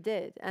what you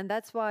did. And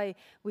that's why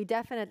we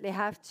definitely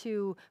have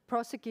to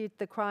prosecute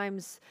the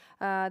crimes,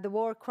 the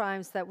war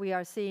crimes that we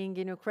are seeing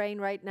in Ukraine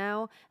right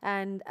now,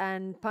 and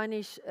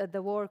punish the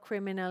war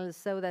criminals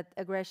so that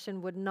aggression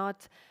would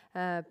not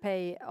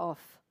pay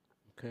off.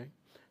 Okay.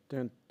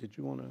 Dan, did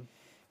you want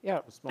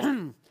to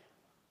respond?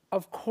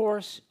 Of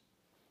course,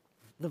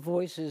 the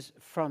voices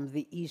from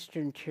the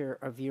eastern tier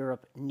of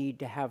Europe need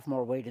to have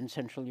more weight in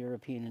Central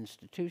European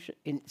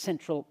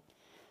institutions,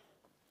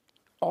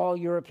 all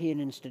European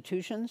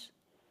institutions.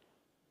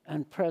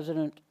 And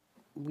President,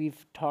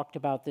 we've talked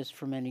about this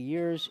for many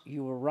years.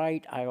 You were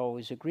right. I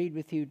always agreed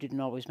with you.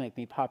 Didn't always make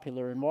me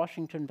popular in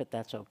Washington, but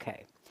that's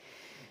okay.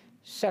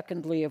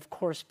 Secondly, of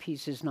course,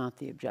 peace is not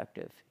the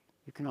objective.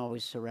 You can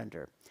always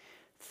surrender.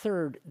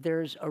 Third,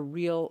 there's a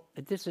real,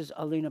 this is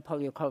Alina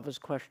Polyakova's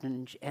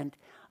question, and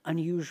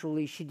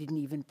unusually, she didn't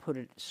even put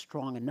it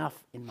strong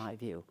enough, in my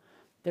view.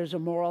 There's a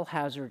moral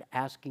hazard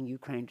asking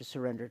Ukraine to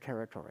surrender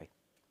territory,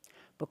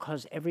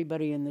 because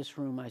everybody in this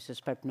room, I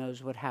suspect,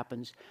 knows what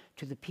happens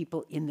to the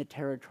people in the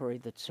territory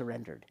that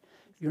surrendered.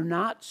 You're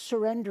not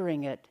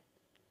surrendering it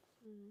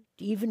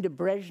even to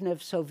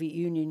Brezhnev's Soviet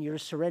Union, you're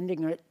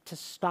surrendering it to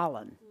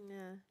Stalin.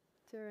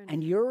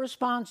 And your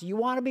response, you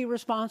want to be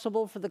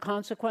responsible for the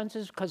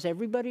consequences because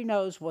everybody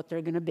knows what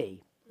they're going to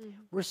be.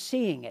 We're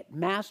seeing it,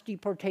 mass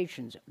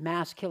deportations,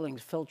 mass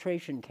killings,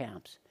 filtration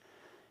camps.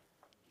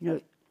 You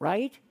know,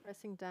 right?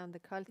 Pressing down the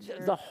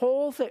culture. The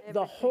whole thing,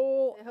 the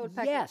whole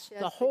package, yes,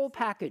 the whole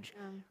package.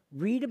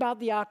 Read about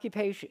the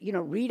occupation, you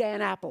know, read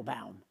Anne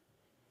Applebaum,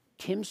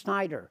 Tim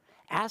Snyder,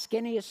 ask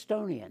any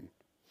Estonian.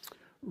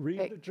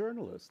 Read the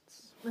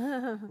journalists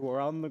who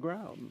are on the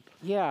ground.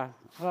 Yeah,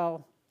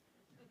 well,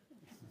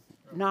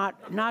 not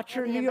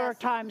your New York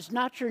Times,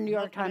 not your New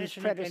York Times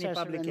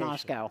predecessor in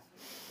Moscow.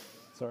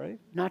 Sorry?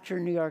 Not your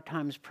New York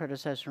Times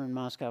predecessor in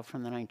Moscow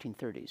from the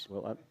 1930s.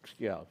 Well,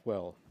 yeah,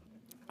 well.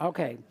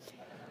 Okay.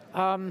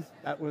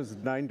 That was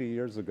 90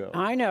 years ago.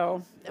 I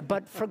know,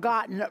 but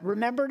forgotten,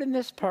 remembered in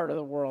this part of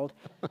the world.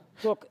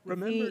 Look,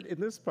 remembered in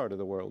this part of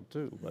the world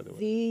too, by the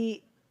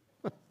way.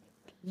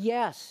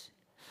 Yes,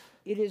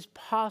 it is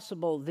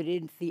possible that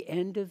at the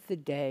end of the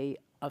day,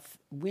 a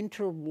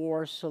winter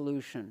war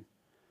solution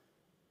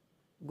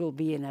will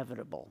be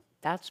inevitable.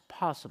 That's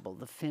possible.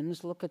 The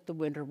Finns look at the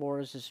Winter War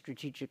as a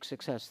strategic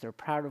success. They're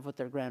proud of what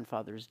their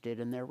grandfathers did,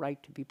 and they're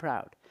right to be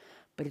proud.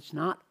 But it's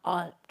not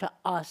up to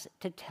us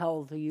to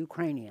tell the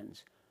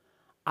Ukrainians.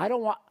 I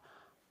don't want...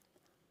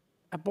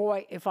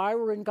 Boy, if I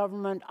were in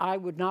government, I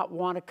would not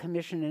want to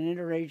commission an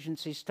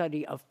interagency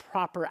study of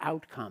proper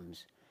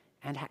outcomes,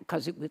 and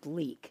because it would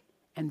leak.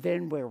 And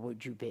then where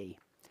would you be?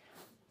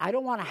 I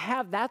don't want to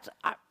have that...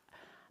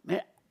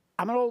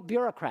 I'm an old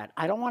bureaucrat.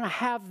 I don't want to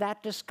have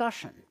that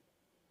discussion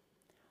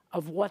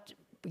of what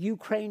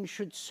Ukraine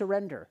should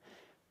surrender.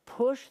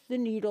 Push the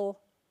needle,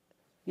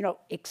 you know,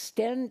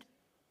 extend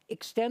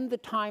the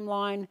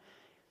timeline,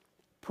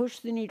 push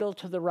the needle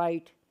to the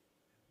right,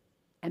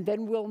 and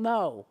then we'll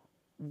know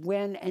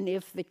when and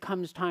if it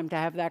comes time to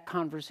have that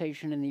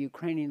conversation, and the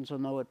Ukrainians will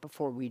know it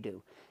before we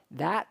do.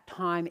 That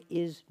time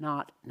is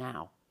not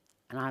now,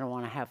 and I don't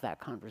want to have that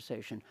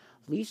conversation,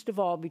 least of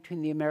all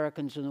between the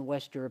Americans and the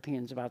West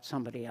Europeans about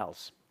somebody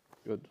else.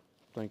 Good,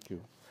 thank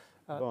you.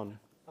 Don.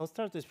 I'll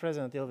start with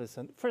President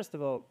Ilves. First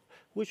of all,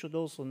 we should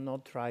also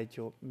not try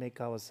to make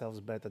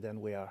ourselves better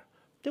than we are.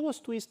 There was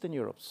two Eastern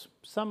Europes.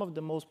 Some of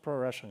the most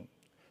pro-Russian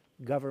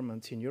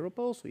governments in Europe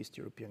are also East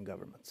European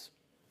governments.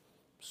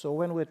 So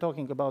when we're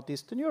talking about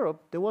Eastern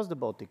Europe, there was the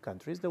Baltic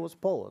countries, there was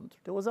Poland,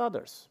 there was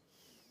others.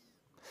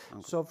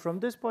 Okay. So from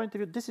this point of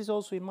view, this is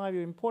also, in my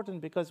view,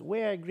 important because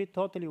where I agree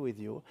totally with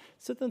you,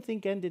 certain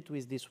thing ended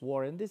with this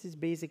war, and this is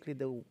basically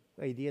the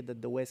idea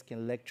that the West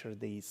can lecture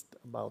the East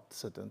about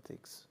certain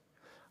things.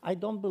 I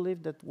don't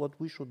believe that what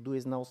we should do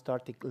is now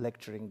start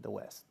lecturing the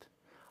West.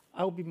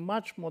 I would be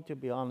much more, to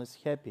be honest,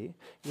 happy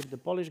if the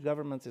Polish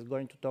government is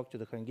going to talk to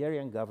the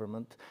Hungarian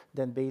government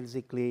than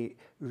basically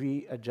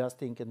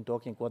readjusting and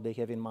talking what they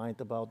have in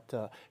mind about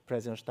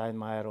President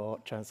Steinmeier or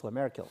Chancellor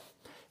Merkel.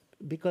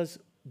 Because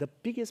the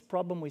biggest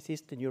problem with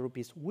Eastern Europe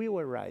is we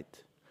were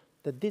right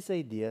that this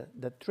idea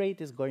that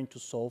trade is going to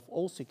solve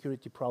all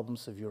security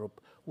problems of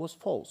Europe was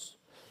false.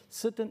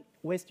 Certain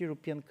West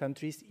European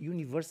countries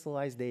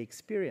universalized their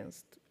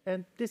experience.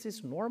 And this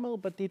is normal,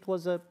 but it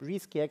was a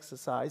risky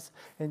exercise,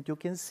 and you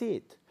can see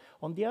it.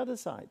 On the other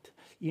side,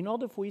 in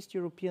order for East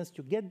Europeans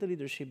to get the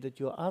leadership that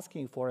you're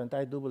asking for, and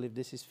I do believe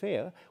this is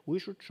fair, we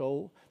should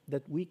show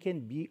that we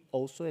can be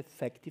also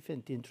effective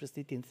and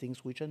interested in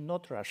things which are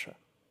not Russia.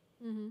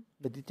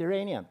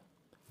 Mediterranean,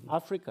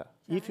 Africa,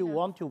 if you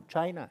want to,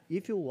 China,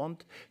 if you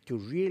want to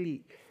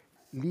really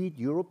lead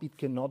Europe, it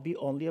cannot be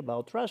only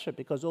about Russia,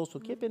 because also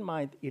keep in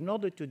mind, in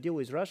order to deal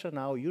with Russia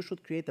now, you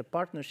should create a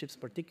partnerships,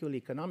 particularly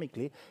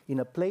economically,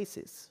 in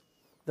places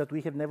that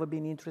we have never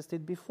been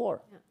interested before.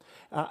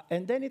 Yeah.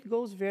 And then it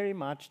goes very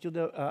much to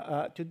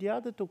the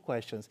other two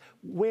questions,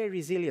 where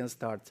resilience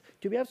starts.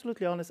 To be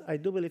absolutely honest, I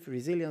do believe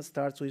resilience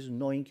starts with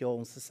knowing your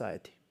own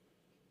society.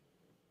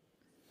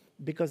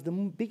 Because the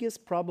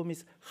biggest problem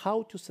is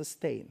how to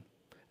sustain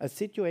a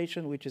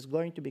situation which is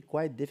going to be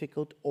quite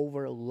difficult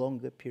over a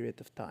longer period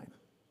of time.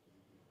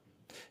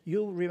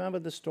 You remember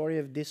the story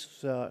of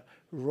this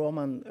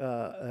Roman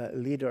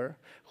leader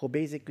who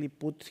basically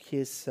put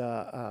his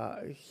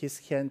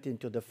hand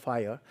into the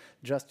fire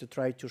just to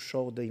try to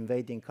show the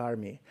invading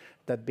army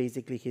that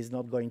basically he's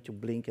not going to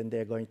blink and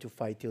they're going to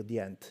fight till the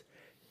end.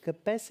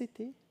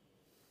 Capacity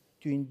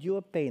to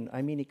endure pain,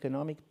 I mean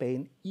economic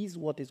pain, is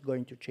what is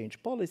going to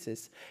change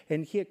policies.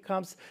 And here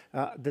comes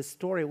the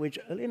story which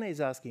Elena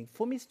is asking.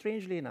 For me,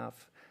 strangely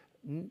enough,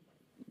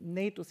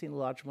 NATO's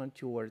enlargement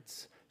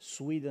towards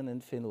Sweden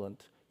and Finland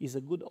is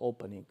a good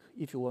opening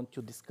if you want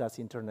to discuss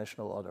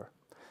international order.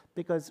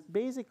 Because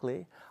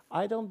basically,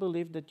 I don't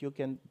believe that you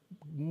can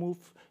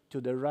move to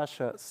the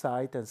Russia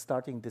side and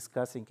starting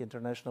discussing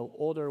international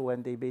order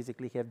when they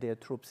basically have their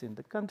troops in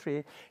the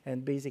country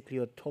and basically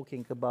you're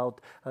talking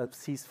about a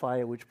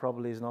ceasefire which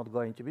probably is not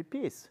going to be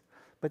peace.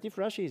 But if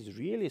Russia is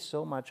really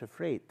so much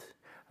afraid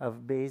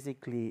of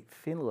basically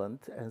Finland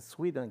and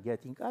Sweden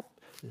getting up,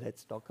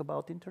 let's talk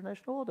about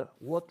international order.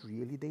 What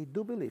really they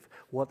do believe.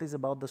 What is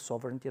about the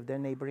sovereignty of their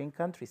neighboring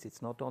countries?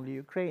 It's not only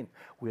Ukraine.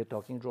 We're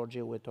talking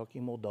Georgia, we're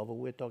talking Moldova,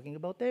 we're talking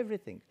about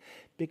everything.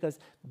 Because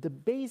the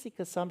basic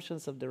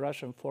assumptions of the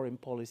Russian foreign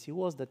policy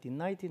was that in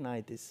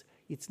 1990s,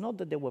 it's not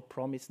that they were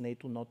promised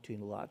NATO not to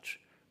enlarge,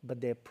 but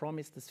they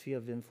promised a sphere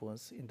of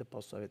influence in the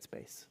post-Soviet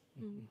space.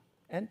 Mm-hmm.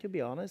 And to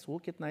be honest,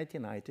 look at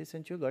 1990s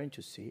and you're going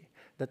to see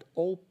that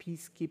all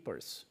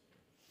peacekeepers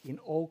in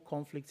all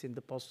conflicts in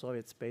the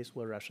post-Soviet space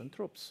were Russian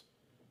troops.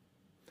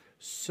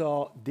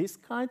 So this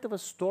kind of a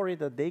story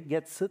that they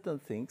get certain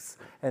things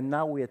and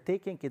now we are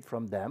taking it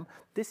from them,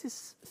 this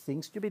is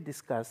things to be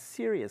discussed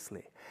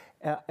seriously.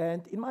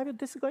 And in my view,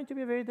 this is going to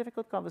be very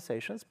difficult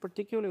conversations,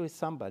 particularly with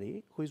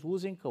somebody who is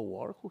losing a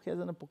war, who has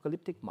an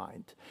apocalyptic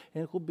mind,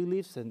 and who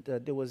believes, and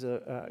there was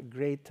a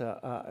great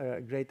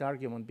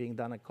argument being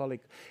done, a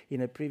colleague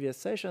in a previous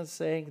session,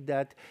 saying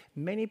that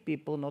many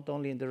people, not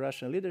only in the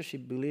Russian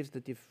leadership, believes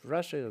that if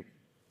Russia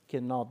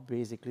cannot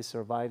basically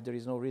survive, there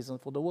is no reason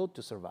for the world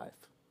to survive.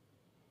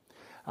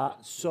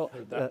 But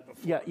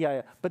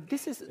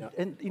this is,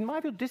 and in my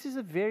view, this is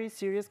a very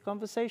serious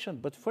conversation.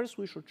 But first,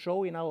 we should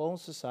show in our own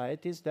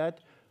societies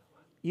that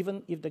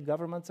even if the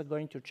governments are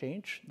going to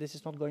change, this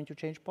is not going to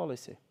change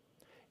policy.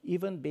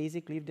 Even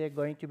basically, if there are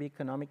going to be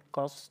economic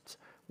costs,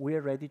 we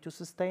are ready to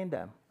sustain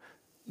them.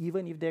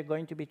 Even if there are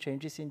going to be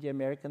changes in the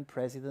American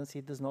presidency,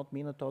 it does not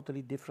mean a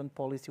totally different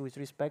policy with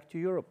respect to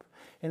Europe.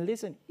 And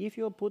listen, if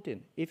you're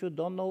Putin, if you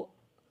don't know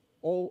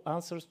all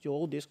answers to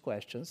all these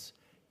questions,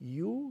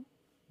 you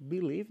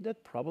believe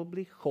that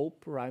probably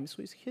hope rhymes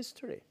with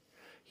history.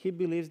 He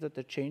believes that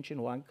the change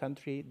in one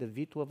country, the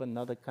veto of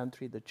another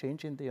country, the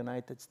change in the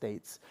United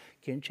States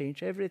can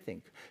change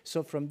everything.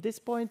 So from this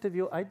point of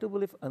view, I do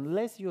believe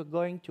unless you're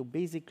going to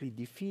basically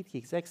defeat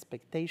his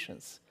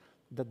expectations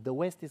that the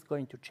West is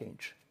going to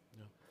change,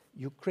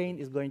 Ukraine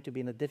is going to be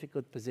in a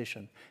difficult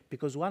position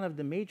because one of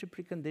the major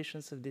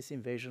preconditions of this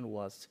invasion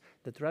was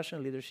that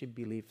Russian leadership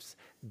believes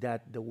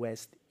that the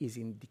West is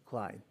in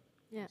decline.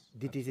 Yes.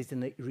 That it is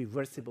an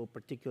irreversible,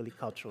 particularly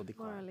cultural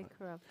decline. Morally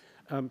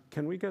corrupt.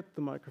 Can we get the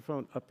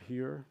microphone up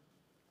here,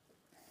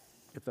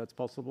 if that's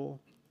possible?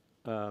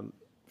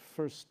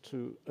 First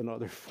to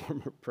another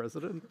former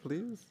president,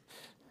 please.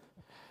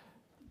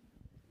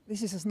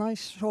 This is a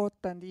nice, short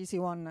and easy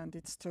one, and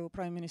it's to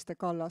Prime Minister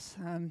Kallas.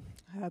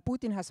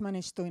 Putin has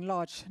managed to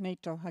enlarge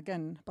NATO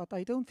again, but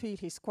I don't feel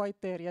he's quite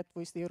there yet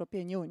with the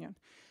European Union.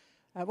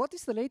 What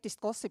is the latest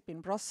gossip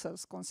in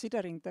Brussels,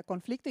 considering the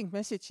conflicting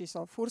messages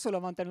of Ursula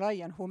von der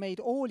Leyen, who made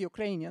all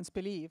Ukrainians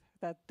believe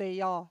that they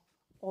are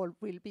or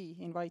will be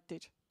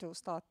invited to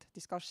start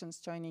discussions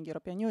joining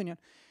European Union,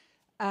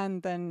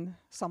 and then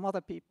some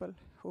other people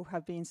who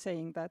have been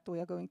saying that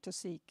we are going to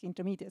seek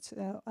intermediate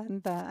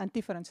and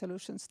different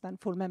solutions than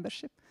full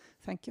membership?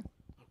 Thank you.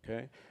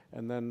 Okay,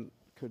 and then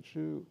could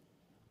you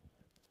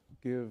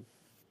give,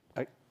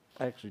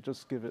 actually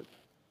just give it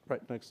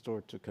right next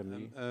door to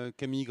Camille.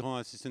 Camille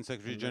Grand, Assistant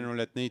Secretary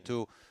General at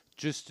NATO.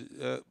 Just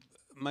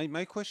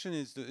my question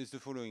is the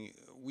following: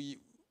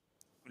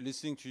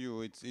 listening to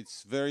you,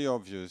 it's very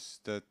obvious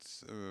that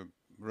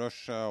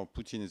Russia or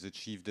Putin has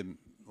achieved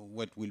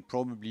what will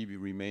probably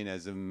remain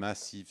as a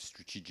massive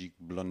strategic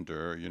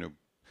blunder. You know,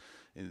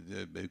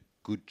 a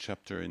good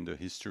chapter in the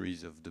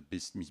histories of the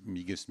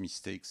biggest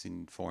mistakes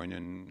in foreign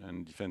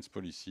and defense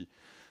policy,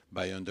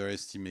 by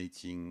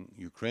underestimating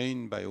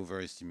Ukraine, by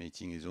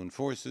overestimating his own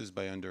forces,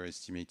 by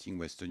underestimating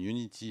Western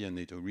unity and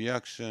NATO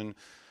reaction,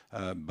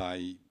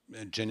 by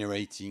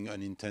generating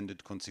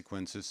unintended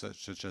consequences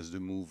such as the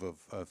move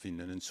of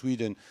Finland and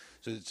Sweden.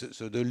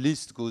 So the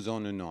list goes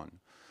on and on.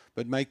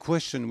 But my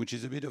question, which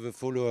is a bit of a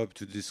follow-up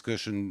to the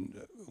discussion,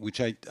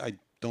 which I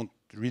don't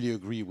really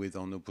agree with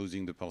on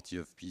opposing the party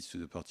of peace to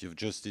the party of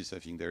justice. I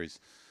think there is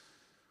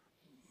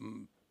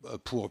a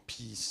poor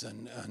peace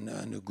and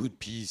a good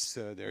peace.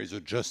 There is a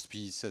just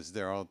peace, as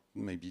there are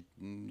maybe.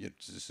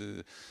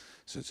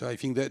 So I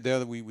think that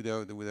there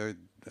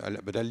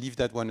but I'll leave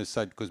that one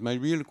aside, because my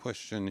real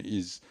question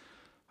is,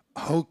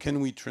 how can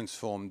we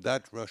transform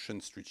that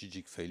Russian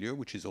strategic failure,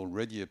 which is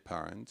already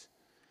apparent,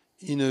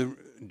 in a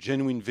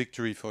genuine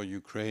victory for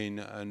Ukraine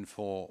and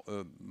for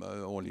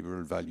our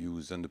liberal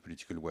values and the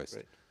political West?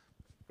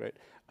 Great.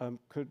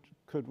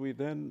 Could we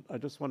then, I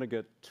just want to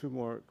get two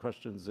more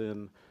questions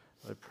in.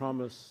 I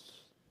promised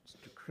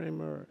Mr.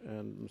 Kramer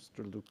and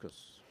Mr.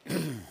 Lucas.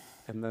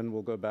 And then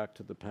we'll go back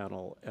to the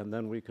panel, and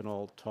then we can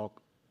all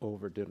talk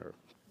over dinner.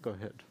 Go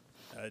ahead.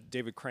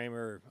 David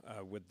Kramer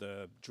with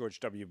the George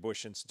W.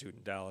 Bush Institute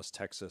in Dallas,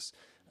 Texas.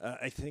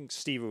 I think,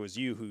 Steve, it was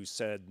you who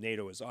said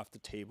NATO is off the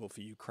table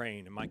for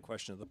Ukraine, and my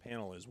question to the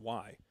panel is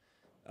why?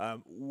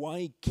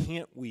 Why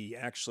can't we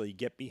actually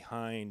get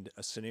behind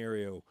a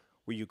scenario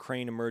where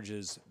Ukraine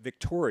emerges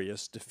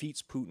victorious,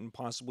 defeats Putin,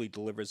 possibly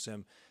delivers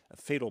him a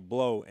fatal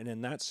blow, and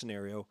in that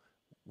scenario,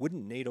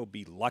 wouldn't NATO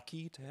be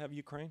lucky to have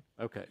Ukraine?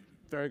 Okay,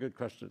 very good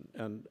question.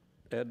 And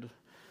Ed,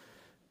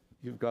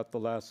 you've got the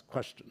last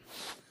question.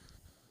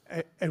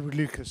 Edward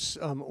Lucas,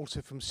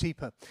 also from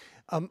SEPA.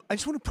 I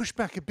just want to push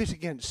back a bit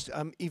against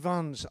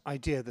Ivan's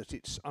idea that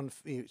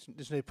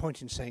there's no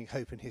point in saying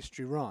hope and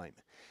history rhyme.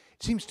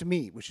 It seems to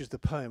me, which is the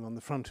poem on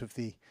the front of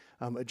the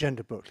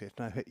agenda booklet,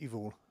 and I hope you've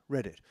all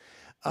read it,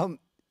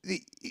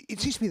 it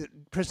seems to me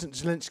that President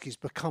Zelensky has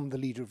become the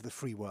leader of the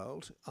free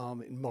world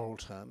in moral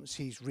terms.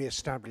 He's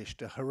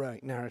re-established a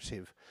heroic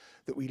narrative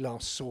that we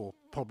last saw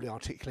probably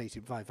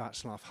articulated by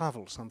Václav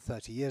Havel some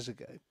 30 years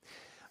ago.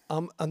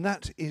 And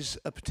that is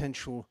a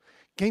potential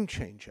game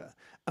changer.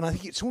 And I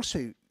think it's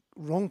also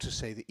wrong to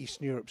say that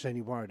Eastern Europe's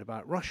only worried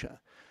about Russia.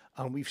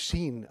 We've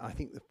seen, I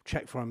think the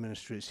Czech foreign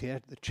minister is here,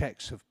 the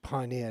Czechs have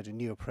pioneered a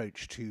new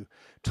approach to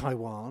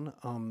Taiwan.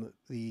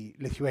 The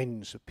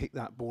Lithuanians have picked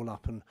that ball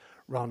up and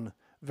run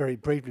very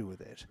bravely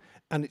with it.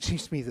 And it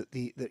seems to me that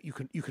that you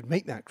could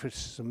make that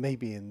criticism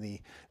maybe in the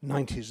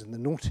 90s and the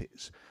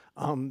noughties,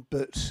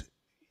 but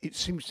it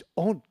seems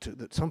odd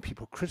that some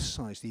people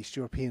criticize the East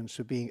Europeans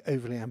for being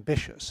overly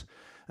ambitious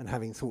and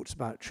having thoughts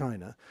about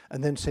China,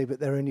 and then say, but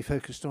they're only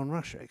focused on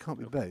Russia. It can't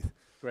be both.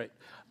 Great.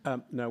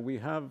 Now we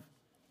have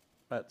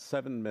about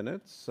 7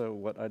 minutes, so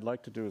what I'd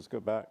like to do is go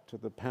back to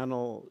the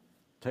panel,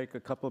 take a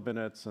couple of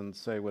minutes and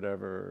say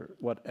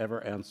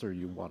whatever answer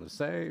you want to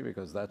say,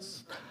 because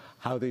that's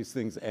how these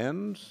things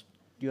end,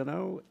 you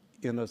know,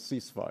 in a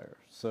ceasefire.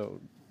 So,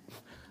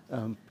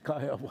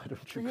 Kaja, why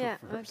don't you go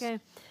first? Okay.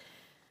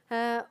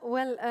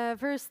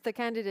 First, the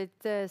candidate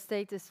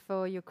status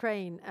for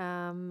Ukraine.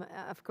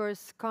 Of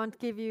course, can't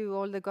give you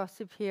all the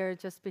gossip here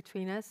just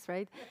between us,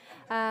 right?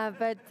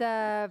 But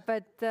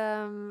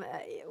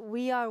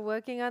we are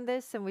working on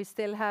this, and we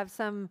still have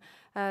some,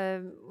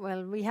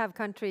 we have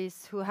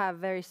countries who have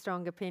very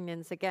strong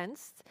opinions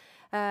against.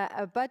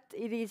 But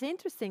it is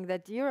interesting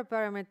that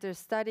Eurobarometer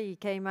study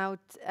came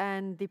out,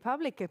 and the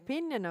public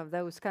opinion of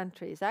those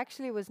countries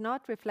actually was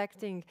not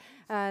reflecting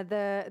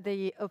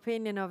the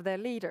opinion of their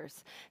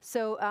leaders.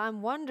 So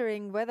I'm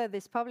wondering whether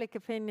this public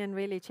opinion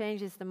really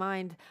changes the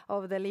mind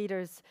of the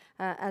leaders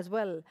as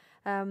well.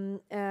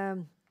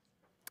 What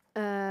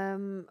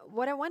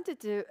I wanted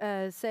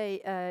to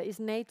say is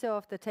NATO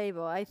off the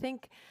table. I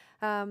think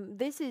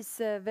this is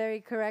a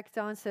very correct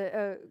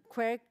answer,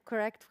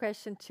 correct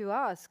question to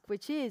ask,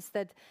 which is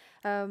that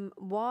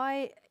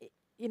why,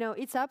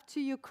 it's up to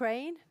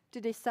Ukraine to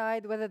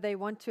decide whether they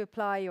want to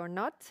apply or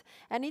not,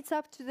 and it's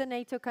up to the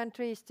NATO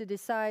countries to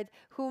decide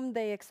whom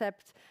they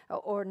accept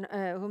or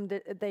whom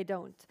they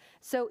don't.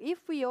 So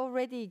if we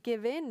already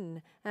give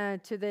in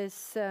to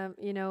this,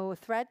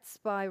 threats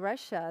by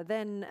Russia,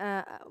 then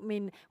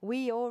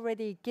we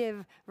already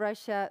give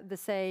Russia the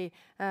say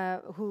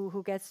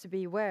who gets to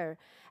be where.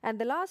 And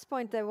the last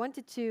point I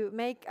wanted to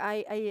make,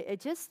 I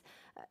just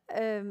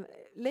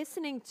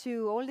listening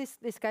to all these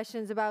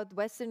discussions about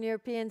Western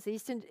Europeans,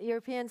 Eastern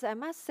Europeans, I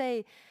must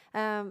say,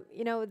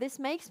 this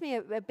makes me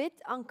a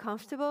bit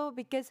uncomfortable,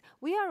 because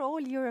we are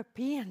all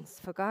Europeans,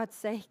 for God's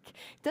sake.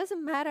 It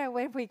doesn't matter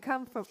where we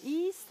come from,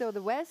 East or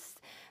the West.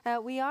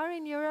 We are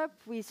in Europe.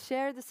 We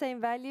share the same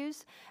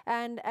values,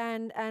 and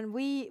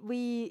we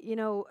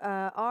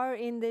are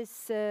in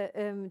this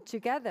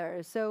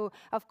together. So,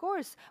 of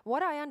course,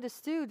 what I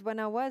understood when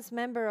I was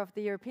member of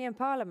the European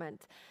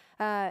Parliament,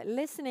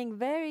 listening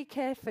very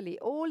carefully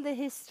all the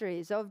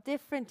histories of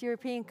different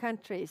European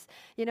countries,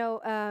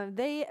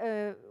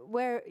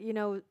 where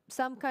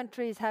some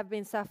countries have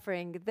been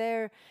suffering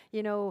their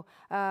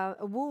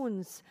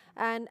wounds,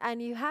 and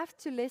you have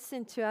to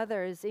listen to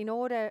others in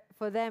order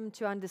for them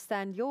to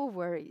understand your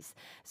worries.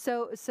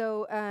 So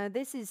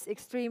this is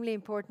extremely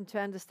important to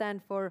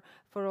understand for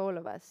all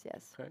of us.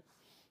 Yes. Okay.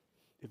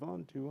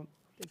 Ivan, do you want?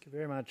 Thank you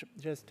very much.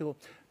 Just to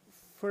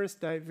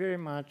first, I very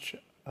much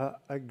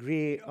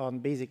agree on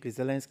basically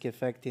Zelensky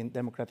effect in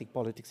democratic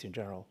politics in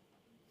general.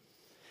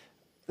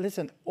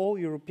 listen, all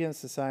European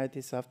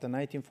societies after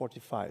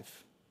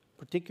 1945,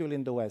 particularly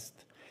in the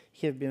West,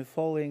 have been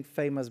following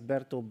famous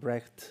Bertolt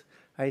Brecht,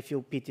 I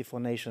feel pity for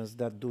nations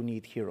that do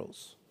need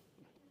heroes.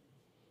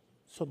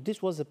 So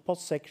this was a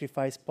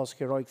post-sacrifice,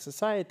 post-heroic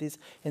societies,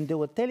 and they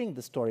were telling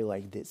the story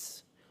like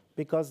this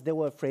because they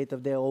were afraid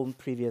of their own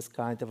previous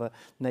kind of a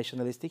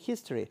nationalistic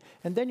history.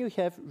 And then you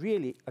have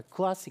really a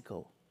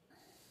classical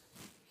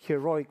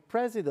heroic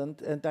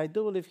president, and I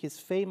do believe his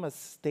famous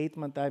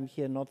statement, "I'm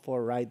here not for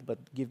a ride, but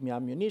give me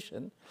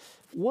ammunition,"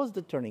 was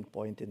the turning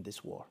point in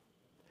this war.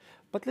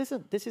 But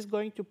listen, this is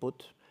going to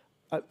put,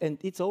 and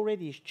it's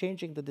already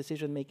changing the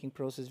decision-making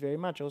process very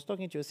much. I was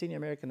talking to senior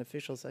American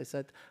officials. I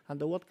said,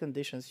 under what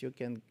conditions you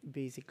can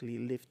basically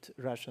lift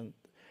Russian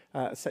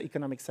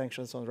economic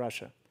sanctions on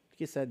Russia?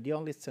 He said, the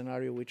only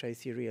scenario which I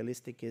see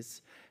realistic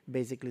is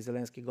basically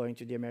Zelensky going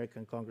to the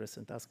American Congress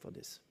and ask for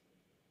this.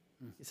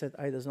 He said,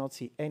 I do not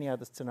see any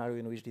other scenario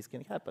in which this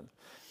can happen.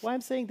 Why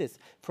I'm saying this?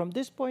 From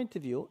this point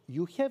of view,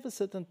 you have a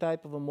certain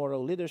type of a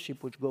moral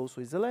leadership which goes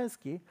with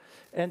Zelensky,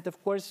 and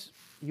of course,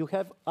 you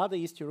have other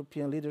East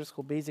European leaders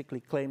who basically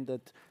claim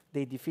that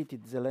they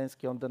defeated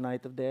Zelensky on the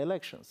night of their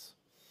elections.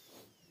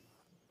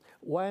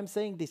 Why I'm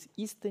saying this?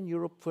 Eastern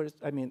Europe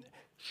first,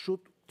 should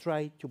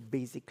try to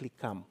basically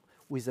come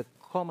with a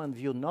common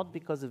view, not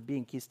because of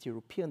being East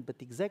European, but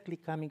exactly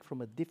coming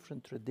from a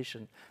different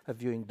tradition of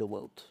viewing the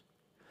world.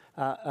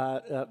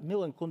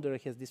 Milan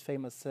Kundera has this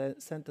famous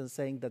sentence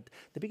saying that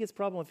the biggest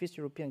problem of East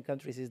European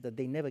countries is that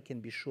they never can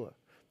be sure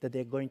that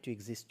they're going to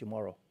exist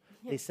tomorrow.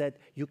 They said,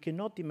 you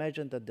cannot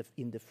imagine that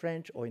in the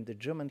French or in the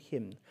German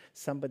hymn,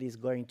 somebody is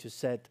going to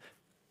say,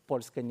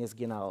 Polska nie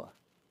zginęła.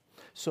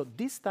 So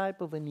this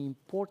type of an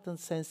important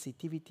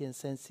sensitivity and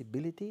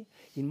sensibility,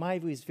 in my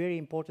view, is very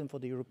important for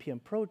the European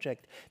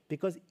project,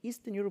 because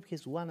Eastern Europe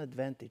has one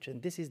advantage,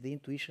 and this is the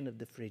intuition of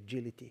the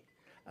fragility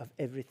of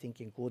everything,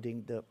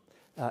 including the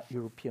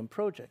European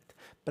project.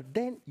 But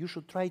then you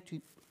should try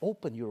to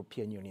open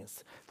European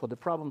unions for the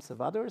problems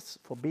of others,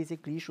 for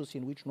basically issues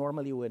in which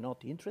normally we're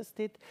not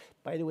interested.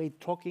 By the way,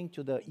 talking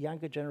to the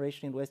younger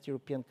generation in West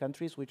European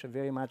countries, which are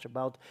very much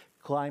about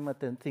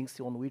climate and things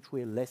on which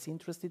we're less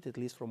interested, at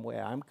least from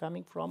where I'm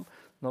coming from,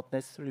 not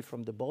necessarily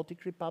from the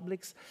Baltic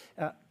republics.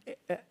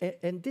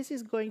 And this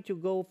is going to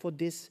go for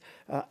this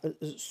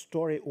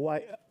story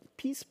why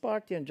Peace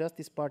Party and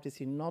Justice Party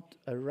is not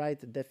a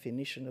right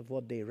definition of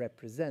what they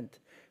represent.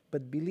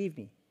 But believe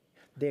me,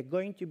 there are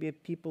going to be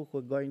people who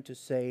are going to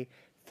say,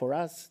 for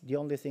us, the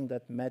only thing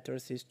that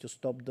matters is to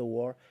stop the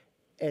war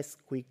as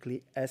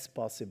quickly as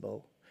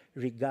possible,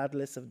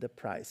 regardless of the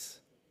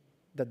price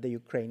that the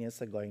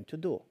Ukrainians are going to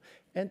do.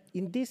 And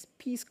in this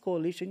peace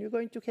coalition, you're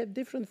going to have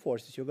different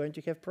forces. You're going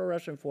to have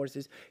pro-Russian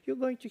forces. You're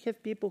going to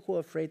have people who are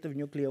afraid of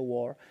nuclear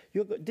war.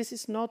 This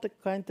is not a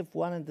kind of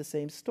one and the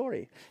same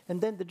story. And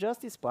then the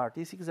Justice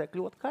Party is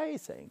exactly what Kaja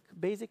is saying,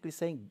 basically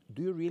saying,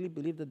 do you really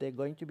believe that there's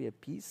going to be a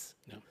peace?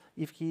 No.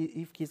 If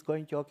he's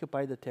going to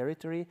occupy the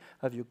territory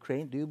of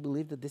Ukraine, do you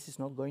believe that this is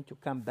not going to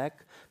come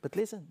back? But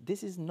listen,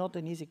 this is not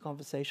an easy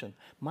conversation.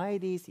 My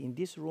idea is in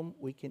this room,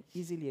 we can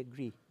easily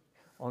agree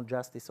on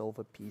justice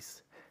over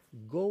peace.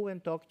 Go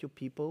and talk to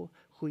people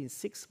who in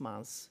 6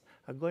 months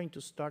are going to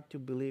start to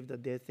believe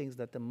that there are things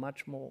that are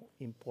much more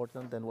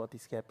important than what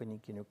is happening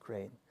in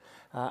Ukraine.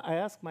 I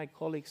asked my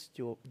colleagues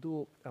to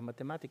do a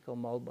mathematical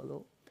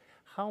model,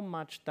 how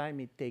much time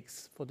it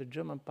takes for the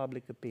German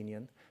public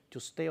opinion to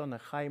stay on a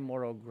high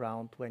moral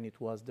ground when it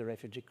was the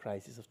refugee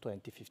crisis of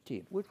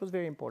 2015, which was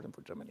very important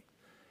for Germany.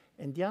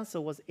 And the answer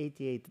was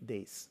 88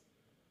 days.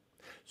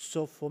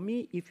 So for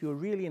me, if you're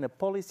really in a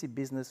policy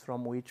business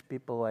from which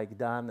people like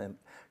Dan and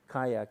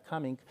Kaja are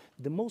coming,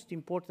 the most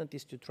important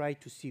is to try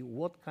to see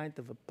what kind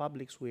of a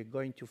publics we're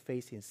going to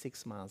face in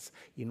 6 months,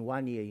 in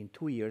 1 year, in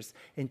 2 years,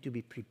 and to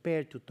be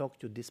prepared to talk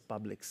to these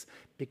publics.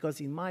 Because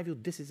in my view,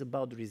 this is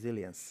about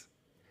resilience.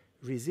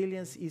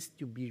 Resilience is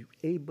to be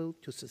able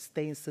to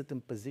sustain certain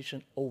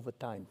position over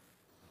time.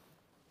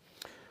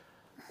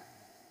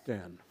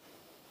 Dan.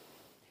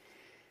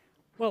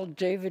 Well,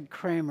 David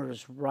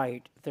Kramer's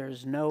right.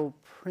 There's no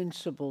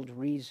principled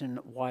reason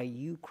why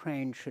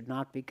Ukraine should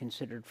not be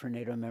considered for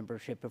NATO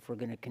membership if we're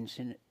going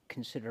to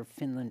consider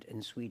Finland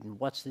and Sweden.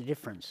 What's the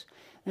difference?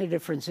 And the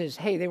difference is,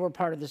 hey, they were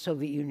part of the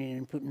Soviet Union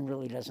and Putin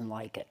really doesn't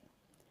like it.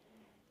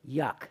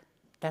 Yuck.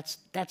 That's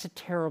a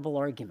terrible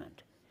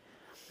argument.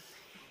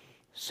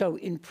 So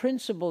in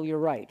principle, you're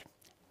right.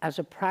 As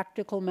a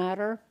practical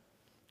matter,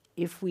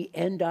 if we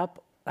end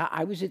up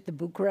I was at the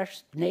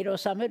Bucharest NATO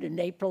summit in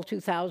April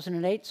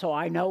 2008, so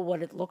I know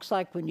what it looks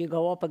like when you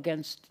go up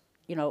against,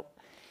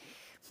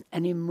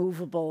 an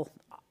immovable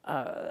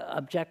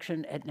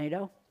objection at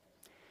NATO.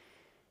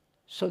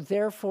 So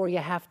therefore, you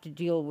have to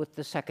deal with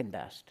the second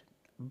best.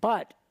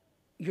 But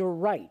you're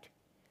right.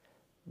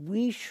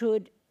 We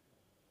should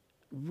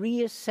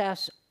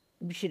reassess,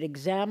 we should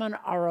examine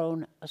our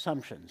own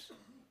assumptions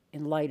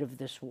in light of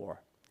this war,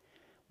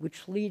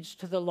 which leads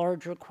to the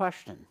larger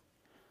question.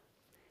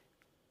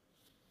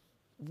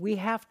 We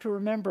have to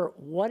remember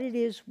what it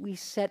is we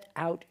set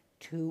out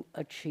to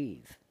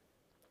achieve.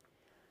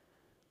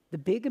 The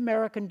big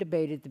American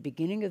debate at the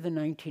beginning of the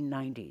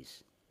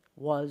 1990s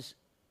was,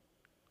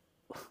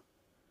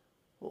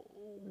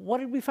 what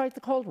did we fight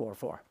the Cold War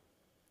for?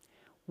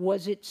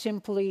 Was it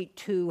simply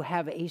to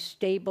have a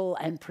stable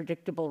and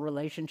predictable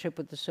relationship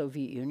with the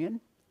Soviet Union?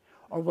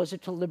 Or was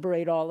it to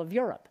liberate all of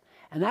Europe?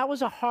 And that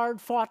was a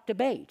hard-fought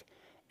debate.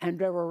 And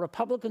there were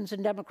Republicans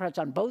and Democrats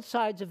on both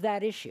sides of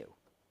that issue.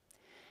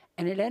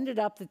 And it ended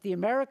up that the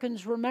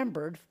Americans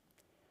remembered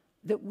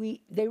that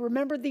we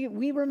remembered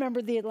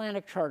the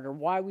Atlantic Charter,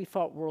 why we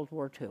fought World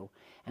War II.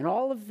 And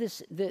all of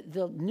this,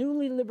 the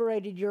newly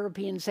liberated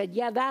Europeans said,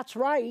 yeah, that's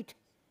right.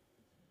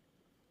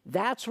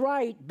 That's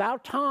right.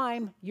 About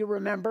time you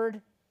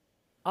remembered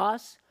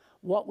us,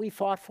 what we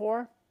fought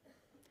for.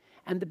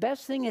 And the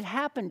best thing that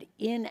happened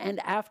in and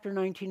after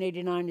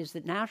 1989 is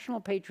that national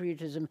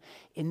patriotism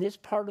in this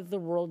part of the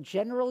world,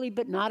 generally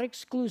but not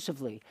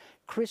exclusively,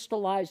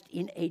 crystallized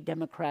in a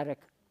democratic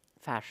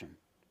fashion.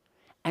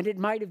 And it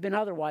might have been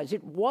otherwise.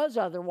 It was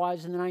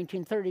otherwise in the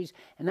 1930s,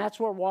 and that's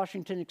where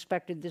Washington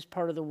expected this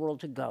part of the world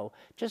to go,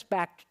 just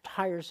back to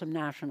tiresome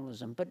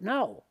nationalism. But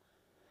no,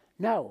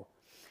 no.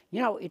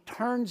 You know, it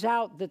turns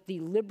out that the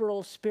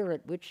liberal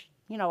spirit, which,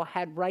 you know,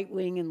 had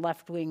right-wing and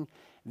left-wing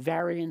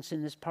variants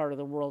in this part of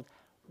the world,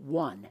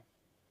 won.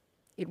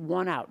 It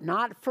won out.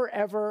 Not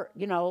forever,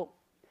 you know,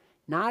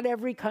 not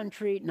every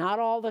country, not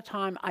all the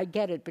time, I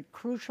get it, but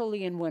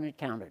crucially in when it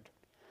counted.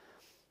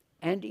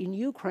 And in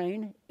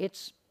Ukraine,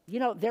 it's, you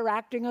know, they're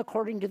acting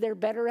according to their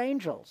better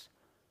angels.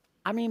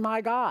 I mean,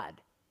 my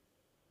God.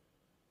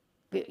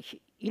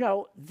 You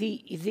know,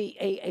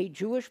 a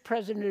Jewish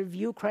president of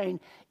Ukraine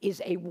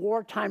is a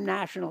wartime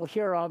national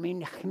hero. I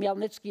mean,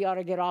 Khmelnytsky ought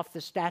to get off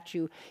the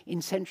statue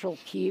in central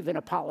Kyiv and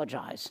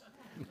apologize.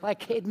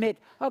 Like, admit,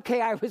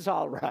 okay, I was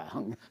all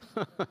wrong.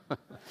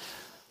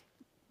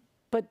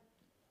 But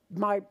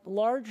my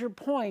larger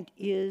point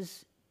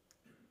is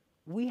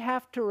we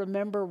have to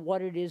remember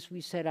what it is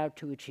we set out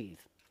to achieve.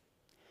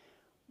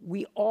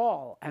 We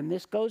all, and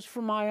this goes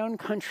for my own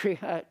country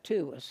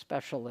too,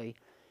 especially,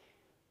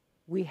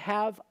 we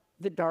have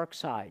the dark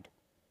side.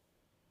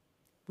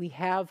 We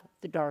have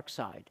the dark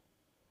side.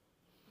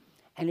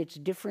 And it's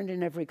different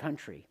in every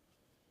country.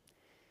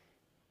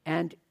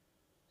 And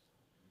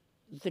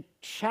the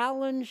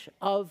challenge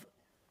of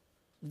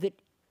that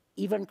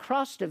even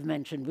Krastev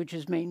mentioned, which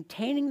is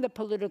maintaining the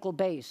political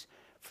base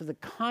for the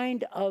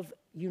kind of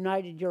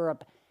united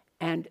Europe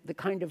and the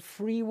kind of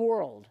free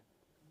world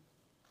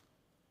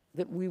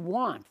that we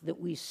want, that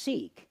we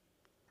seek,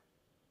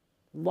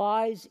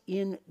 lies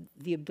in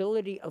the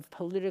ability of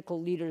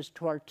political leaders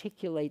to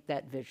articulate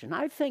that vision.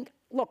 I think,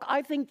 look,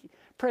 I think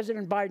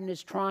President Biden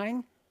is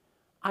trying.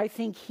 I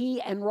think he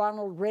and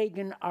Ronald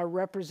Reagan are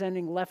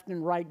representing left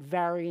and right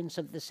variants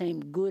of the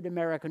same good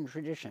American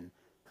tradition.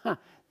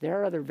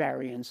 There are other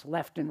variants,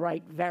 left and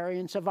right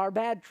variants of our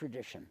bad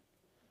tradition.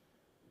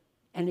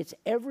 And it's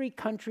every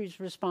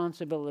country's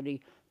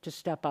responsibility to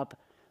step up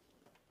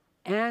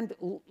and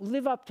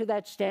live up to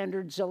that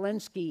standard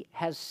Zelensky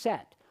has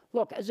set.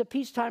 Look, as a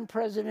peacetime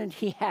president,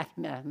 he had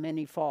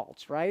many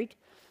faults, right?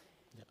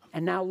 Yeah.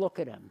 And now look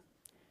at him.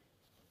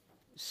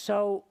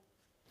 So,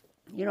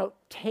 you know,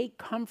 take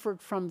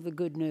comfort from the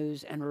good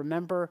news and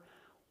remember,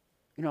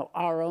 you know,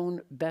 our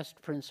own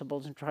best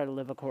principles and try to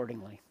live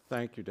accordingly.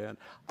 Thank you, Dan.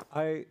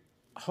 I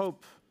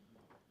hope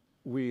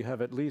we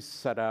have at least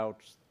set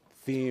out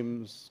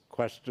themes,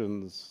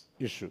 questions,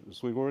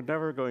 issues. We were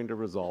never going to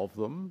resolve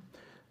them,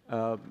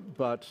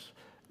 but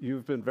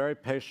you've been very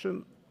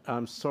patient.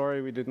 I'm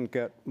sorry we didn't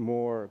get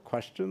more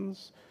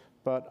questions,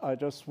 but I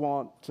just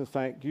want to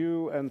thank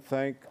you and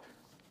thank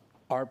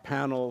our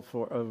panel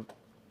for,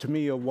 to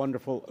me, a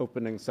wonderful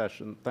opening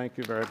session. Thank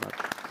you very much.